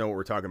anybody doesn't know what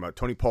we're talking about,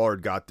 Tony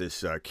Pollard got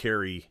this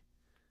carry.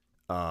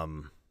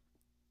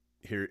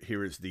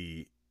 Here's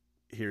the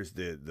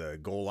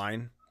goal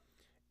line,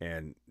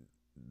 and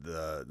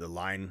the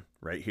line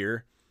right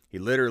here. He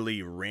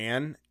literally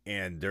ran,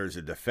 and there's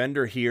a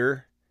defender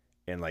here,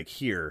 and like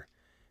here,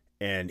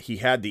 and he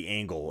had the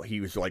angle. He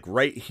was like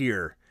right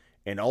here.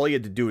 And all he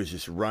had to do is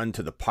just run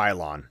to the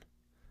pylon.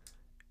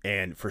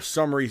 And for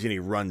some reason, he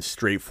runs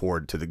straight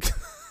forward to the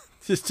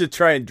just to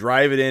try and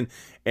drive it in.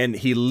 And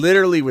he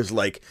literally was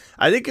like,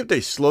 I think if they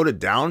slowed it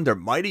down, there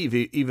might have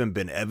even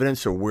been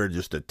evidence of where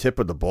just the tip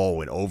of the ball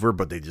went over,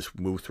 but they just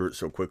moved through it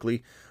so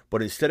quickly.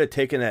 But instead of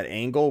taking that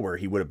angle where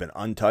he would have been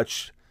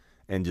untouched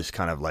and just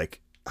kind of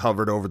like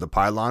hovered over the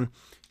pylon,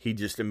 he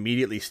just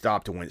immediately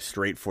stopped and went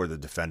straight for the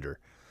defender.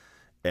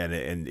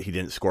 And he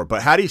didn't score.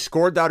 But had he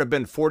scored, that would have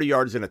been 40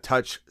 yards and a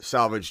touch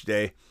salvage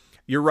day.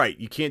 You're right.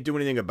 You can't do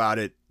anything about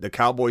it. The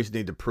Cowboys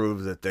need to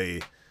prove that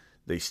they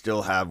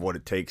still have what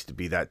it takes to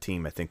be that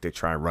team. I think they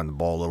try and run the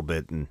ball a little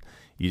bit, and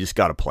you just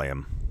got to play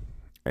them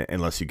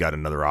unless you got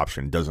another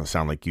option. It doesn't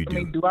sound like you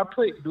do.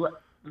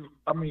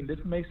 I mean, this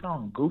may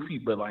sound goofy,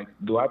 but like,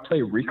 do I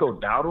play Rico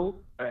Dowdle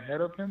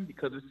ahead of him?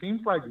 Because it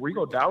seems like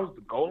Rico Dowdle's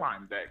the goal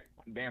line back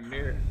damn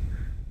near.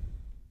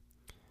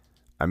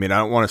 I mean, I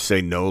don't want to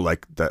say no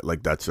like that.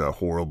 Like that's a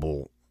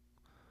horrible,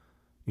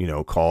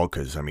 call.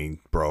 Because I mean,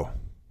 bro,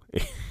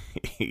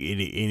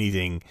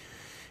 anything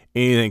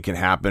can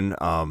happen.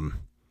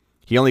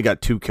 He only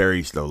got 2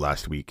 carries though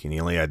last week, and he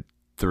only had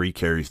 3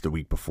 carries the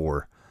week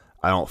before.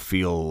 I don't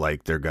feel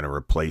like they're gonna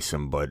replace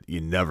him, but you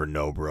never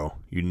know, bro.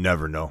 You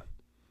never know.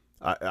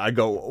 I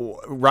go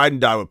ride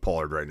and die with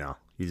Pollard right now.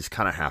 You just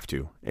kind of have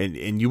to,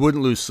 and you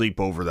wouldn't lose sleep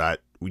over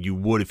that. You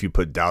would if you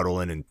put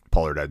Dowdle in and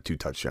Pollard had 2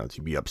 touchdowns.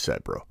 You'd be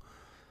upset, bro.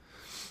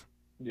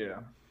 Yeah,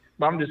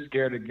 but I'm just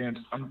scared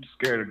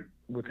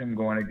with him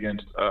going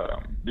against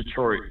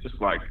Detroit. Just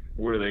like,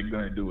 what are they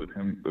going to do with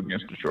him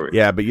against Detroit?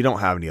 Yeah, but you don't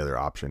have any other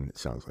option, it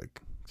sounds like.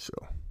 So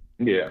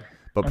yeah.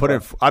 But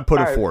I put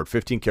him forward.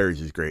 15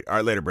 carries is great. All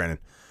right, later, Brandon.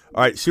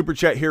 All right, super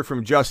chat here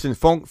from Justin.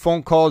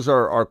 Phone calls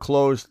are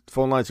closed.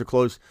 Phone lines are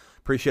closed.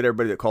 Appreciate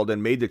everybody that called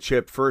in. Made the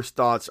chip. First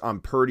thoughts on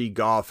Purdy,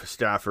 Goff,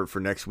 Stafford for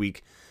next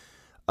week.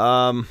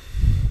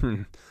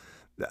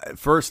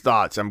 First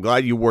thoughts. I'm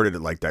glad you worded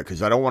it like that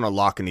because I don't want to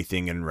lock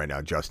anything in right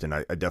now, Justin.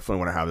 I definitely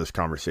want to have this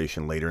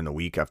conversation later in the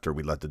week after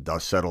we let the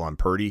dust settle on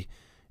Purdy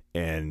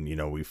and,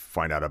 we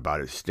find out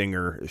about his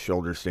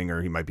shoulder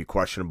stinger. He might be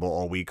questionable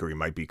all week or he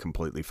might be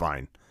completely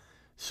fine.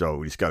 So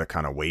we just got to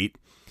kind of wait.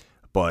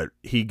 But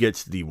he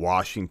gets the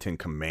Washington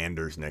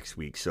Commanders next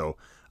week. So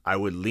I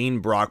would lean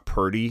Brock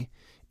Purdy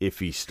if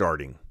he's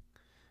starting.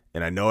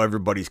 And I know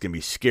everybody's going to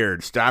be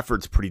scared.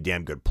 Stafford's pretty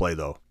damn good play,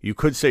 though. You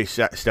could say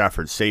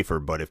Stafford's safer,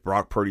 but if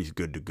Brock Purdy's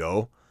good to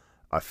go,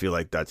 I feel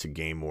like that's a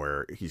game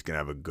where he's going to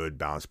have a good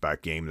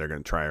bounce-back game. They're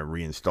going to try and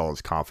reinstall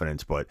his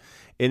confidence, but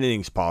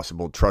anything's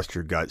possible. Trust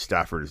your gut.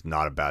 Stafford is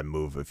not a bad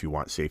move if you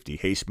want safety.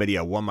 Hey, Smitty,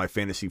 I won my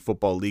fantasy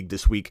football league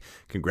this week.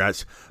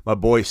 Congrats. My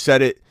boy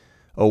said it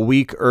a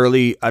week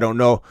early. I don't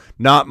know.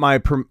 Not my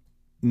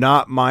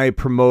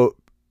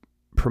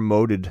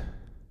promoted.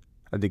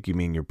 I think you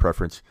mean your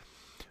preference.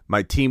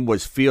 My team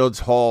was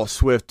Fields, Hall,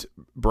 Swift,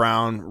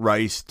 Brown,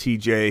 Rice,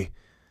 TJ,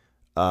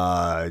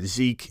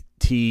 Zeke,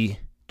 T,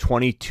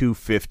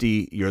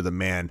 2250. You're the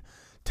man.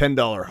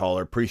 $10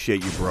 hauler.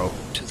 Appreciate you, bro.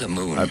 To the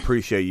moon. I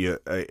appreciate you,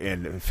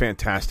 and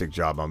fantastic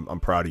job. I'm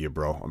proud of you,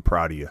 bro. I'm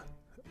proud of you.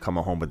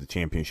 Coming home with the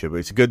championship.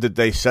 It's good that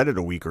they said it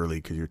a week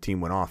early because your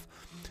team went off.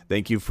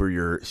 Thank you for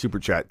your super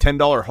chat.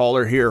 $10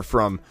 hauler here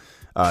from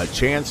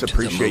Chance.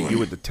 Appreciate you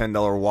with the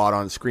 $10 watt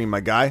on screen,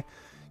 my guy.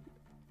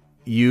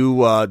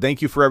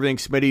 Thank you for everything,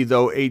 Smitty.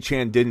 Though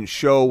Achane didn't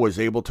show, was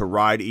able to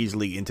ride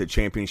easily into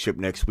championship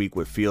next week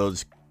with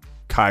Fields,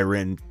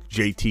 Kyron,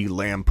 JT,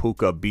 Lamb,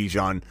 Puka,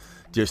 Bijan.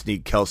 Just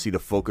need Kelsey to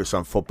focus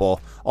on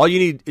football. All you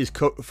need is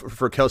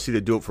for Kelsey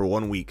to do it for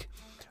 1 week.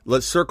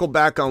 Let's circle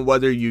back on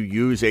whether you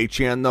use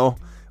Achane, though,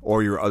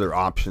 or your other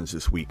options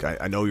this week.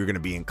 I know you're going to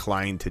be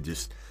inclined to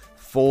just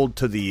fold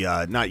to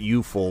the, not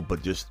you fold,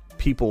 but just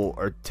people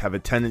have a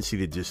tendency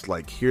to just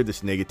like hear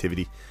this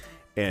negativity.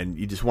 And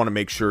you just want to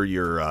make sure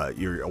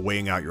you're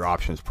weighing out your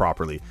options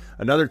properly.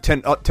 Another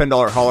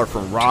 $10 hauler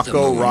from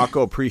Rocco.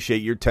 Rocco,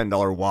 appreciate your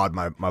 $10 wad,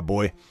 my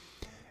boy.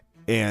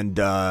 And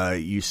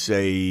you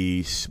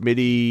say,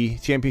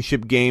 Smitty,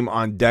 championship game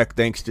on deck.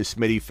 Thanks to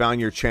Smitty. Found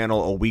your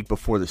channel a week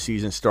before the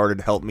season started.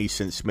 Helped me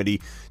send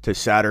Smitty to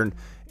Saturn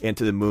and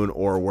to the moon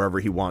or wherever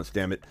he wants,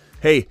 damn it.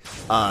 Hey,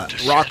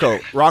 Rocco.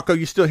 Rocco,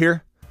 you still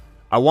here?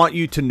 I want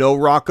you to know,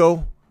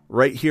 Rocco,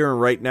 right here and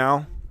right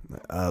now.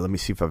 Let me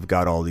see if I've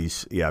got all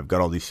these. Yeah, I've got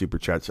all these super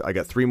chats. I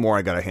got 3 more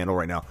I got to handle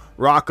right now.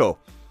 Rocco,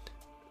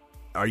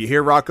 are you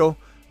here, Rocco?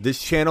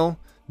 This channel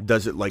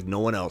does it like no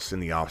one else in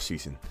the off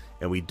season,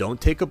 and we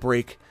don't take a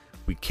break.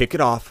 We kick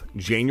it off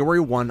January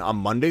 1 on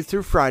Monday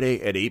through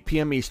Friday at 8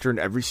 p.m. Eastern,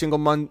 every single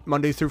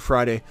Monday through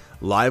Friday,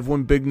 live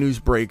when big news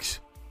breaks,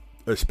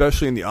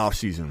 especially in the off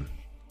season.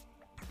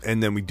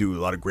 And then we do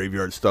a lot of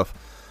graveyard stuff.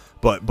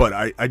 But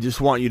I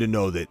just want you to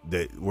know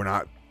that we're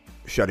not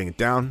shutting it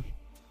down.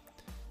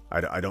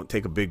 I don't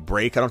take a big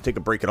break. I don't take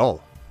a break at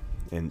all.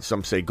 And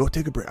some say, go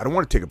take a break. I don't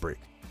want to take a break.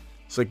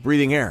 It's like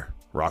breathing air,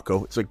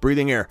 Rocco. It's like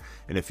breathing air.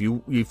 And if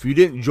you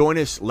didn't join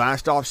us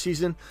last off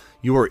season,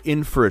 you are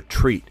in for a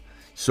treat.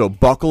 So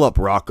buckle up,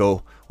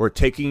 Rocco. We're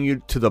taking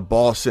you to the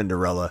ball,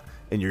 Cinderella,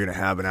 and you're going to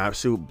have an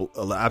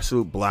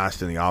absolute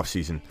blast in the off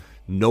season.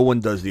 No one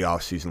does the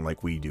off season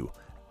like we do.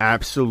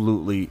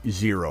 Absolutely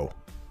zero.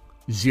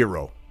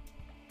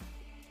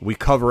 We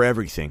cover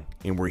everything,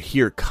 and we're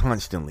here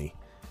constantly.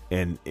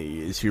 And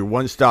it's your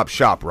one-stop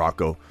shop,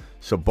 Rocco.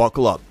 So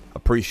buckle up.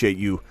 Appreciate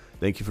you.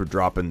 Thank you for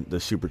dropping the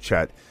super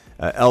chat.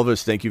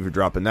 Elvis, thank you for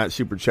dropping that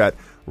super chat.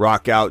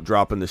 Rock Out,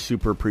 dropping the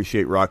super.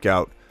 Appreciate Rock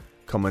Out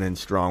coming in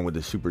strong with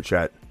the super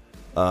chat.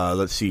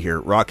 Let's see here.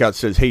 Rock Out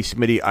says, hey,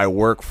 Smitty, I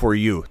work for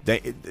you.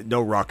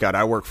 No, Rock Out,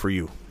 I work for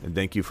you. And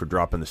thank you for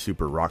dropping the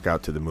super. Rock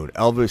Out to the moon.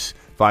 Elvis,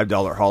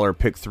 $5 hauler.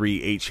 Pick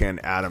 3, Achane,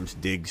 Adams,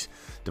 Diggs,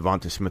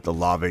 Devonta Smith,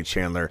 Olave,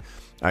 Chandler.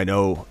 I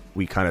know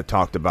we kind of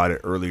talked about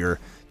it earlier.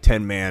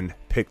 10-man,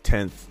 pick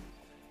 10th,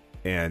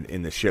 and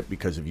in the ship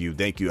because of you.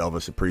 Thank you,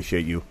 Elvis.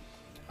 Appreciate you.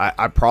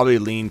 I probably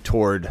lean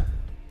toward...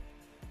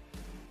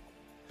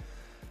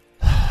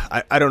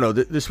 I don't know.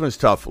 This one's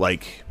tough.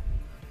 Like,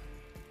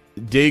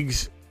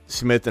 Diggs,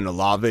 Smith, and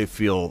Olave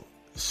feel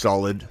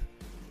solid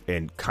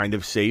and kind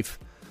of safe.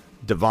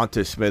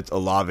 Devonta Smith,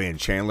 Olave, and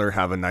Chandler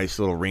have a nice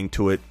little ring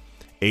to it.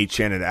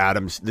 Achane and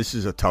Adams, this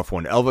is a tough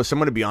one. Elvis, I'm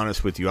going to be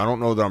honest with you. I don't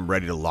know that I'm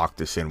ready to lock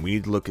this in. We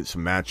need to look at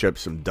some matchups.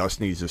 Some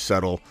dust needs to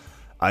settle.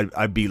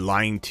 I'd be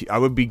lying to you. I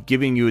would be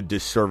giving you a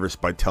disservice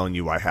by telling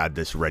you I had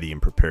this ready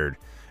and prepared.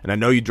 And I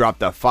know you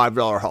dropped that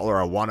 $5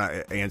 hauler. I want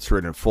to answer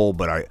it in full,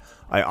 but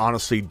I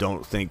honestly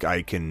don't think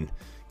I can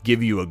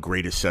give you a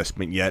great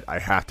assessment yet. I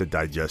have to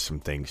digest some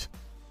things.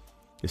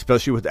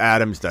 especially with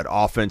Adams. That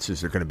offense,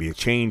 is there going to be a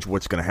change?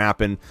 What's going to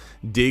happen?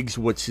 Diggs,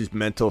 what's his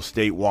mental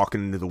state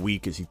walking into the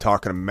week? Is he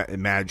talking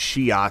mad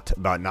shiat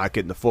about not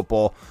getting the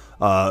football?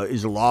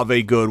 Is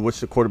Olave good?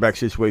 What's the quarterback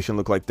situation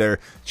look like there?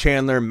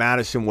 Chandler,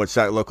 Madison, what's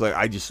that look like?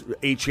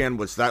 Achane,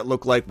 what's that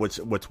look like?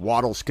 What's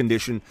Waddle's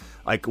condition?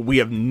 Like, we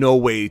have no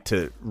way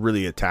to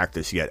really attack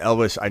this yet.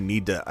 Elvis,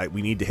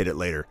 we need to hit it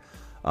later.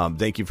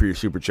 Thank you for your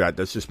super chat.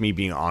 That's just me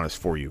being honest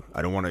for you.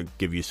 I don't want to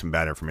give you some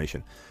bad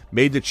information.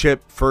 Made the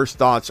chip. First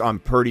thoughts on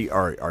Purdy.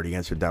 Already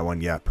answered that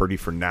one. Yeah, Purdy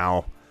for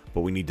now,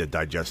 but we need to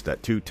digest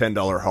that too.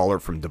 $10 hauler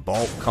from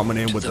DeBalt coming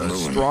in with a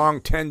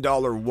strong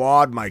 $10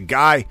 wad. My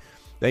guy.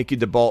 Thank you,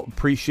 DeBalt.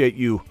 Appreciate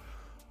you,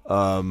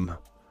 my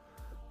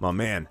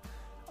man.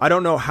 I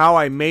don't know how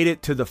I made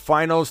it to the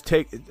finals,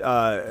 taking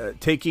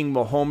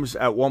Mahomes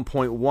at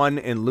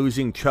 1.1 and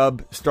losing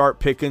Chubb. Start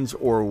Pickens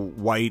or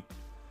White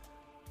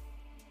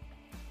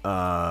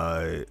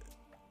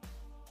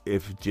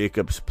if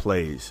Jacobs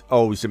plays.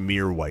 Oh,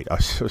 Zamir White. I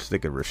was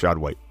thinking Rashad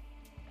White.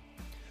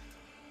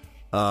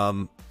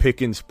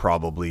 Pickens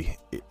probably.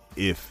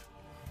 If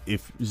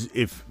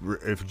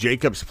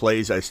Jacobs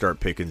plays, I start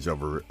Pickens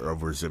over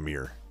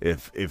Zamir.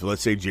 If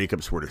let's say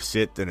Jacobs were to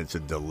sit, then it's a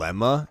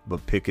dilemma,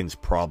 but Pickens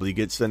probably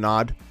gets the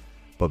nod,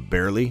 but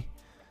barely.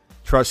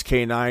 Trust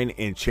K9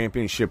 in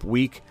championship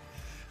week.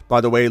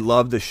 By the way,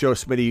 love the show,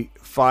 Smitty.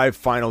 5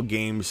 final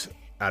games.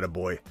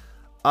 Attaboy.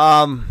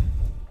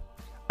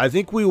 I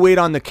think we wait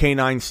on the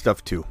K9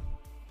 stuff too.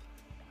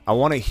 I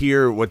want to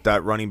hear what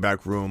that running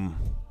back room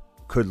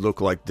could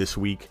look like this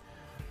week.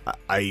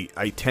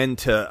 I tend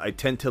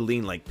to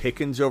lean like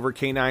Pickens over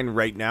K9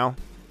 right now.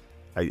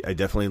 I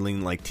definitely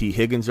lean like T.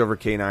 Higgins over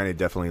K9. I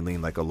definitely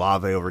lean like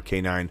Olave over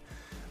K9.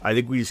 I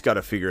think we just got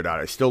to figure it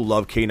out. I still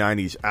love K9.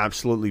 He's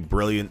absolutely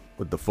brilliant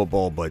with the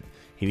football, but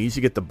he needs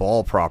to get the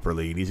ball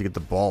properly. He needs to get the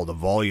ball, the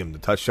volume, the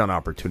touchdown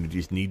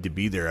opportunities need to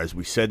be there. As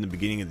we said in the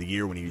beginning of the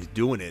year when he was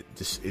doing it,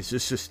 it's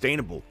just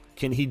sustainable.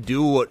 Can he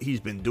do what he's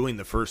been doing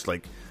the first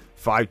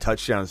 5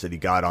 touchdowns that he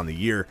got on the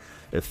year?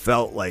 It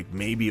felt like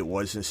maybe it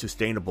wasn't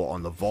sustainable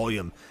on the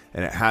volume,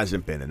 and it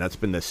hasn't been. And that's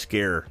been the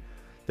scare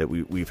that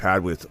we've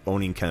had with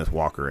owning Kenneth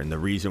Walker, and the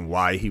reason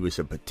why he was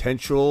a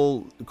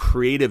potential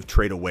creative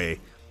trade away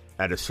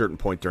at a certain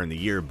point during the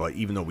year. But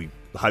even though we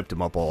hyped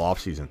him up all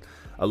offseason,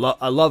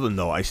 I love him,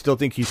 though. I still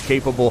think he's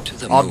capable.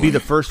 I'll be the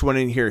first one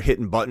in here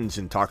hitting buttons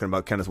and talking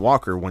about Kenneth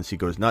Walker once he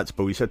goes nuts,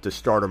 but we just have to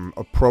start him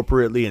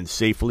appropriately and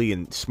safely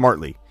and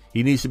smartly.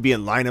 He needs to be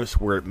in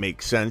lineups where it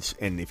makes sense,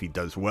 and if he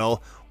does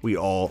well, we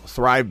all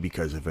thrive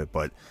because of it.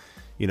 But,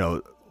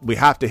 we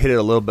have to hit it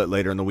a little bit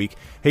later in the week.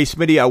 Hey,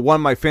 Smitty, I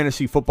won my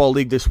fantasy football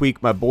league this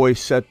week. My boy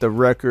set the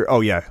record.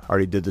 Oh, yeah,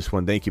 already did this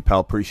one. Thank you, pal.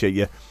 Appreciate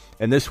you.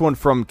 And this one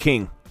from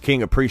King.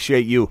 King,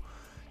 appreciate you.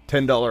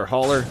 $10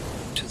 hauler.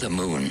 To the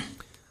moon.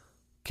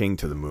 King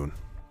to the moon.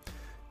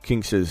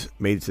 King says,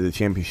 made it to the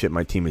championship.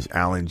 My team is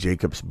Allen,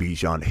 Jacobs,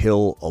 Bijan,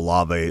 Hill,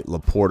 Olave,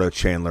 Laporta,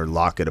 Chandler,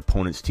 Lockett.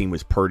 Opponent's team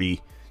was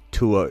Purdy,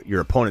 Tua. Your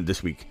opponent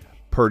this week,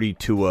 Purdy,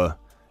 Tua,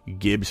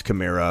 Gibbs,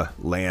 Kamara,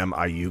 Lamb,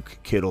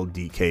 Ayuk, Kittle,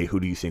 DK. Who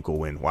do you think will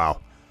win?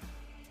 Wow.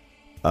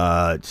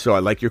 So I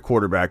like your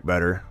quarterback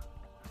better.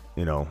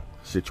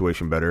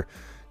 Situation better.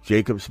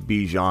 Jacobs,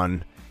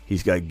 Bijan.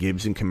 He's got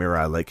Gibbs and Kamara.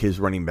 I like his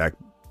running back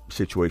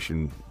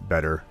situation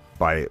better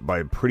by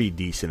a pretty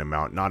decent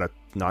amount.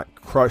 Not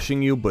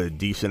crushing you, but a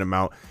decent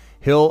amount.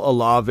 Hill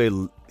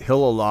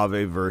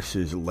Olave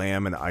versus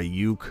Lamb and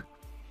Ayuk.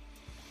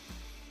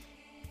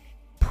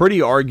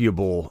 Pretty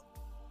arguable.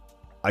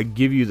 I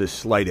give you the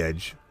slight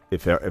edge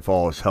if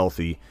all is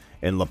healthy.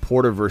 And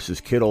Laporta versus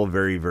Kittle,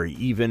 very, very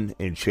even.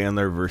 And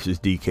Chandler versus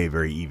DK,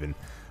 very even.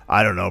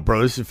 I don't know,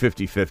 bro. This is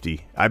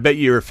 50-50. I bet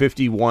you're a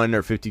 51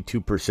 or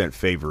 52%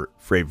 favorite.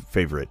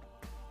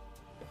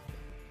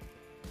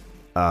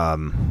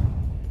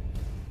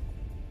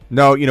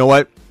 No, you know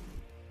what?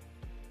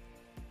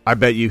 I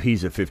bet you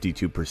he's a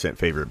 52%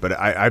 favorite. But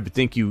I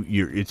think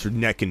it's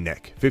neck and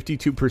neck.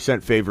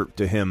 52% favorite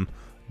to him.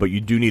 But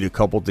you do need a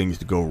couple things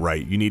to go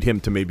right. You need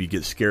him to maybe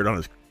get scared on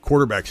his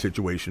quarterback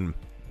situation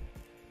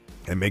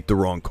and make the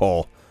wrong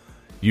call.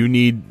 You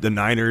need the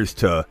Niners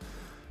to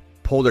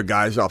pull their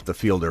guys off the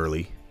field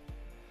early.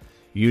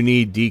 You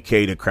need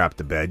DK to crap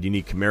the bed. You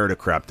need Kamara to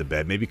crap the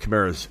bed. Maybe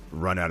Kamara's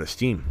run out of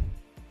steam.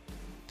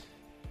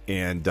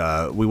 And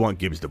we want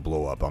Gibbs to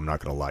blow up. I'm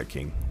not going to lie,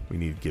 King. We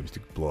need Gibbs to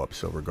blow up.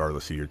 So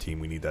regardless of your team,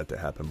 we need that to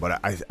happen.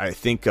 But I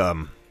think...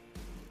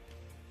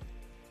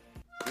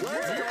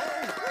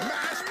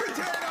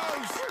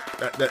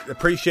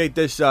 appreciate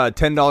this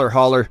 $10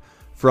 hauler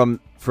from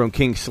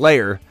King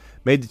Slayer.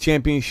 Made the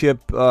championship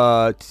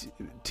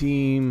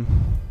team.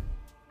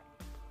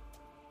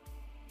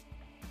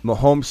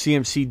 Mahomes,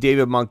 CMC,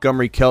 David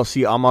Montgomery,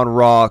 Kelsey,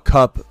 Amon-Ra,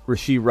 Kupp,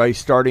 Rashee Rice,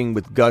 starting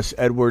with Gus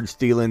Edwards,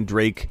 Thielen,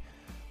 Drake,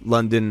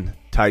 London,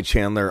 Ty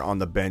Chandler on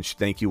the bench.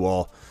 Thank you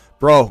all.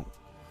 Bro,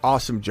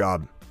 awesome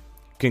job.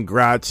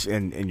 Congrats,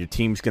 and your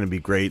team's going to be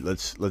great.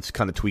 Let's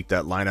kind of tweak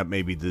that lineup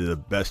maybe to the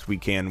best we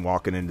can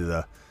walking into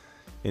the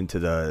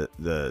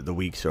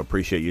week, so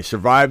appreciate you.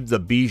 Survived the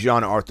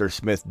Bijan Arthur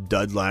Smith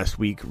dud last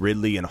week.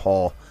 Ridley and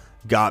Hall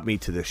got me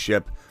to the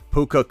ship.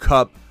 Puka,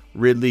 Cup,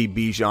 Ridley,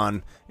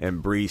 Bijan,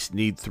 and Brees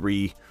need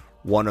three.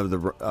 One of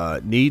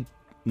the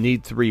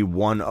need 3,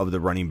 one of the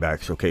running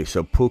backs. Okay,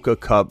 so Puka,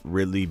 Cup,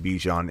 Ridley,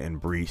 Bijan,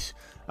 and Brees.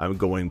 I'm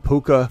going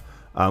Puka,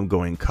 I'm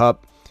going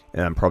Cup,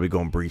 and I'm probably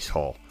going Brees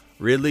Hall.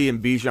 Ridley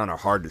and Bijan are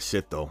hard to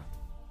sit, though.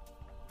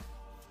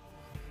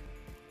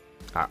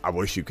 I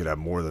wish you could have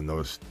more than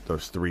those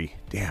three.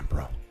 Damn,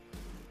 bro.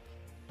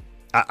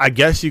 I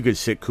guess you could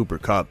sit Cooper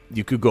Cup.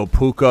 You could go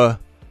Puka,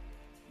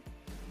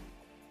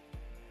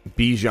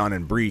 Bijan,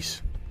 and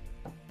Brees.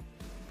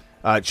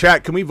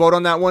 Chat, can we vote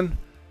on that one?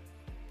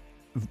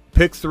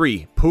 Pick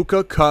 3.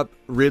 Puka, Cup,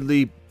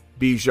 Ridley,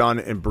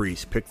 Bijan, and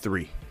Brees. Pick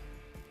 3.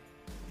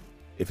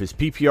 If it's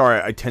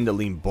PPR, I tend to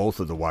lean both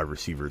of the wide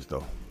receivers,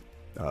 though,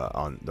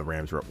 on the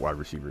Rams wide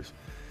receivers.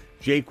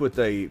 Jake with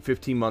a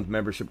 15-month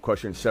membership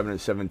question,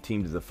 7-7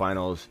 team to the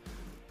finals.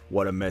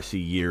 What a messy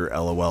year,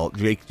 LOL.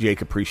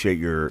 Jake, appreciate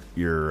your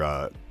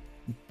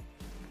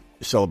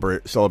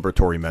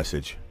celebratory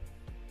message.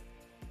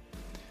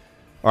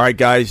 All right,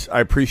 guys, I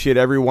appreciate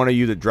every one of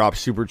you that dropped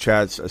super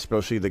chats,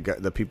 especially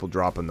the people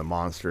dropping the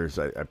monsters.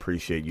 I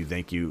appreciate you.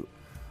 Thank you,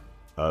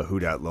 Who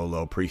Dat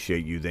Lolo.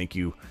 Appreciate you. Thank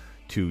you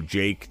to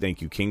Jake.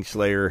 Thank you,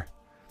 Kingslayer.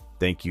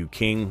 Thank you,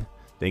 King.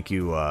 Thank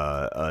you,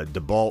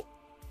 DeBalt.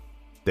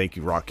 Thank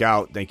you, Rock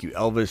Out. Thank you,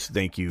 Elvis.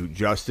 Thank you,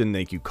 Justin.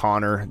 Thank you,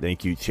 Connor.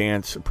 Thank you,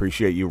 Chance.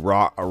 Appreciate you,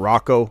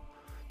 Rocco.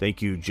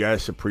 Thank you,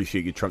 Jess.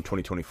 Appreciate you, Trump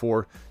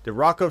 2024. Did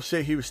Rocco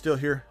say he was still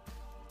here?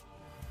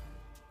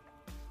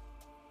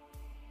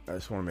 I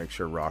just want to make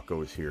sure Rocco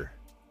was here.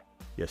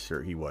 Yes,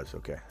 sir, he was.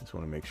 Okay. I just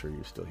want to make sure he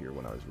was still here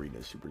when I was reading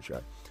his super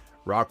chat.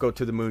 Rocco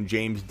to the moon,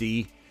 James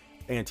D,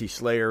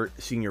 Anti-Slayer,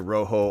 Senior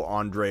Rojo,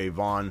 Andre,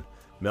 Vaughn,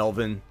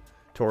 Melvin,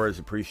 Torres,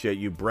 appreciate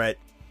you. Brett,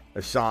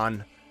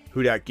 Asan,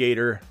 Hudat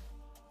Gator,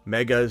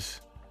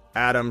 Megas,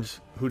 Adams,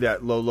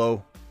 Hudat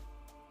Lolo.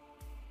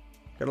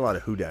 Got a lot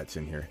of Hudats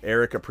in here.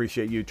 Eric,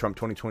 appreciate you. Trump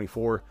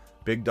 2024,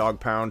 Big Dog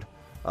Pound,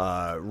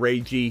 Ray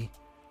G,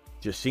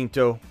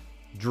 Jacinto,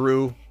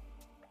 Drew,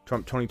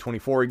 Trump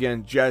 2024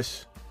 again.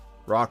 Jess,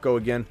 Rocco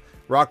again.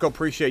 Rocco,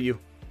 appreciate you.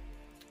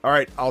 All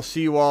right, I'll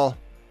see you all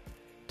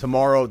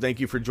tomorrow. Thank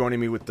you for joining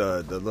me with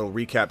the little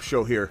recap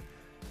show here.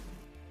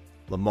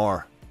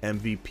 Lamar,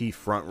 MVP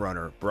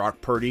frontrunner.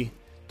 Brock Purdy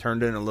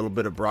turned in a little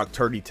bit of Brock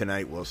Turdy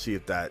tonight. We'll see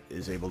if that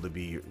is able to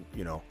be,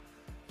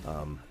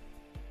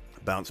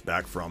 bounce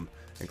back from.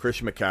 And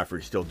Christian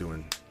McCaffrey still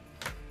doing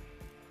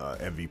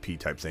MVP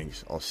type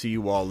things. I'll see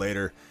you all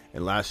later.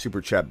 And last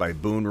super chat by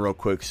Boone real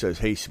quick says,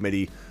 hey,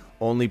 Smitty,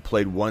 only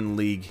played one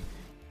league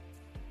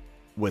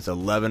with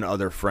 11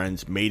 other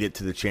friends, made it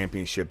to the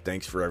championship.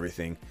 Thanks for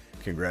everything.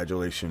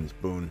 Congratulations,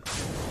 Boone.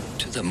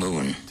 To the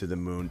moon. To the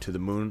moon. To the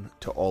moon.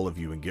 To all of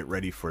you. And get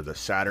ready for the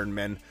Saturn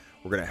men.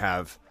 We're going to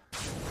have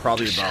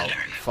probably about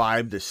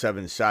 5 to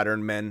 7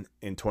 Saturn men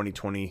in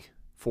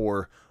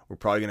 2024. We're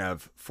probably going to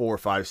have 4,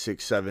 5,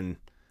 6, 7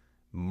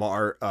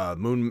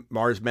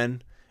 Mars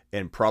men,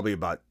 and probably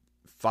about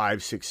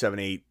 5, 6, 7,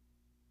 8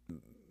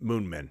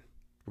 moon men.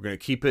 We're going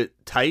to keep it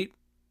tight.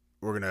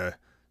 We're going to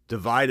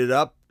divide it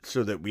up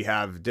so that we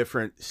have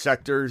different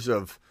sectors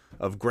of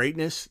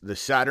greatness. The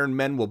Saturn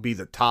men will be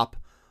the top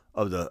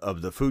of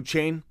the food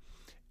chain,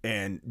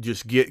 and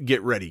just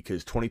get ready,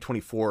 because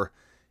 2024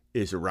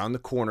 is around the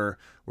corner.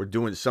 We're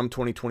doing some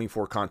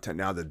 2024 content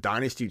now. The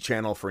Dynasty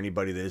channel, for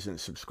anybody that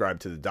isn't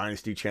subscribed to the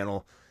Dynasty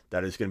channel,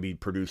 that is going to be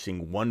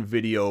producing 1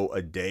 video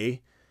a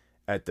day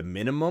at the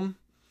minimum.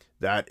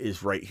 That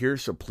is right here.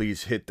 So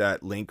please hit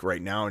that link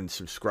right now and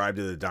subscribe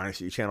to the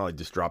Dynasty channel. I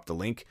just dropped the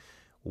link.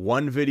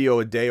 1 video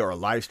a day, or a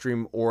live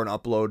stream or an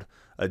upload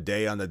a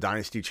day on the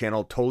Dynasty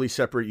channel. Totally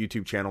separate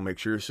YouTube channel. Make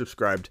sure you're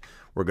subscribed.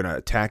 We're going to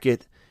attack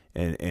it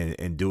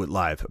and do it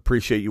live.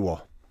 Appreciate you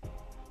all.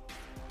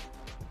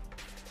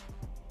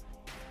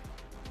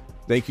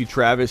 Thank you,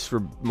 Travis, for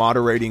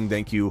moderating.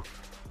 Thank you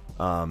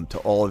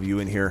to all of you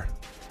in here.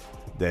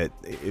 That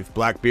if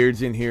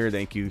Blackbeard's in here,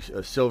 thank you,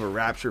 Silver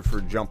Rapture,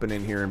 for jumping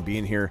in here and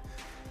being here.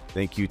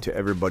 Thank you to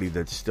everybody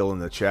that's still in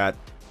the chat.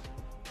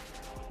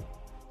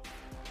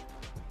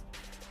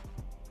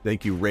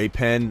 Thank you, Ray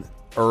Penn,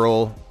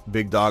 Earl,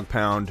 Big Dog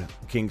Pound,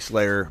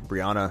 Kingslayer,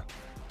 Brianna,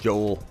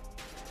 Joel,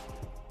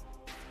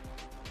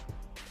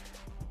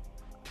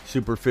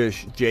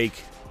 Superfish,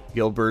 Jake,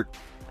 Gilbert,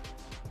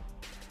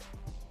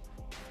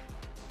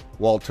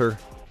 Walter,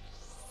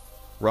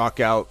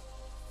 Rockout,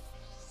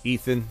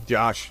 Ethan,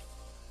 Josh,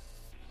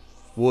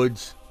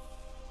 Woods,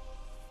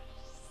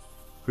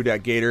 Who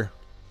Dat Gator,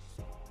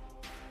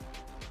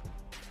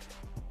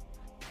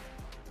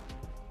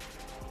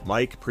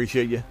 Mike,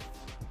 appreciate you.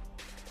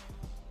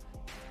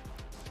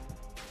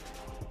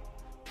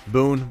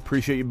 Boone,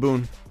 appreciate you,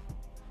 Boone.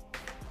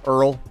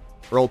 Earl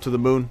to the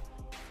moon.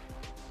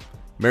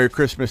 Merry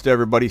Christmas to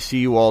everybody. See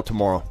you all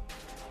tomorrow.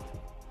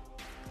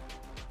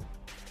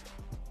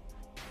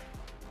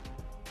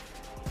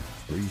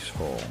 Brees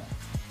Hall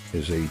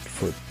is 8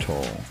 foot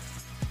tall.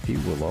 He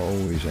will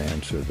always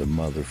answer the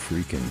mother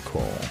freaking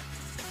call.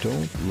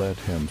 Don't let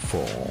him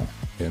fall.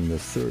 In the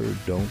third,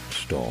 don't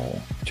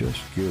stall.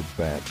 Just give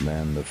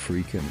Batman the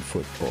freaking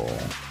football.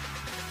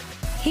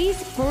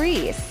 He's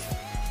Brees.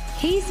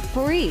 He's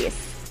Brees.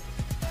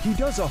 He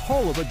does a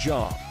hull of a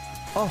job.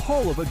 A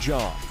hull of a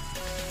job.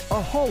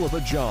 A hull of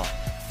a job.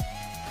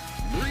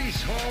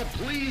 Brees Hall,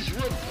 please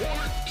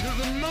report to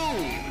the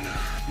moon.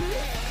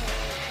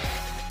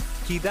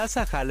 He does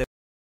a hell